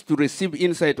first to receive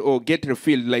insight or get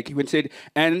refilled. Like he said,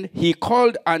 and he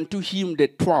called unto him the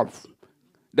 12.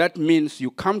 That means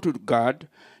you come to God,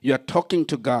 you are talking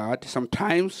to God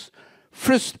sometimes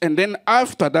first, and then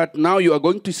after that, now you are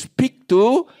going to speak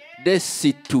to the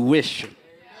situation.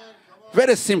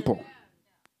 Very simple.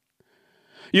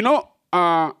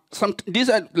 These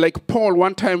are like Paul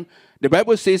one time. The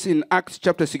Bible says in Acts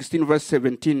chapter 16, verse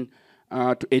 17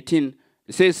 to 18,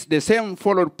 it says, the same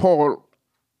followed Paul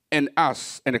and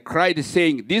us, and cried,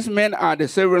 saying, these men are the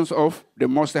servants of the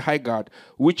Most High God,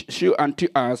 which shew unto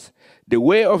us the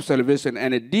way of salvation.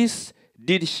 And this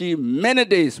did she many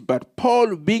days. But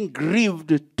Paul, being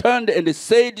grieved, turned and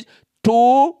said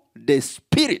to the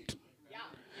Spirit,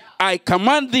 I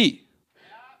command thee,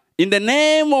 in the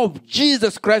name of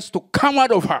Jesus Christ, to come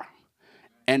out of her.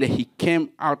 And he came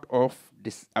out of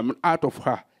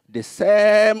her the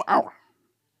same hour.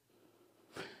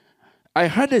 I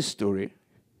heard a story.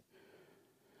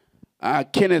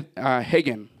 Kenneth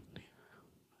Hagin,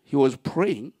 he was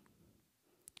praying.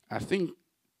 I think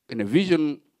in a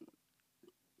vision,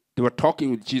 they were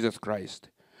talking with Jesus Christ.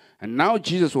 And now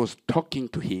Jesus was talking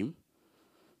to him.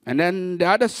 And then the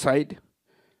other side,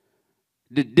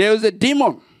 there was a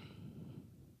demon.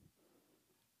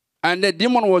 And the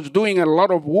demon was doing a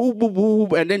lot of whoop, whoop,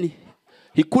 whoop, and then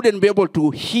he couldn't be able to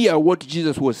hear what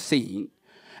Jesus was saying.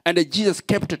 And then Jesus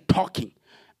kept talking.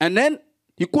 And then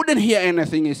he couldn't hear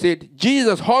anything. He said,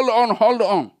 Jesus, hold on, hold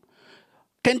on.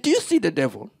 Can't you see the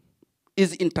devil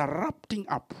is interrupting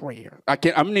our prayer? I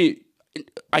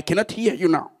cannot hear you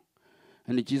now.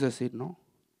 And Jesus said, no,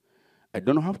 I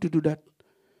don't have to do that.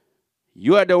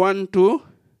 You are the one to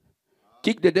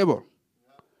kick the devil.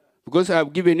 Because I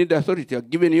have given you the authority. I have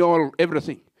given you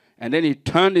everything. And then he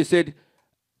turned and said,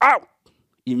 out.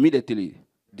 Immediately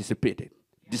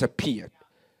disappeared,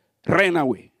 ran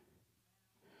away.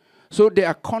 So there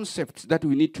are concepts that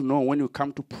we need to know when we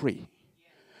come to pray.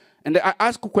 And I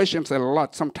ask questions a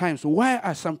lot sometimes. Why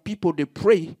are some people, they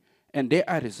pray and there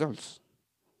are results?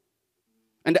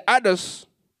 And the others,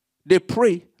 they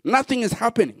pray, nothing is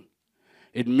happening.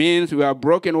 It means we are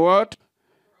broken what?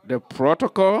 The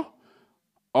protocol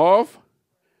of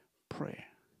prayer.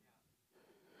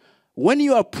 When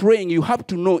you are praying, you have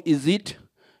to know, is it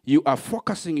you are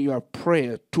focusing your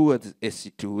prayer towards a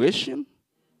situation,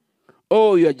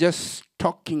 or you are just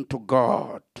talking to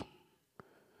God?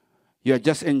 You are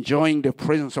just enjoying the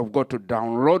presence of God to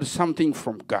download something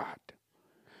from God.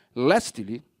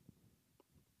 Lastly,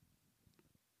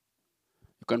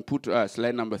 you can put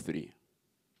slide number 3.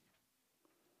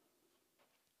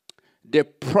 The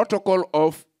protocol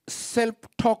of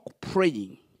self-talk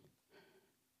praying.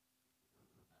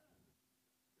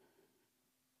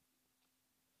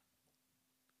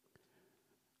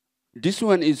 This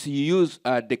one is use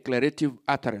declarative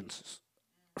utterances.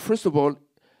 First of all,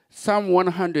 Psalm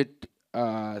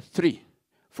 103,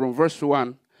 from verse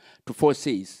 1 to to 4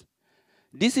 says,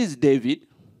 this is David.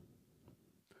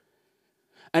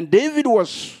 And David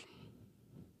was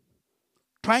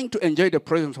trying to enjoy the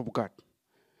presence of God.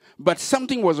 But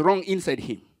something was wrong inside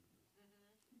him.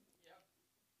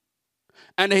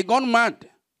 And he got mad.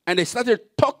 And he started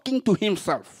talking to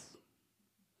himself.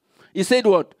 He said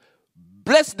what?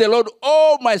 Bless the Lord,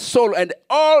 all my soul, and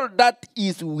all that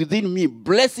is within me.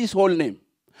 Bless his whole name.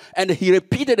 And he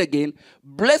repeated again,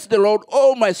 bless the Lord,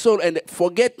 all my soul, and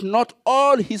forget not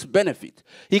all his benefits.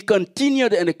 He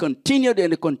continued and continued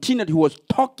and continued. He was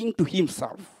talking to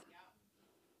himself.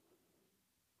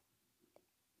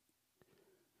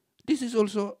 This is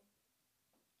also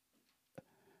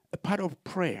a part of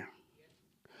prayer.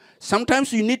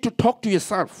 Sometimes you need to talk to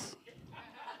yourself.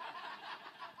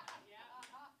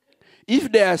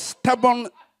 If there are stubborn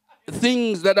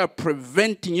things that are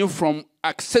preventing you from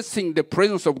accessing the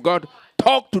presence of God,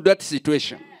 talk to that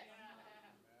situation.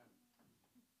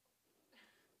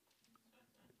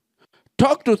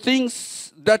 Talk to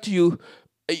things that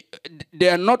they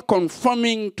are not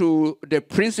conforming to the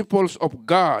principles of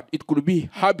God. It could be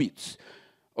habits.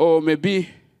 Or maybe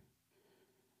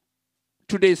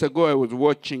 2 days ago I was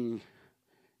watching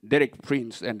Derek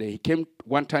Prince, and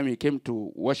one time he came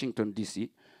to Washington, D.C.,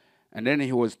 and then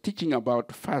he was teaching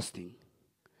about fasting.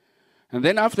 And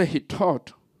then after he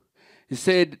taught, he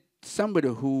said, somebody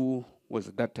who was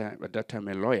at that time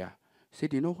a lawyer,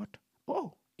 said, you know what?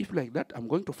 Oh, if like that, I'm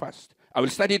going to fast. I will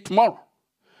study it tomorrow.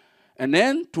 And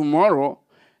then tomorrow,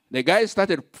 the guy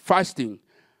started fasting.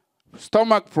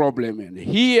 Stomach problem, and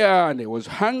here, and he was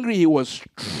hungry. He was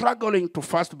struggling to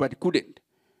fast, but he couldn't.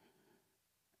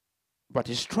 But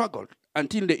he struggled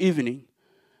until the evening,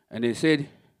 and he said,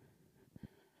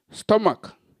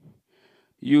 stomach,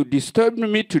 you disturbed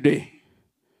me today.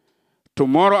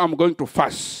 Tomorrow I'm going to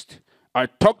fast. I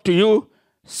talk to you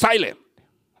silent.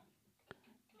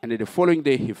 And the following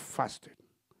day he fasted.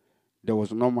 There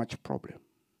was not much problem.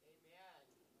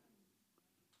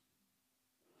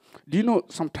 Do you know,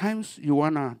 sometimes you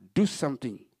want to do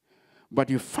something, but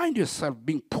you find yourself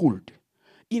being pulled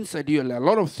inside you. A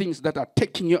lot of things that are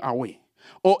taking you away.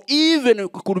 Or even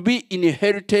it could be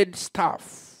inherited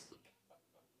stuff.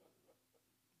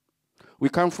 We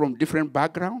come from different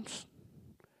backgrounds,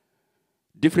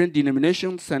 different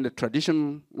denominations and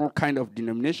traditional kind of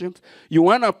denominations. You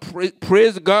want to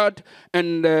praise God,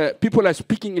 and people are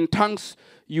speaking in tongues.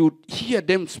 You hear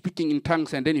them speaking in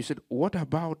tongues, and then you said, what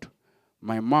about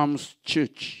my mom's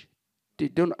church? They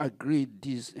don't agree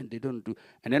this, and they don't do.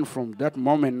 And then from that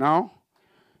moment now,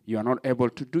 you are not able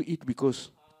to do it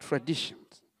because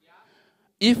traditions.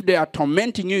 If they are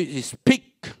tormenting you, you speak.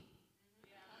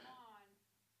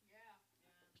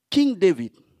 King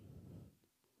David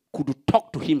could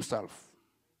talk to himself.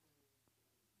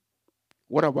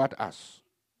 What about us?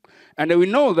 And we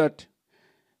know that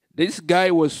this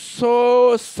guy was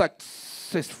so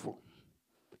successful.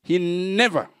 He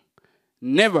never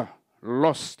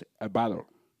lost a battle.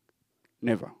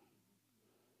 Never.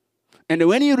 And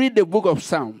when you read the book of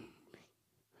Psalms,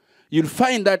 you'll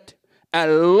find that a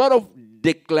lot of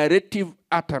declarative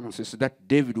utterances that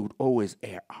David would always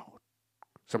air out.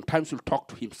 Sometimes he'll talk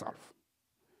to himself.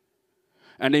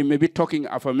 And he may be talking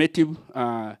affirmative,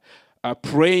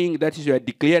 praying, that is, you are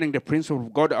declaring the principle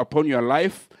of God upon your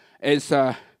life. As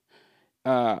you're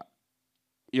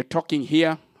talking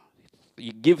here,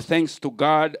 you give thanks to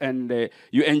God, and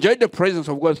you enjoy the presence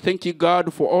of God. Thank you,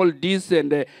 God, for all this,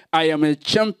 and I am a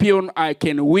champion. I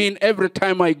can win every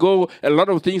time I go. A lot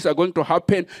of things are going to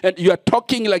happen. And you are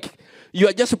talking like you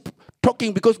are just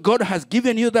talking because God has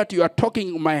given you that. You are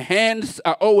talking, my hands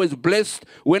are always blessed.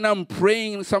 When I'm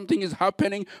praying, something is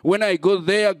happening. When I go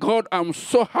there, God, I'm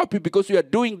so happy because you are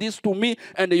doing this to me,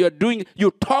 and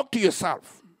you talk to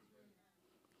yourself.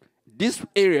 This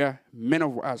area, many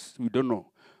of us, we don't know.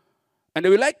 And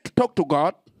we like to talk to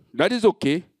God. That is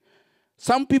okay.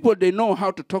 Some people, they know how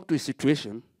to talk to a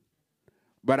situation,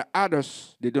 but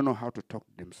others, they don't know how to talk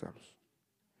to themselves.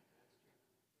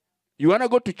 You want to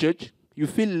go to church, you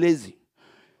feel lazy.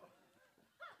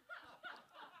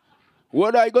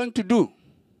 What are you going to do?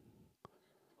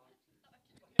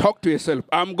 Talk to yourself.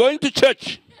 I'm going to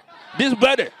church. This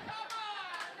brother.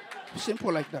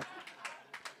 Simple like that.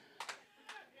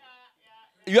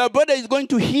 Your brother is going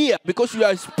to hear because you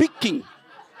are speaking.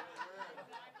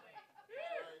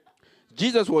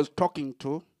 Jesus was talking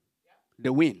to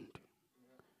the wind,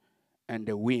 and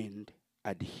the wind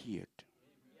adhered.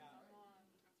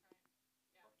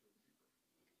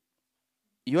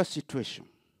 Your situation.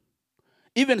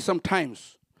 Even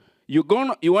sometimes, you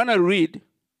want to read,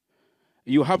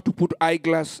 you have to put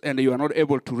eyeglass, and you are not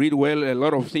able to read well. A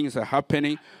lot of things are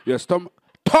happening. Your stomach.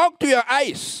 Talk to your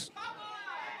eyes.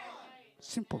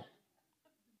 Simple.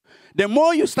 The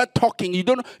more you start talking, you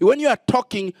don't. When you are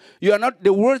talking, you are not,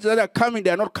 the words that are coming, they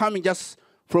are not coming just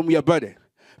from your body.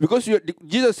 Because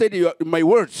Jesus said, my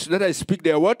words that I speak,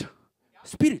 they are what?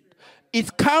 Spirit.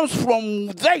 It comes from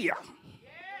there.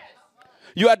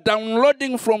 You are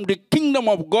downloading from the kingdom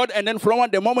of God, and then from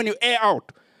the moment you air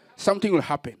out, something will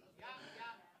happen.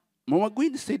 Mama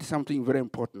Gwyn said something very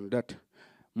important, that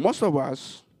most of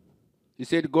us, he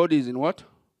said God is in what?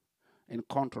 In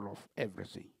control of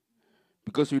everything.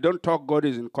 Because we don't talk God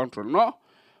is in control. No,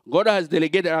 God has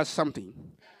delegated us something.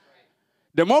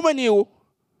 The moment you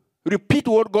repeat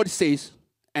what God says,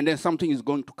 and then something is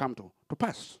going to come to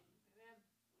pass.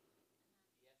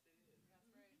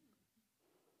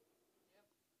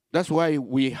 That's why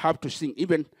we have to sing,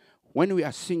 even when we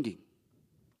are singing.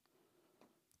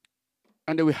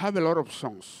 And we have a lot of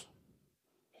songs.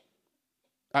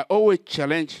 I always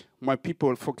challenge my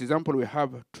people. For example, we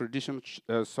have traditional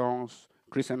songs,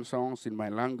 Christian songs in my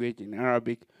language, in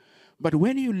Arabic. But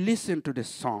when you listen to the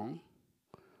song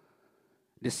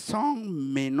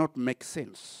may not make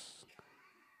sense.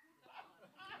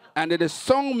 And the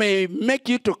song may make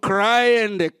you to cry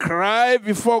and cry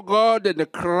before God and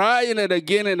cry and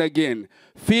again and again.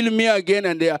 Feel me again.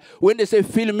 And when they say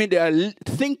feel me, they are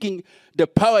thinking the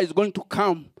power is going to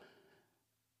come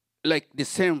like the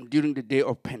same during the day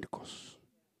of Pentecost.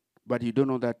 But you don't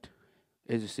know that,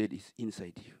 as you said, it's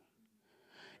inside you.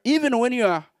 Even when you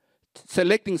are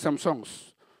selecting some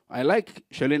songs, I like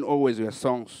Charlene always her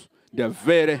songs. They're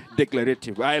very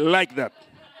declarative. I like that.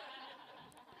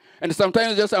 And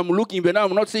sometimes just I'm looking, but now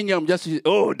I'm not singing, I'm just,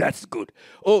 oh, that's good.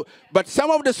 Oh, but some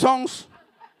of the songs,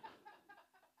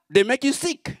 they make you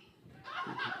sick.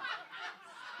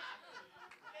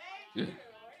 Yeah.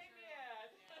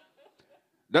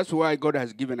 That's why God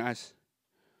has given us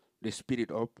the spirit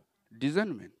of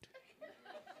discernment.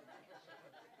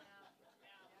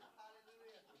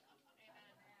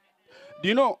 Do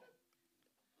you know,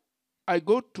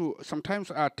 sometimes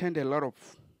I attend a lot of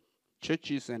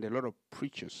churches and a lot of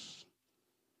preachers.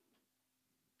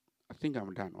 I think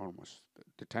I'm done almost.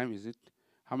 The time is it?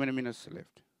 How many minutes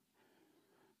left?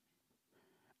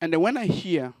 And then when I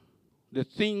hear the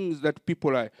things that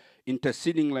people are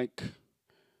interceding, like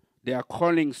they are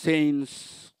calling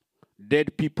saints,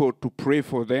 dead people to pray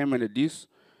for them and this,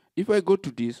 if I go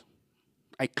to this,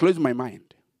 I close my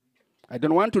mind. I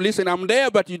don't want to listen. I'm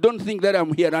there, but you don't think that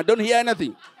I'm here. I don't hear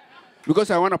anything because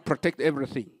I want to protect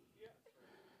everything.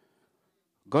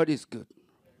 God is good.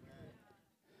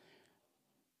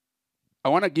 I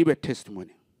want to give a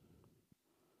testimony.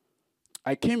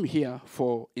 I came here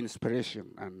for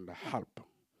inspiration and help.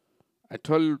 I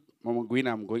told Mama Gwyn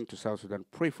I'm going to South Sudan,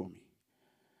 pray for me.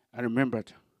 I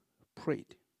remembered,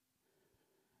 prayed,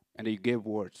 and he gave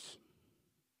words.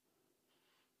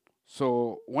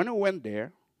 So when I went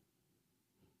there,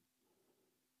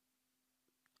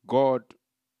 God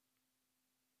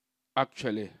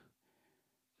actually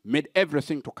made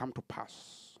everything to come to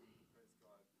pass.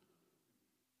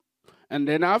 And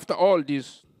then after all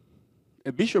this,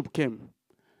 a bishop came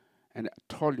and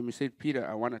told him, he said, Peter,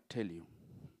 I want to tell you,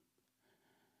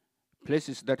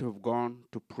 places that we've gone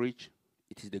to preach,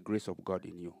 it is the grace of God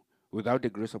in you. Without the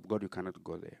grace of God, you cannot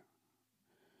go there.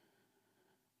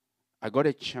 I got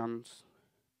a chance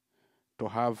to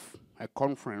have a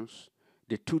conference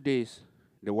the 2 days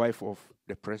the wife of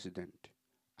the president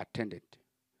attended,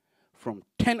 from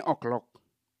 10 o'clock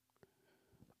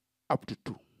up to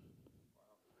 2.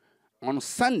 On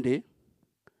Sunday,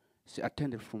 she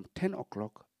attended from 10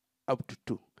 o'clock up to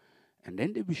 2. And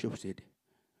then the bishop said,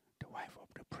 the wife of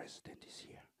the president is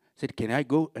here. I said, can I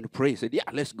go and pray? He said, yeah,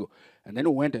 let's go. And then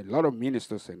we went, a lot of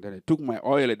ministers, and then I took my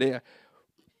oil there,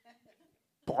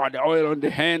 poured the oil on the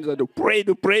hands, and prayed.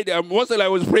 Mostly I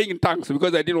was praying in tongues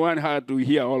because I didn't want her to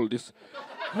hear all this.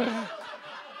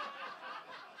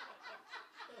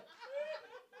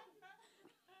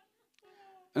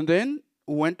 And then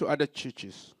we went to other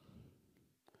churches.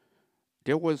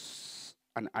 There was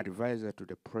an advisor to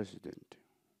the president.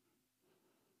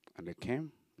 And they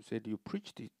came and said, you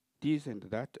preached it, this and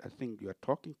that. I think you are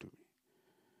talking to me.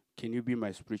 Can you be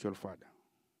my spiritual father?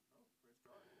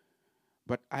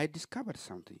 But I discovered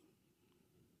something.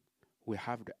 We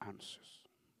have the answers.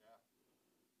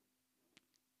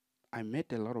 I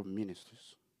met a lot of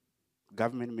ministers,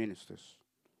 government ministers,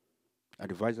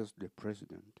 advisors to the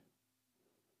president.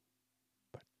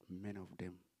 But many of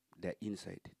them, they're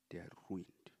inside, they are ruined.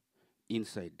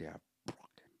 Inside, they are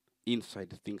broken.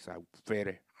 Inside, things are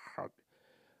very hard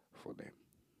for them.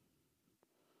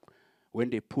 When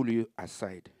they pull you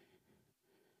aside,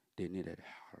 they needed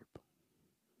help.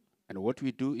 And what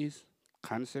we do is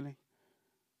counseling,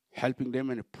 helping them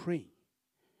and praying.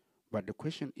 But the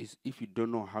question is, if you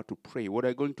don't know how to pray, what are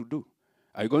you going to do?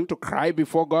 Are you going to cry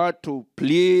before God to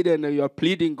plead and you are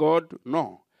pleading God?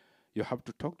 No. You have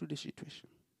to talk to the situation.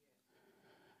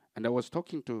 And I was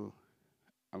talking to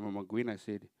Mama Gwyn. I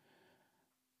said,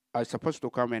 I was supposed to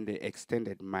come and they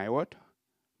extended my what?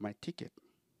 My ticket.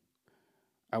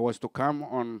 I was to come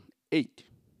on 8th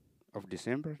of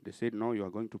December. They said, no, you are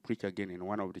going to preach again in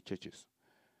one of the churches.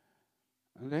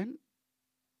 And then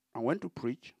I went to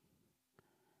preach.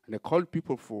 And they called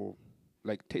people for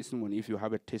like testimony, if you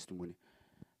have a testimony.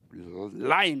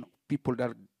 Line of people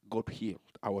that got healed.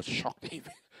 I was shocked.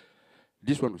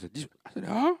 This one was this one. I said,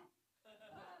 huh?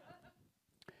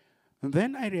 And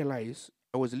then I realized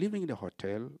I was living in the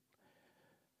hotel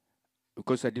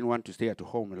because I didn't want to stay at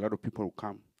home. A lot of people would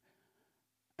come.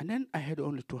 And then I had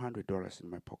only $200 in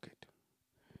my pocket.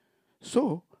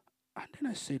 So, and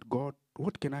then I said, God,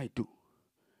 what can I do?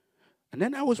 And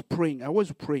then I was praying. I went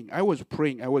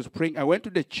to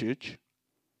the church.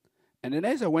 And then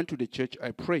as I went to the church,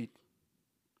 I prayed.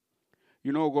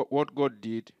 You know what God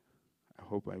did? I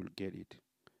hope I will get it.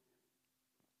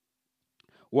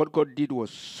 What God did was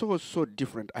so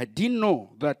different. I didn't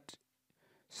know that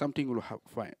something will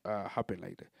happen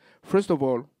like that. First of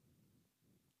all,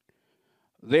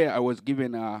 there I was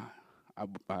given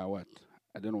what?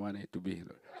 I don't want it to be.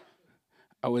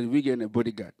 I was given a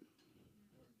bodyguard.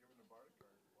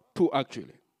 2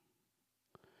 actually.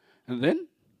 And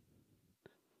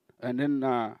then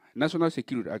national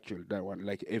security actually, that one,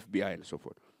 like FBI and so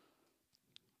forth.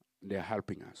 They're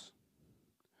helping us.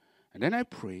 And then I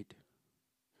prayed.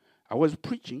 I was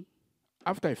preaching.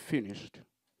 After I finished,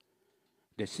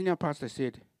 the senior pastor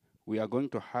said, we are going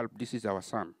to help. This is our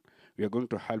son. We are going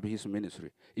to help his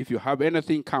ministry. If you have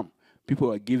anything, come.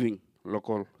 People are giving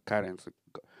local currency.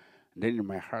 Then in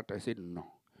my heart, I said, no.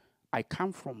 I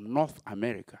come from North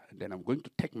America, and then I'm going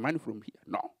to take money from here.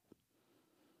 No.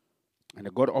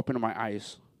 And God opened my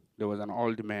eyes. There was an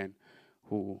old man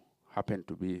who happened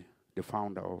to be the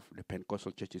founder of the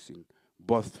Pentecostal churches in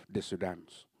both the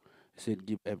Sudans. He said,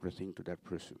 give everything to that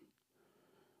person.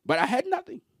 But I had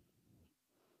nothing.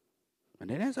 And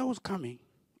then as I was coming,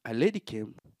 a lady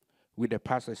came with a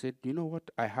pastor. I said, you know what?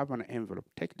 I have an envelope.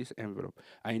 Take this envelope.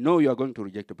 I know you are going to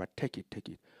reject it, but take it.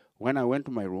 When I went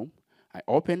to my room, I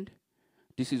opened.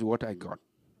 This is what I got.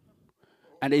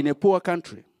 And in a poor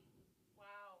country. Wow.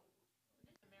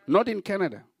 Not in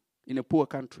Canada. In a poor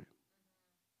country.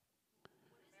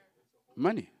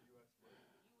 Money.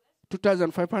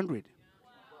 2,500.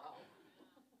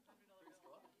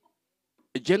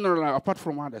 A general, apart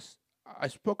from others, I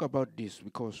spoke about this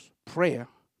because prayer,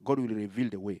 God will reveal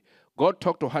the way. God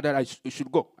talked to her that I should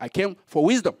go. I came for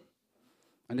wisdom.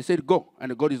 And they said, go.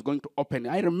 And God is going to open.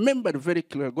 I remember very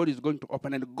clearly, God is going to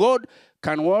open. And God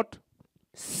can what?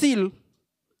 Seal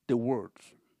the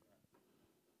words.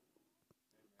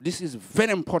 This is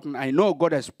very important. I know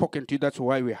God has spoken to you. That's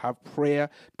why we have prayer,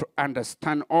 to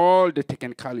understand all the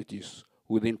technicalities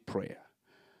within prayer.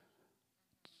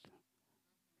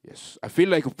 Yes, I feel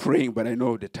like praying, but I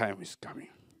know the time is coming.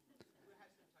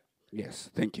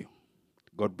 Yes, thank you.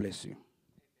 God bless you.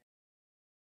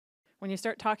 When you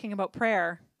start talking about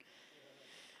prayer,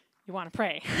 you want to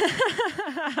pray.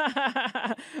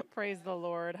 Praise the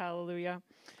Lord. Hallelujah.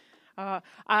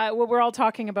 We're all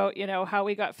talking about, how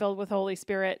we got filled with Holy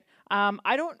Spirit.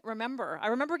 I don't remember. I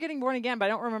remember getting born again, but I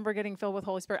don't remember getting filled with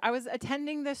Holy Spirit. I was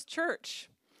attending this church,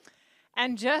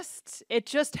 and it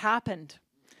just happened.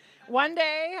 One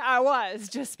day, I was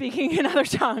just speaking in other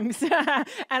tongues, and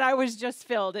I was just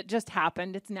filled. It just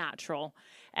happened. It's natural.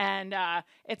 And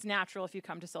it's natural if you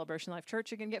come to Celebration Life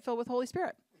Church, you can get filled with Holy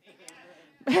Spirit.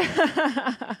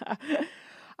 I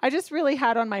just really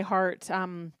had on my heart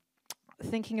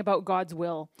thinking about God's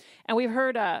will. And we've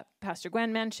heard Pastor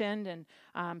Gwen mentioned and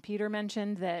Peter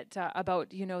mentioned that about,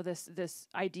 this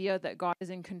idea that God is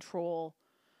in control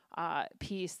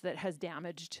piece that has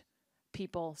damaged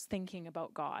people's thinking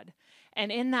about God.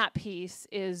 And in that piece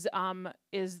is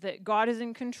that God is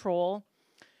in control.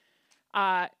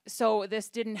 So this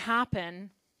didn't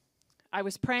happen. I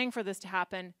was praying for this to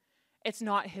happen. It's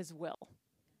not his will.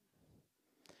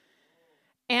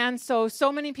 And so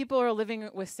many people are living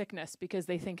with sickness because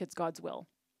they think it's God's will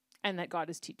and that God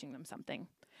is teaching them something.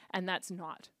 And that's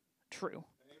not true.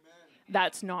 Amen.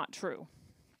 That's not true.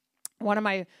 One of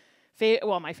my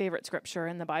favorite scripture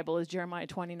in the Bible is Jeremiah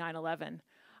 29:11.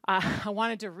 I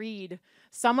wanted to read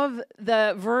some of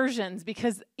the versions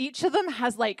because each of them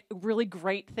has really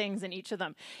great things in each of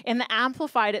them. In the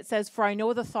Amplified, it says, "For I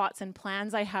know the thoughts and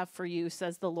plans I have for you,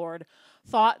 says the Lord,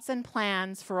 thoughts and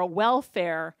plans for a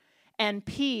welfare and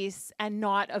peace and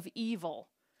not of evil,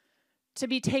 to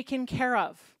be taken care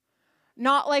of."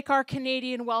 Not like our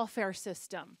Canadian welfare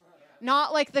system.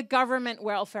 Not like the government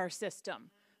welfare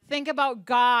system. Think about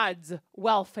God's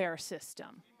welfare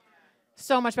system.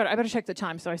 So much better. I better check the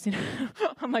time. So I see.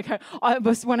 I'm like,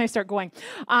 when I start going.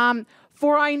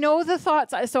 For I know the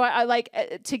thoughts. So I like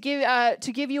to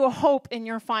give you a hope in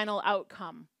your final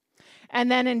outcome. And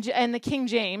then in the King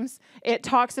James, it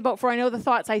talks about, for I know the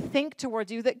thoughts I think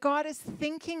towards you, that God is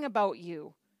thinking about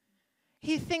you.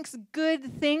 He thinks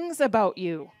good things about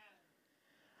you.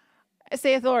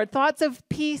 Saith the Lord, thoughts of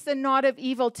peace and not of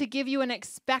evil, to give you an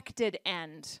expected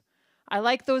end. I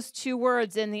like those two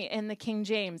words in the King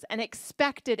James, an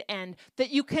expected end, that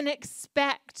you can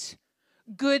expect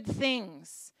good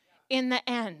things in the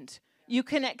end. You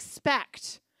can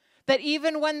expect that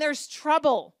even when there's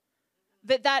trouble,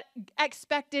 that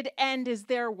expected end is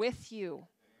there with you.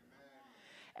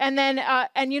 And then,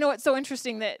 and you know what's so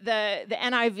interesting, that the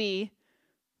NIV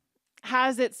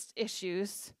has its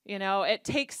issues. You know, it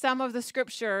takes some of the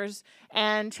scriptures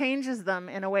and changes them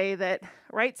in a way that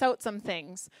writes out some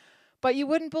things. But you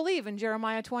wouldn't believe in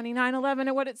Jeremiah 29:11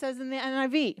 and what it says in the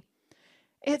NIV.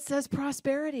 It says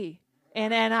prosperity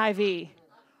in NIV.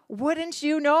 Wouldn't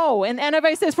you know? And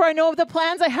NIV says, for I know of the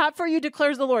plans I have for you,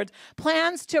 declares the Lord.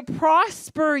 Plans to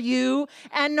prosper you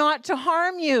and not to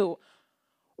harm you.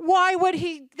 Why would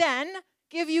he then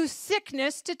give you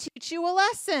sickness to teach you a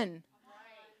lesson?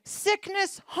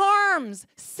 Sickness harms.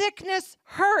 Sickness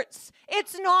hurts.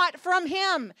 It's not from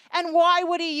him. And why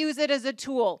would he use it as a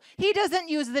tool? He doesn't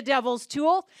use the devil's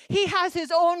tool. He has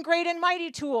his own great and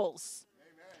mighty tools.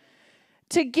 Amen.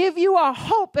 To give you a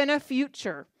hope and a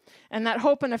future. And that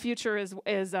hope and a future is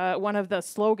one of the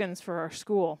slogans for our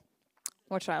school,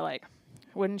 which I like.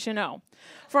 Wouldn't you know?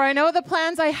 For I know the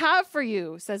plans I have for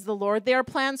you, says the Lord. They are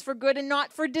plans for good and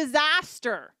not for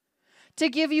disaster. To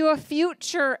give you a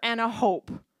future and a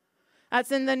hope. That's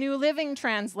in the New Living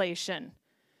Translation.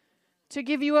 To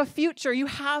give you a future. You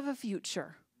have a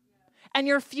future. And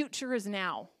your future is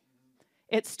now.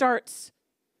 It starts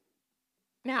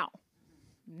now.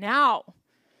 Now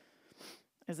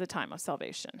is the time of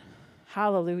salvation.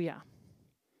 Hallelujah.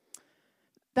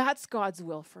 That's God's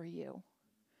will for you.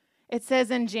 It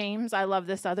says in James, I love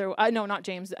this other, no, not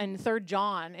James, in 3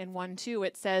 John in 1:2,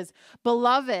 it says,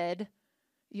 beloved,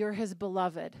 you're his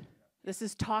beloved. This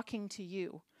is talking to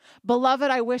you.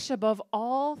 Beloved, I wish above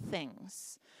all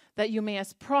things that you may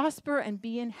prosper and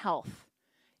be in health,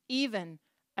 even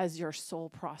as your soul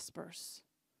prospers.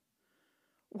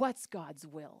 What's God's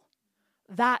will?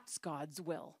 That's God's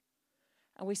will.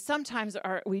 And we sometimes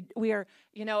are, we are,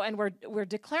 you know, and we're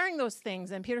declaring those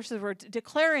things. And Peter says we're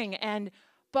declaring,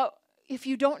 but if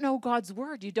you don't know God's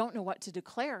word, you don't know what to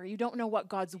declare. You don't know what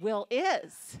God's will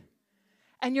is.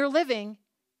 And you're living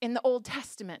in the Old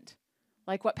Testament,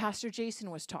 like what Pastor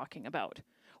Jason was talking about.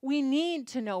 We need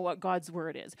to know what God's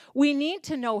word is. We need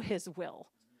to know his will.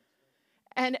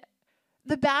 And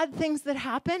the bad things that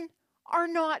happen are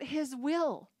not his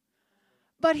will.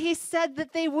 But he said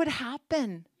that they would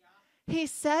happen. He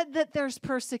said that there's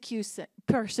persecution.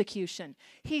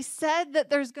 He said that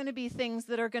there's going to be things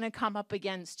that are going to come up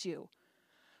against you.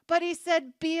 But he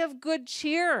said, be of good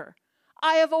cheer.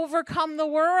 I have overcome the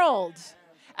world.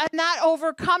 And that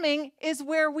overcoming is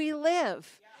where we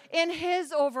live. In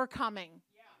his overcoming.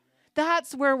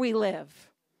 That's where we live.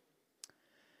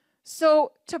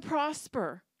 So to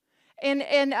prosper. In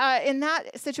that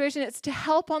situation, it's to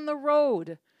help on the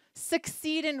road.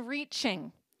 Succeed in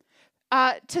reaching.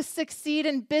 To succeed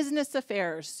in business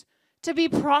affairs. To be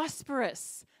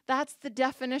prosperous. That's the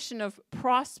definition of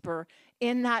prosper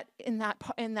in that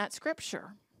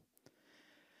scripture.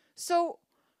 So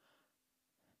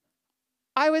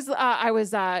I was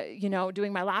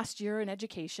doing my last year in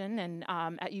education and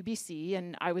at UBC,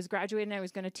 and I was graduating. I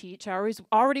was going to teach. I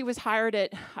already was hired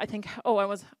at. I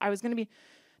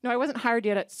wasn't hired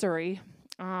yet at Surrey,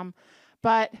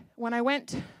 but when I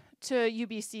went to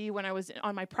UBC, when I was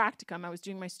on my practicum, I was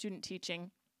doing my student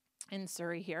teaching in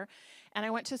Surrey here, and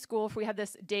I went to school. We had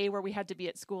this day where we had to be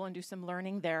at school and do some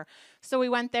learning there. So we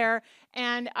went there,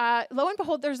 and lo and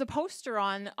behold, there's a poster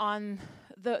on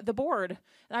the board.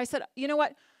 And I said, you know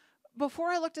what? Before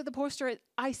I looked at the poster,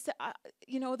 I said,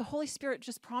 the Holy Spirit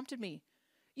just prompted me.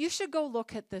 You should go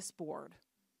look at this board.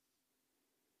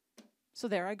 So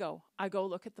there I go. I go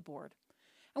look at the board.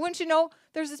 And once you know,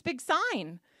 there's this big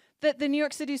sign that the New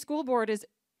York City School Board is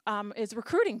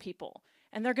recruiting people.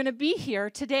 And they're going to be here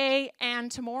today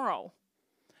and tomorrow.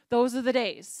 Those are the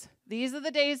days. These are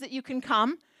the days that you can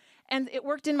come. And it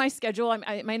worked in my schedule.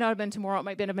 It might not have been tomorrow. It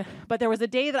might have been, but there was a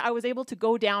day that I was able to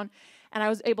go down and I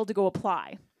was able to go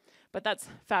apply. But that's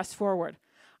fast forward.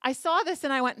 I saw this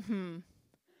and I went,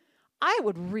 I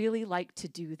would really like to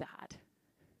do that.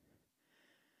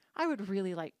 I would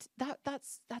really like to,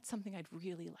 that's something I'd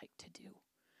really like to do.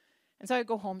 And so I'd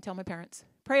go home, tell my parents,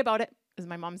 pray about it, is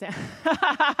my mom's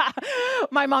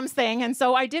my mom's thing. And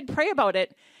so I did pray about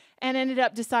it and ended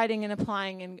up deciding and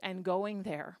applying and going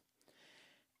there.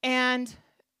 And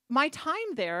my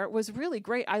time there was really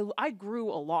great. I grew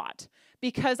a lot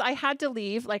because I had to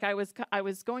leave. Like I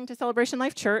was going to Celebration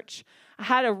Life Church. I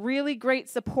had a really great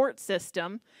support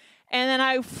system. And then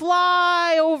I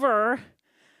fly over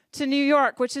to New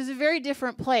York, which is a very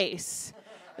different place.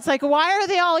 It's like, why are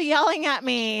they all yelling at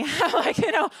me? Like,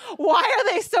 why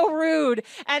are they so rude?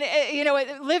 And,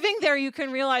 living there, you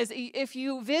can realize if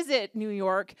you visit New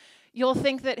York, you'll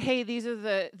think that, hey, these are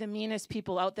the meanest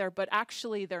people out there, but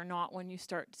actually they're not when you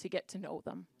start to get to know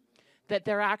them. That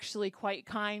they're actually quite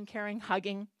kind, caring,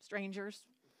 hugging strangers,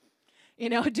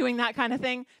 doing that kind of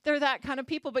thing. They're that kind of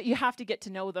people, but you have to get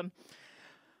to know them.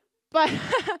 But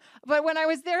when I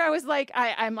was there, I was like,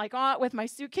 I'm like with my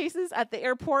suitcases at the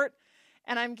airport,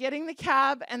 and I'm getting the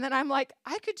cab, and then I'm like,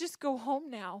 I could just go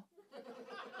home now.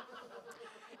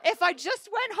 If I just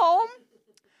went home,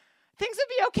 things would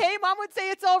be okay. Mom would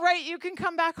say, it's all right, you can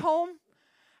come back home.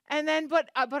 And then, but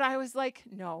I was like,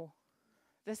 no,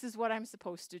 this is what I'm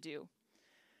supposed to do.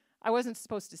 I wasn't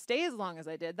supposed to stay as long as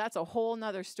I did. That's a whole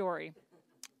nother story.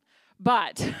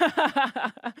 But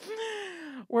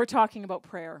we're talking about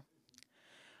prayer.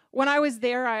 When I was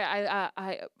there,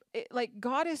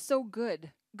 God is so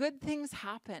good. Good things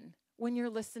happen when you're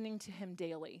listening to him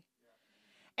daily.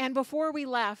 And before we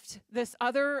left, this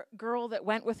other girl that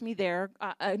went with me there,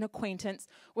 an acquaintance,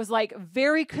 was like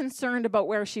very concerned about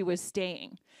where she was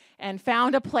staying and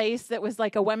found a place that was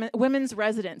like a women's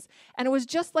residence. And it was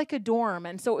just like a dorm.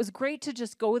 And so it was great to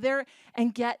just go there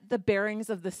and get the bearings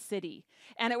of the city.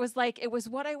 And it was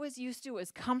what I was used to. It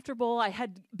was comfortable. I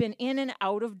had been in and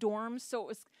out of dorms. So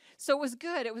it was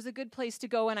good. It was a good place to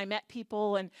go. And I met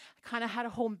people and kind of had a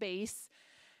home base.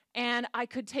 And I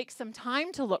could take some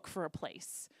time to look for a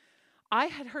place. I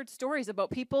had heard stories about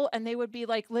people, and they would be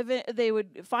like they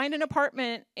would find an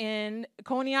apartment in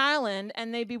Coney Island,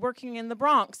 and they'd be working in the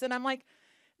Bronx. And I'm like,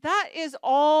 that is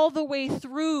all the way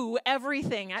through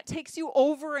everything. That takes you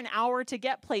over an hour to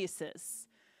get places.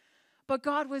 But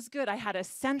God was good. I had a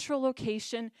central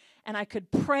location, and I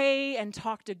could pray and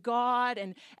talk to God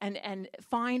and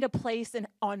find a place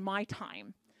on my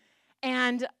time.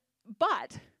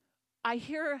 But I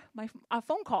hear a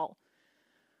phone call.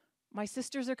 My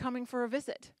sisters are coming for a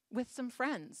visit with some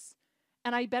friends,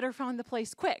 and I better find the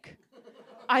place quick.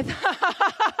 And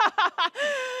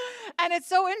it's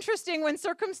so interesting when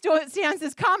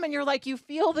circumstances come and you're like, you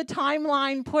feel the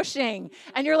timeline pushing,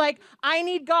 and you're like, I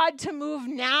need God to move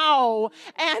now.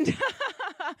 And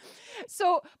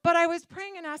but I was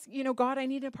praying and asking, God, I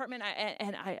need an apartment,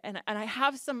 and I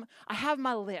have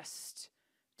my list.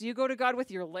 Do you go to God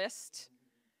with your list?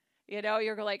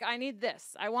 You're like, I need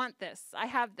this. I want this. I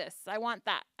have this. I want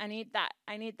that. I need that.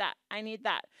 I need that. I need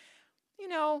that.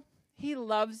 He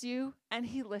loves you and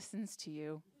he listens to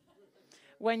you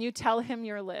when you tell him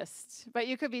your list. But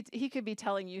he could be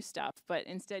telling you stuff, but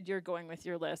instead you're going with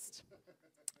your list.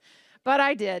 But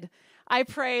I did. I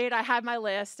prayed. I had my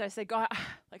list. I said, God,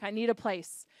 I need a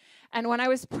place. And when I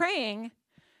was praying,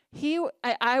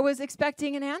 I was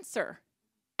expecting an answer.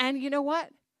 And you know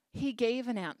what? He gave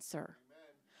an answer.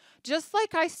 Just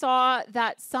like I saw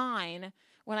that sign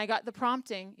when I got the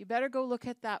prompting, you better go look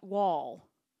at that wall.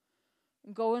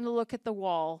 Go and look at the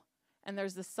wall, and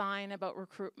there's the sign about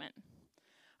recruitment.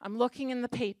 I'm looking in the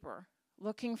paper,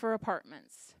 looking for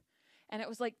apartments, and it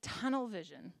was like tunnel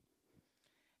vision.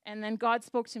 And then God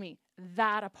spoke to me,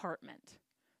 that apartment,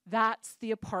 that's the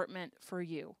apartment for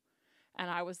you. And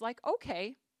I was like,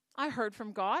 okay, I heard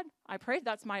from God. I prayed,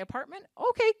 that's my apartment.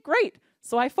 Okay, great.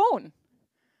 So I phone.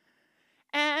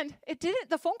 And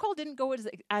the phone call didn't go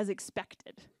as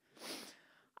expected.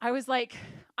 I was like,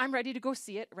 I'm ready to go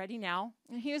see it, ready now.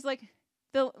 And he was like,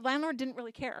 the landlord didn't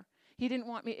really care. He didn't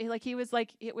want me, he was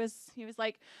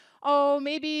like, oh,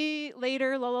 maybe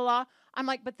later, la, la, la. I'm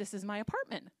like, but this is my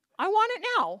apartment. I want it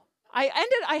now.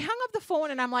 I hung up the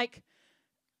phone and I'm like,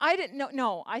 I didn't know,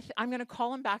 no, I'm going to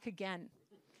call him back again.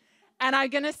 And I'm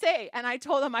going to say, and I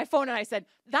told him my phone and I said,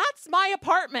 that's my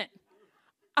apartment.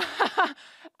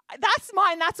 That's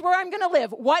mine. That's where I'm going to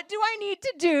live. What do I need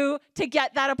to do to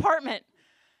get that apartment?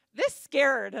 This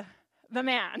scared the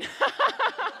man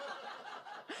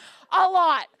a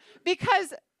lot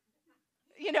because,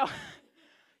 you don't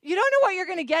know what you're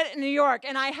going to get in New York.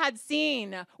 And I had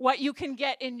seen what you can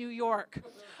get in New York.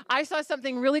 I saw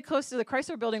something really close to the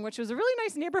Chrysler Building, which was a really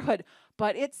nice neighborhood,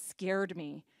 but it scared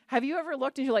me Have you ever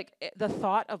looked and you're like, the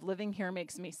thought of living here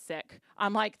makes me sick?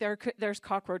 I'm like, there's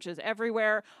cockroaches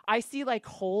everywhere. I see like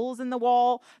holes in the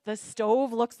wall. The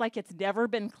stove looks like it's never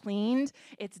been cleaned.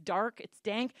 It's dark, it's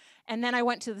dank. And then I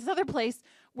went to this other place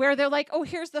where they're like, oh,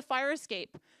 here's the fire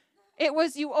escape. It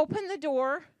was, you open the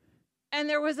door and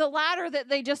there was a ladder that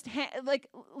they just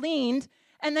leaned,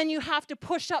 and then you have to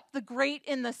push up the grate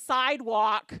in the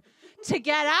sidewalk to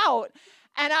get out.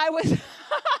 And I was...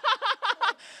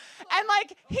 And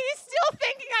like, he's still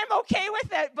thinking I'm okay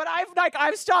with it, but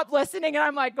I've stopped listening, and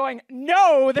I'm like going,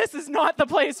 no, this is not the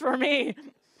place for me.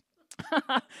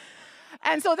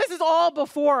 And so this is all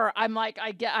before I'm like,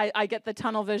 I get the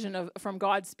tunnel vision from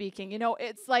God speaking. You know,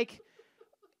 it's like,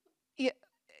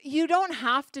 you don't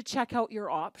have to check out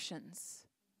your options.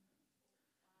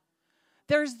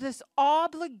 There's this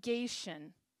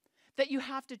obligation that you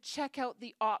have to check out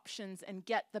the options and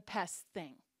get the best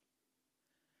thing.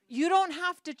 You don't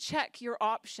have to check your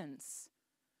options.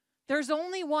 There's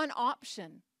only one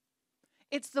option.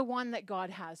 It's the one that God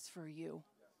has for you.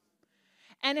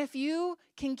 And if you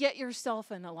can get yourself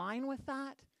in a line with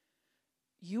that,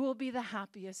 you will be the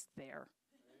happiest there.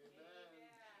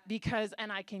 Because,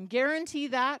 and I can guarantee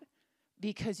that,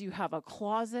 because you have a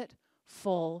closet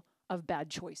full of bad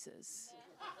choices.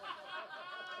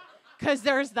 Because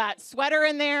there's that sweater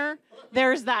in there,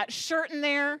 there's that shirt in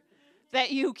there,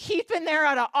 that you keep in there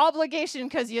out of obligation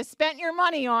because you spent your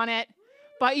money on it,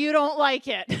 but you don't like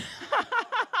it.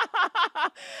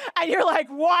 And you're like,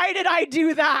 why did I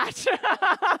do that?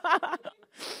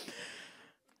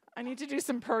 I need to do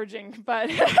some purging, but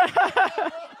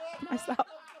myself.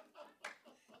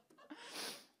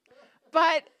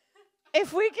 But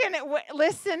if we can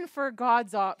listen for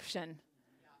God's option,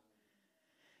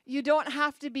 you don't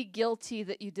have to be guilty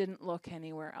that you didn't look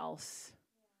anywhere else.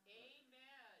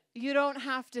 You don't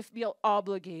have to feel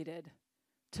obligated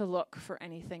to look for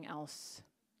anything else.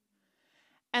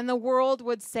 And the world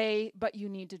would say, but you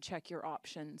need to check your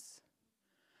options.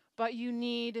 But you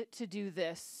need to do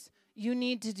this. You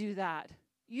need to do that.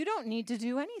 You don't need to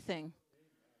do anything.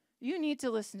 You need to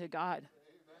listen to God.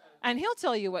 And he'll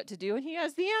tell you what to do, and he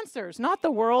has the answers, not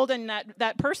the world and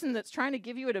that person that's trying to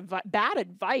give you bad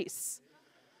advice.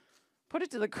 Put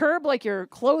it to the curb like your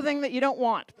clothing that you don't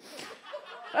want.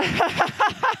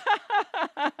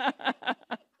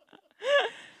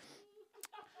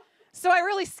 So I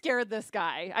really scared this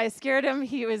guy. I scared him.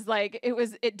 He was like,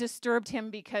 it disturbed him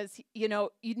because, you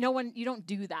don't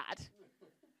do that.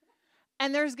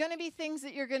 And there's going to be things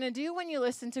that you're going to do when you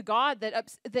listen to God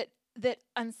that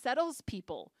unsettles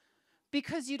people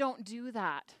because you don't do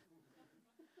that.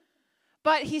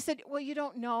 But he said, well, you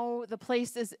don't know, the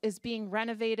place is being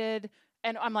renovated.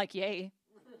 And I'm like, yay.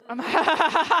 I'm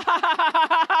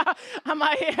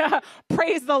like,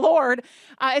 praise the Lord.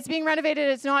 It's being renovated.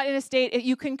 It's not in a state.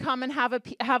 You can come and have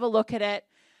a look at it.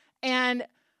 And,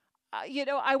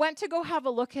 I went to go have a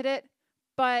look at it,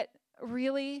 but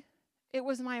really, it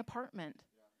was my apartment.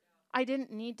 I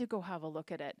didn't need to go have a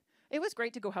look at it. It was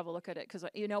great to go have a look at it because,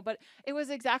 but it was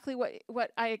exactly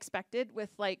what I expected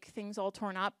with, like, things all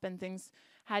torn up and things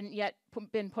hadn't yet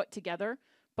been put together.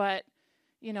 But,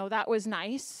 that was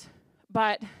nice.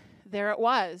 But there it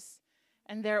was,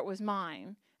 and there it was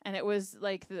mine, and it was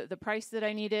like the price that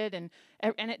I needed, and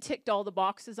it ticked all the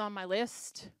boxes on my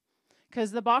list,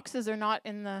 because the boxes are not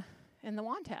in the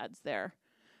want ads there,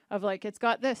 of like it's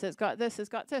got this, it's got this, it's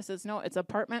got this. It's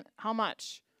apartment, how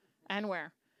much, and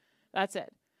where. That's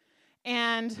it,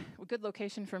 and a good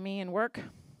location for me and work.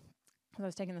 I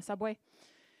was taking the subway,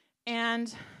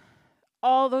 and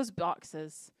all those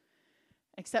boxes.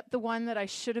 Except the one that I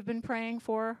should have been praying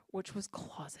for, which was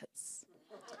closets.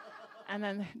 And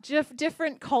then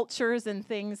different cultures and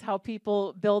things, how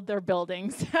people build their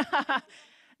buildings.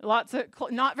 Lots of,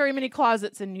 not very many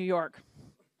closets in New York.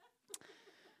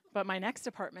 But my next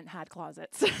apartment had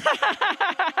closets.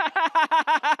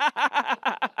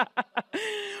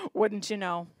 Wouldn't you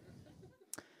know?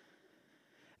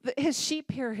 His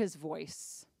sheep hear his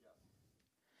voice.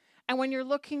 And when you're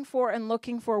looking for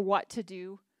what to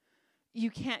do, you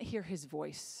can't hear his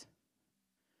voice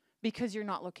because you're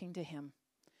not looking to him.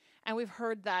 And we've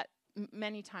heard that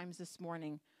many times this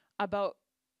morning about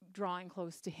drawing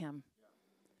close to him,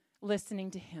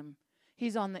 listening to him.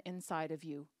 He's on the inside of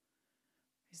you.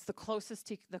 He's the closest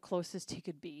he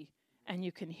could be, and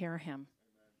you can hear him.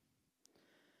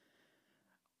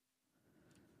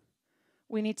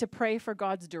 We need to pray for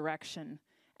God's direction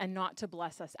and not to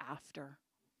bless us after.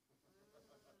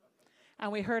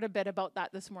 And we heard a bit about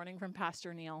that this morning from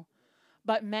Pastor Neil.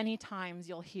 But many times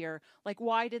you'll hear, like,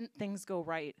 why didn't things go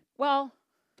right? Well,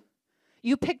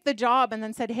 you picked the job and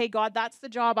then said, hey, God, that's the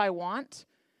job I want.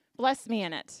 Bless me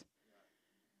in it.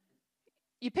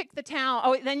 You pick the town.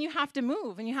 Oh, then you have to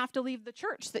move and you have to leave the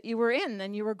church that you were in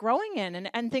and you were growing in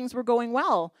and things were going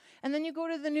well. And then you go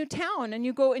to the new town and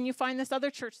you go and you find this other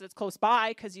church that's close by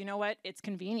because you know what? It's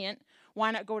convenient.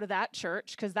 Why not go to that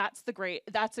church? Because that's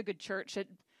a good church. It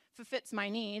fits my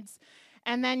needs.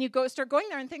 And then you start going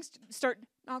there and things start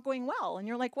not going well. And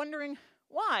you're like wondering,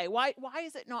 why? Why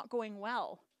is it not going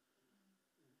well?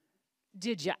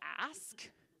 Did you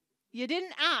ask? You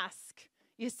didn't ask.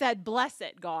 You said, bless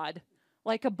it, God.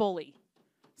 Like a bully,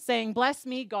 saying, bless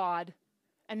me, God,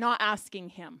 and not asking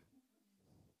him.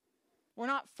 We're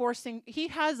not forcing. He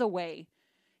has a way.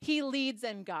 He leads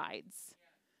and guides.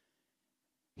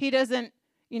 He doesn't,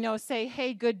 say,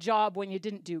 hey, good job when you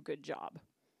didn't do good job.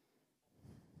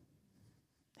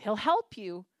 He'll help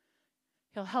you.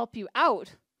 He'll help you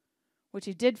out, which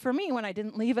he did for me when I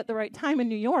didn't leave at the right time in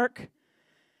New York.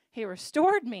 He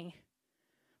restored me.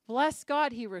 Bless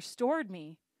God, he restored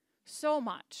me so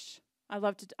much.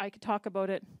 I could talk about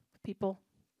it with people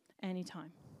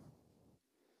anytime.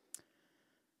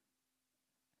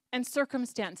 And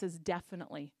circumstances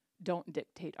definitely don't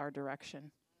dictate our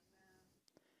direction.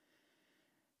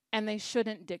 And they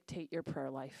shouldn't dictate your prayer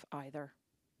life either.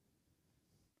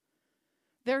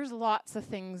 There's lots of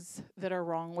things that are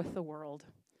wrong with the world.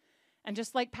 And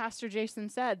just like Pastor Jason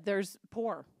said, there's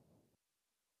poor.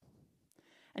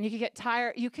 And you can get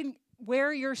tired. You can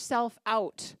wear yourself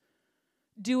out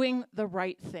doing the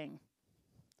right thing,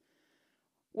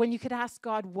 when you could ask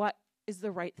God, what is the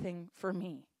right thing for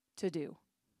me to do?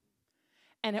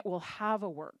 And it will have a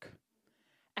work,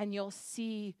 and you'll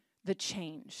see the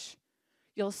change.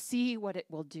 You'll see what it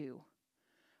will do.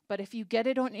 But if you get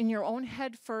it in your own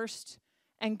head first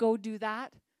and go do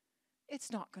that,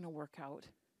 it's not going to work out.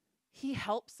 He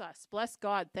helps us. Bless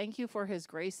God. Thank you for his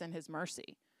grace and his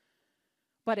mercy.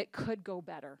 But it could go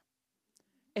better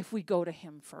if we go to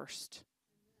him first.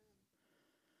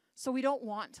 So we don't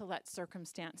want to let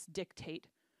circumstance dictate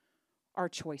our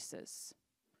choices,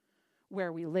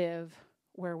 where we live,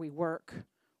 where we work,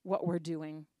 what we're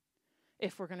doing,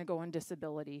 if we're going to go on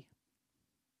disability,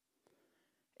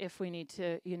 if we need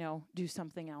to, do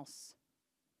something else.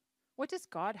 What does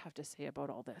God have to say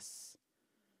about all this?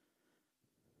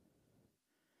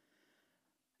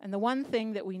 And the one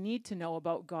thing that we need to know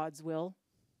about God's will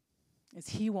is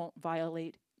he won't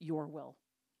violate your will.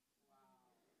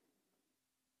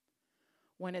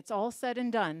 When it's all said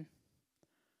and done,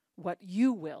 what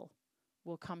you will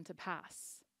come to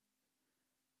pass.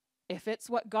 If it's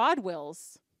what God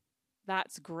wills,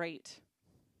 that's great.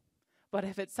 But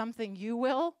if it's something you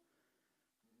will,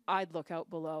 I'd look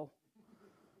out below.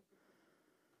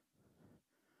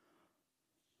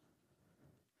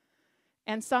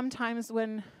 And sometimes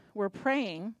when we're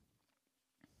praying,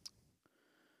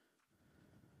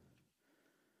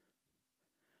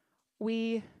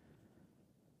 we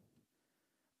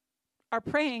are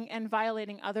praying and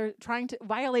violating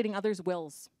others'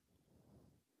 wills.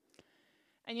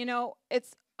 And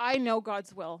I know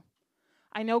God's will.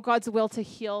 I know God's will to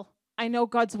heal. I know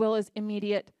God's will is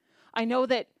immediate. I know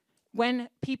that when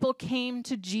people came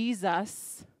to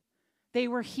Jesus, they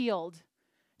were healed.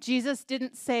 Jesus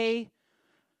didn't say,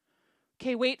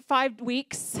 okay, wait 5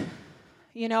 weeks,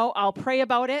 I'll pray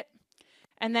about it.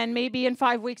 And then maybe in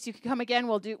 5 weeks you can come again,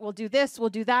 we'll do this, we'll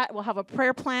do that, we'll have a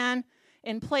prayer plan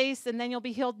in place, and then you'll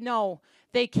be healed. No,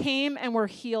 they came and were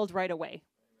healed right away.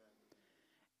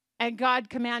 And God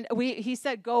he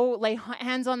said, go lay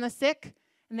hands on the sick,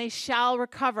 and they shall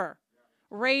recover.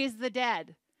 Raise the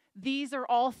dead. These are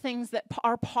all things that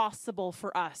are possible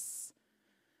for us.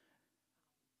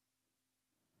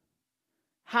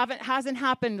 Hasn't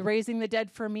happened raising the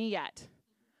dead for me yet.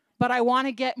 But I want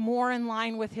to get more in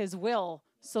line with his will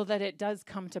so that it does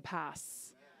come to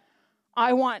pass.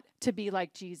 I want to be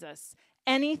like Jesus.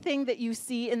 Anything that you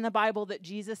see in the Bible that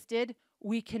Jesus did,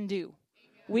 we can do.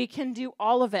 We can do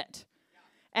all of it.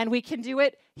 And we can do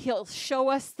it. He'll show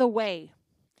us the way.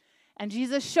 And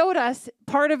Jesus showed us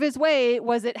part of his way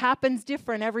was it happens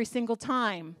different every single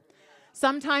time.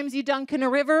 Sometimes you dunk in a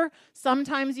river.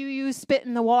 Sometimes you use spit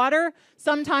in the water.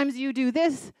 Sometimes you do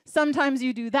this. Sometimes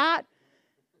you do that.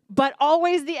 But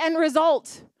always the end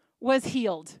result was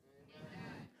healed.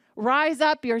 Rise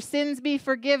up, your sins be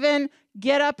forgiven.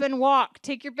 Get up and walk.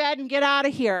 Take your bed and get out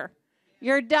of here.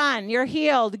 You're done. You're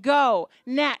healed. Go.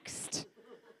 Next.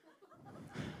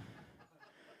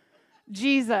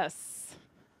 Jesus.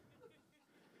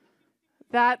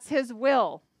 That's his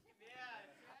will.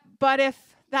 But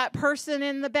if that person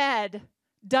in the bed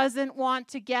doesn't want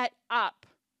to get up,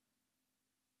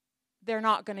 they're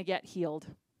not going to get healed.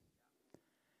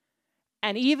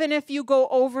 And even if you go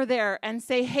over there and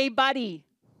say, hey, buddy,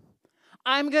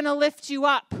 I'm going to lift you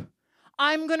up.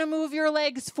 I'm going to move your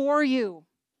legs for you.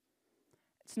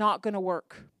 It's not going to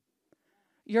work.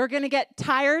 You're going to get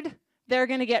tired. They're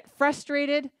going to get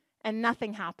frustrated, and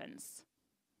nothing happens.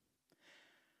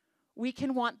 We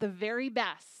can want the very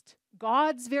best,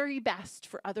 God's very best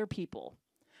for other people.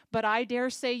 But I dare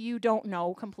say you don't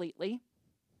know completely.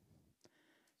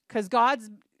 Because God's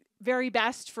very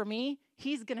best for me,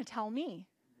 he's going to tell me.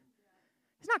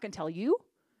 He's not going to tell you.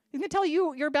 He's going to tell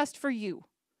you your best for you.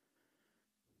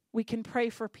 We can pray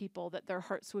for people that their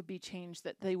hearts would be changed,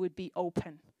 that they would be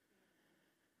open.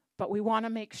 But we want to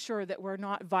make sure that we're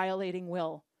not violating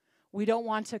will. We don't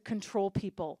want to control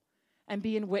people and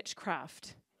be in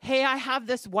witchcraft. Hey, I have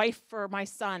this wife for my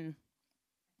son.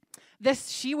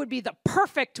 She would be the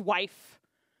perfect wife.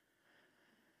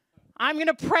 I'm going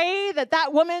to pray that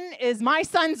that woman is my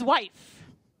son's wife.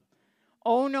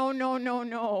 Oh, no, no, no,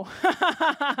 no.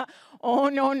 Oh,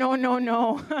 no, no, no,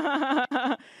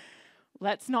 no.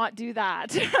 Let's not do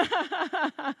that.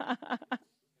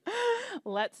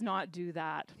 Let's not do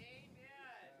that.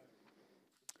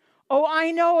 Oh,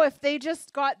 I know if they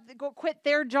just quit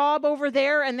their job over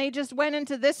there and they just went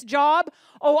into this job,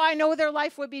 oh, I know their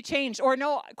life would be changed. Or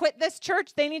no, quit this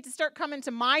church, they need to start coming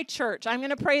to my church. I'm going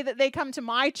to pray that they come to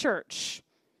my church.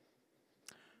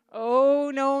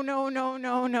 Oh, no, no, no,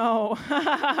 no,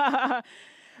 no.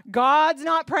 God's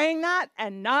not praying that,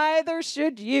 and neither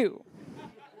should you.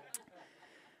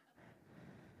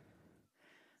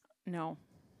 No.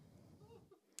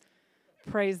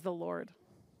 Praise the Lord.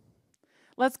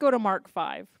 Let's go to Mark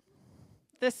 5.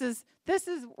 This is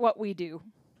what we do.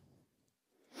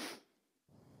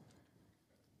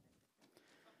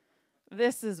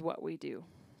 This is what we do.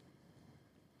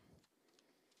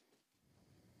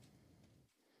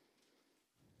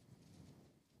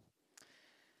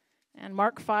 And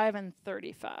Mark 5 and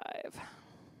 35.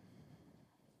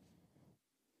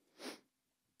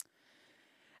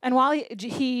 And while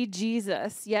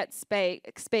Jesus, yet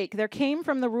spake, there came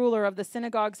from the ruler of the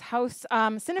synagogue's house,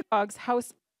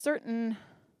 certain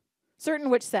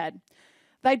which said,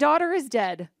 Thy daughter is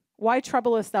dead. Why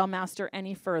troublest thou, master,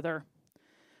 any further?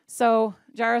 So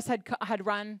Jairus had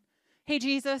run, Hey,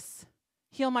 Jesus,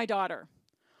 heal my daughter.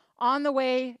 On the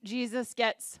way, Jesus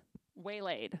gets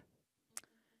waylaid.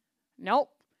 Nope.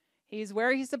 He's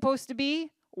where he's supposed to be,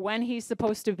 when he's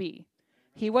supposed to be.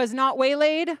 He was not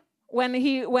waylaid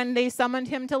when they summoned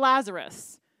him to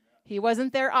Lazarus. He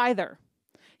wasn't there either.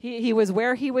 He was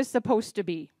where he was supposed to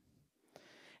be.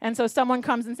 And so someone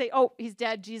comes and say, oh, he's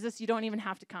dead. Jesus, you don't even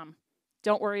have to come.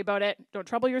 Don't worry about it. Don't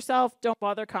trouble yourself. Don't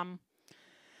bother come.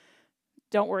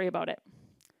 Don't worry about it.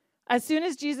 As soon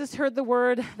as Jesus heard the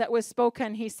word that was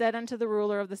spoken, he said unto the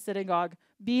ruler of the synagogue,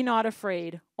 Be not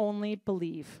afraid, only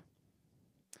believe.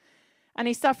 And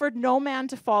he suffered no man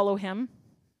to follow him,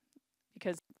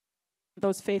 because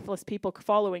those faithless people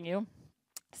following you,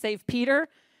 save Peter,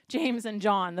 James, and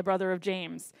John, the brother of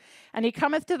James. And he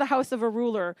cometh to the house of a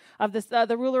ruler of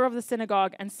the ruler of the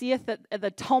synagogue, and seeth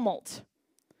the tumult,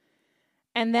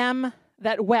 and them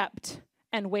that wept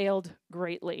and wailed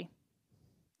greatly.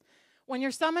 When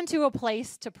you're summoned to a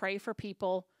place to pray for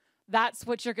people, that's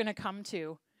what you're going to come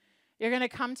to. You're going to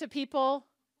come to people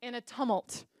in a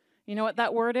tumult. You know what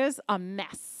that word is? A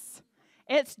mess.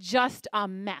 It's just a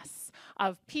mess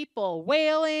of people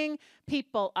wailing,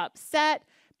 people upset,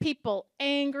 people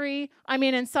angry. I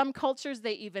mean, in some cultures,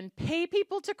 they even pay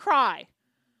people to cry.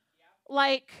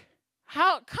 Like,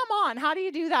 come on, how do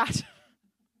you do that?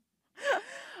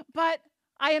 But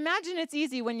I imagine it's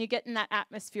easy when you get in that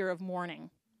atmosphere of mourning.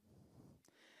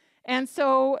 And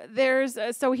so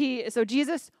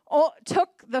Jesus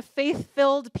took the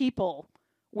faith-filled people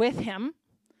with him,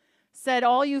 said,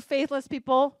 all you faithless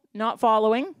people not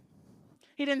following.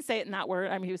 He didn't say it in that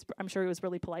word. I mean, I'm sure he was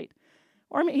really polite.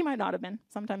 Or he might not have been.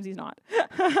 Sometimes he's not.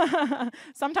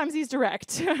 Sometimes he's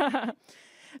direct.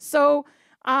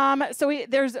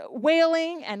 There's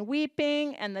wailing and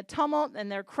weeping and the tumult,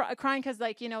 and they're crying because,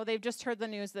 they've just heard the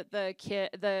news that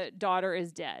the daughter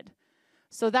is dead.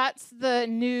 So that's the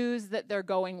news that they're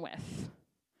going with.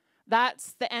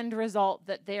 That's the end result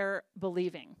that they're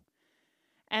believing.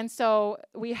 And so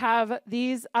we have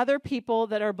these other people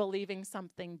that are believing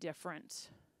something different.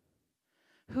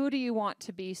 Who do you want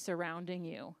to be surrounding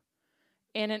you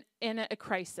in a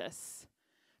crisis?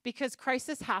 Because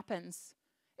crisis happens.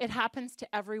 It happens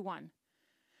to everyone.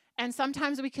 And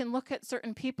sometimes we can look at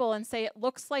certain people and say, it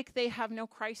looks like they have no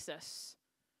crisis.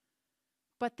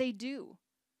 But they do.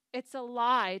 It's a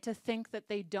lie to think that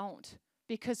they don't,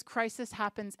 because crisis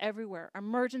happens everywhere.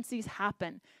 Emergencies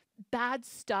happen. Bad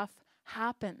stuff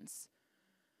happens.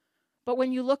 But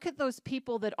when you look at those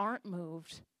people that aren't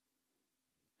moved,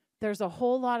 There's a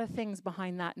whole lot of things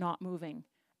behind that not moving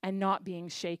and not being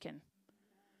shaken.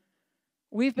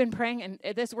 We've been praying, and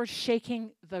this we're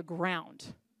shaking the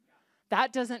ground.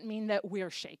 That doesn't mean that we're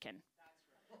shaken.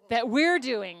 That we're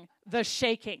doing the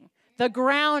shaking. The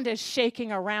ground is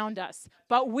shaking around us,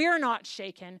 but we're not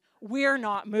shaken. We're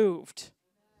not moved.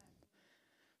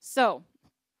 So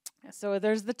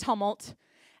there's the tumult.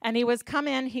 And he was come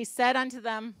in, he said unto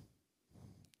them,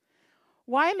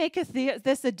 why maketh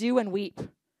this ado and weep?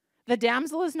 The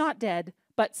damsel is not dead,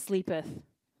 but sleepeth.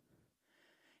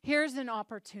 Here's an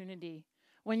opportunity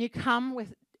when you come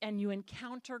with and you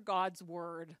encounter God's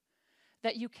word,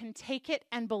 that you can take it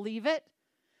and believe it,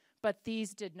 but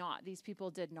these did not. These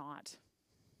people did not.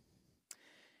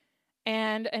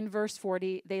 And in verse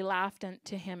 40, they laughed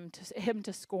to him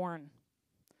to scorn.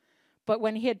 But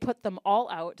when he had put them all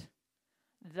out,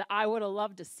 I would have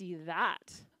loved to see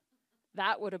that.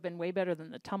 That would have been way better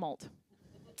than the tumult.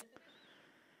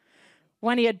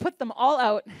 When he had put them all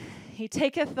out, he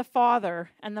taketh the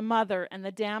father and the mother and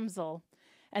the damsel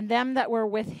and them that were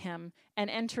with him, and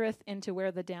entereth into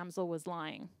where the damsel was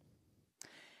lying.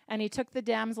 And he took the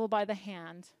damsel by the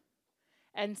hand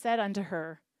and said unto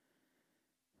her,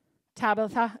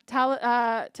 Talitha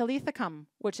cum,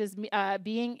 which is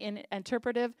being in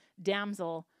interpretive,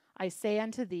 damsel, I say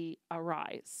unto thee,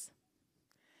 arise.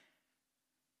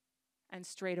 And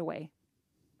straightway,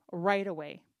 right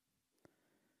away,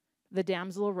 the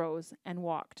damsel arose and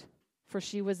walked, for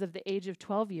she was of the age of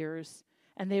 12 years,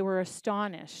 and they were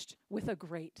astonished with a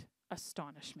great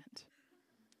astonishment.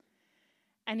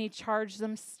 And he charged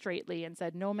them straitly and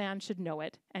said, no man should know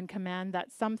it, and command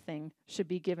that something should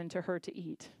be given to her to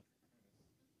eat.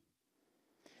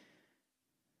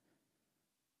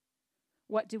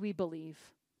 What do we believe?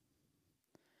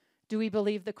 Do we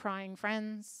believe the crying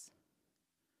friends?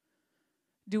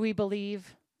 Do we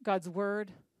believe God's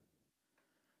word?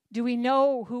 Do we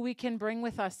know who we can bring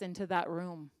with us into that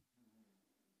room?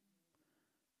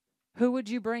 Who would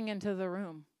you bring into the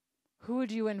room? Who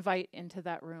would you invite into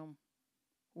that room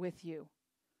with you?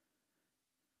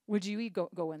 Would you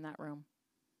go in that room?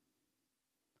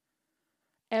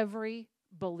 Every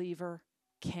believer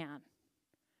can.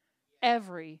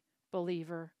 Every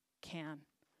believer can.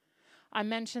 I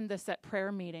mentioned this at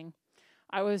prayer meeting.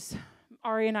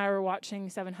 Ari and I were watching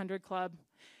 700 Club,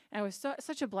 and it was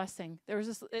such a blessing. There was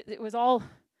this, it was all,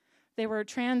 they were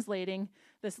translating.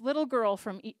 This little girl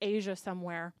from Asia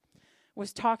somewhere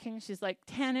was talking, she's like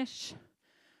 10-ish,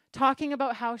 talking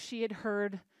about how she had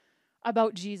heard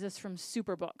about Jesus from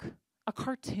Superbook, a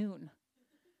cartoon.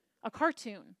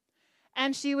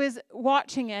 And she was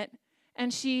watching it,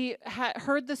 and she had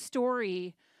heard the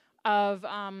story of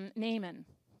Naaman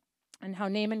and how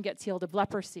Naaman gets healed of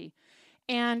leprosy.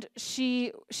 And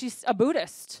she's a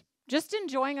Buddhist, just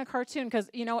enjoying a cartoon, because,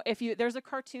 if there's a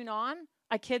cartoon on,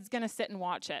 a kid's going to sit and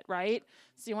watch it, right?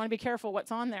 So you want to be careful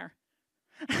what's on there.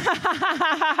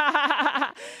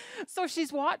 So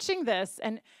she's watching this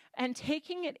and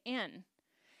taking it in.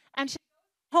 And she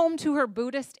goes home to her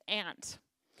Buddhist aunt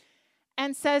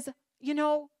and says,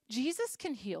 Jesus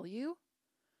can heal you.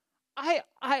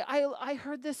 I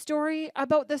heard this story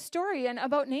and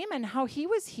about Naaman, how he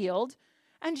was healed,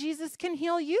 and Jesus can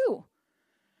heal you.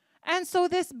 And so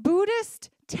this Buddhist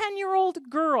 10-year-old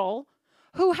girl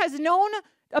who has known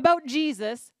about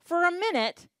Jesus for a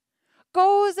minute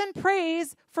goes and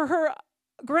prays for her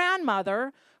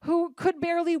grandmother who could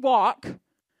barely walk,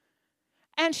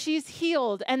 and she's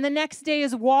healed, and the next day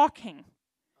is walking.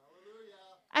 Hallelujah.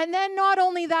 And then not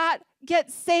only that,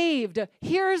 gets saved,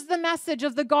 hears the message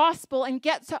of the gospel, and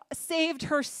gets saved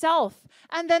herself.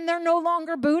 And then they're no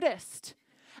longer Buddhist,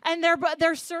 and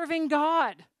they're serving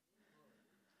God.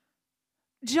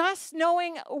 Just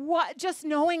knowing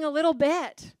a little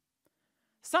bit.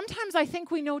 Sometimes I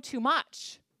think we know too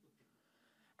much.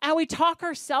 And we talk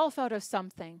ourselves out of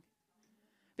something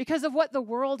because of what the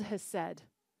world has said.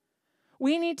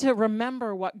 We need to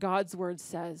remember what God's word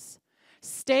says.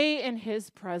 Stay in his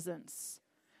presence.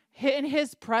 In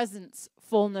his presence,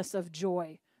 fullness of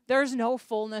joy. There's no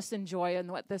fullness and joy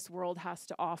in what this world has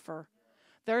to offer.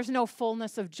 There's no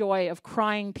fullness of joy of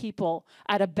crying people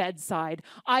at a bedside.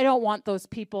 I don't want those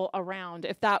people around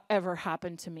if that ever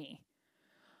happened to me.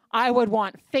 I would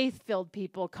want faith-filled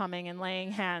people coming and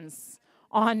laying hands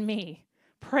on me.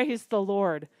 Praise the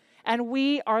Lord. And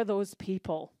we are those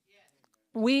people.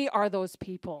 We are those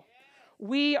people.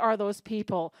 We are those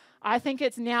people. I think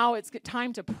it's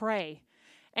time to pray.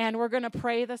 And we're going to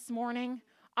pray this morning.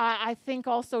 I think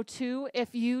also, too,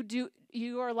 if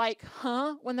you are like,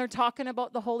 when they're talking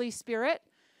about the Holy Spirit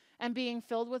and being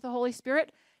filled with the Holy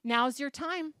Spirit, now's your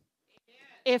time.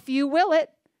 If you will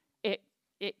it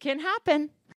can happen.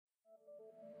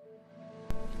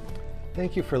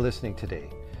 Thank you for listening today.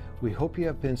 We hope you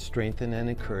have been strengthened and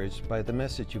encouraged by the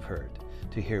message you've heard.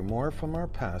 To hear more from our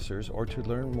pastors or to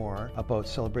learn more about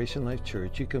Celebration Life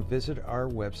Church, you can visit our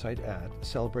website at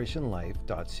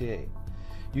celebrationlife.ca.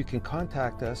 You can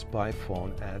contact us by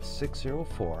phone at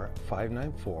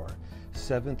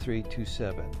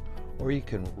 604-594-7327, or you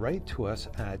can write to us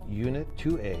at Unit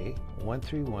 2A,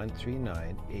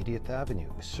 13139 80th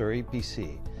Avenue, Surrey,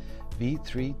 BC,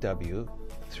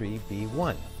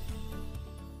 V3W3B1.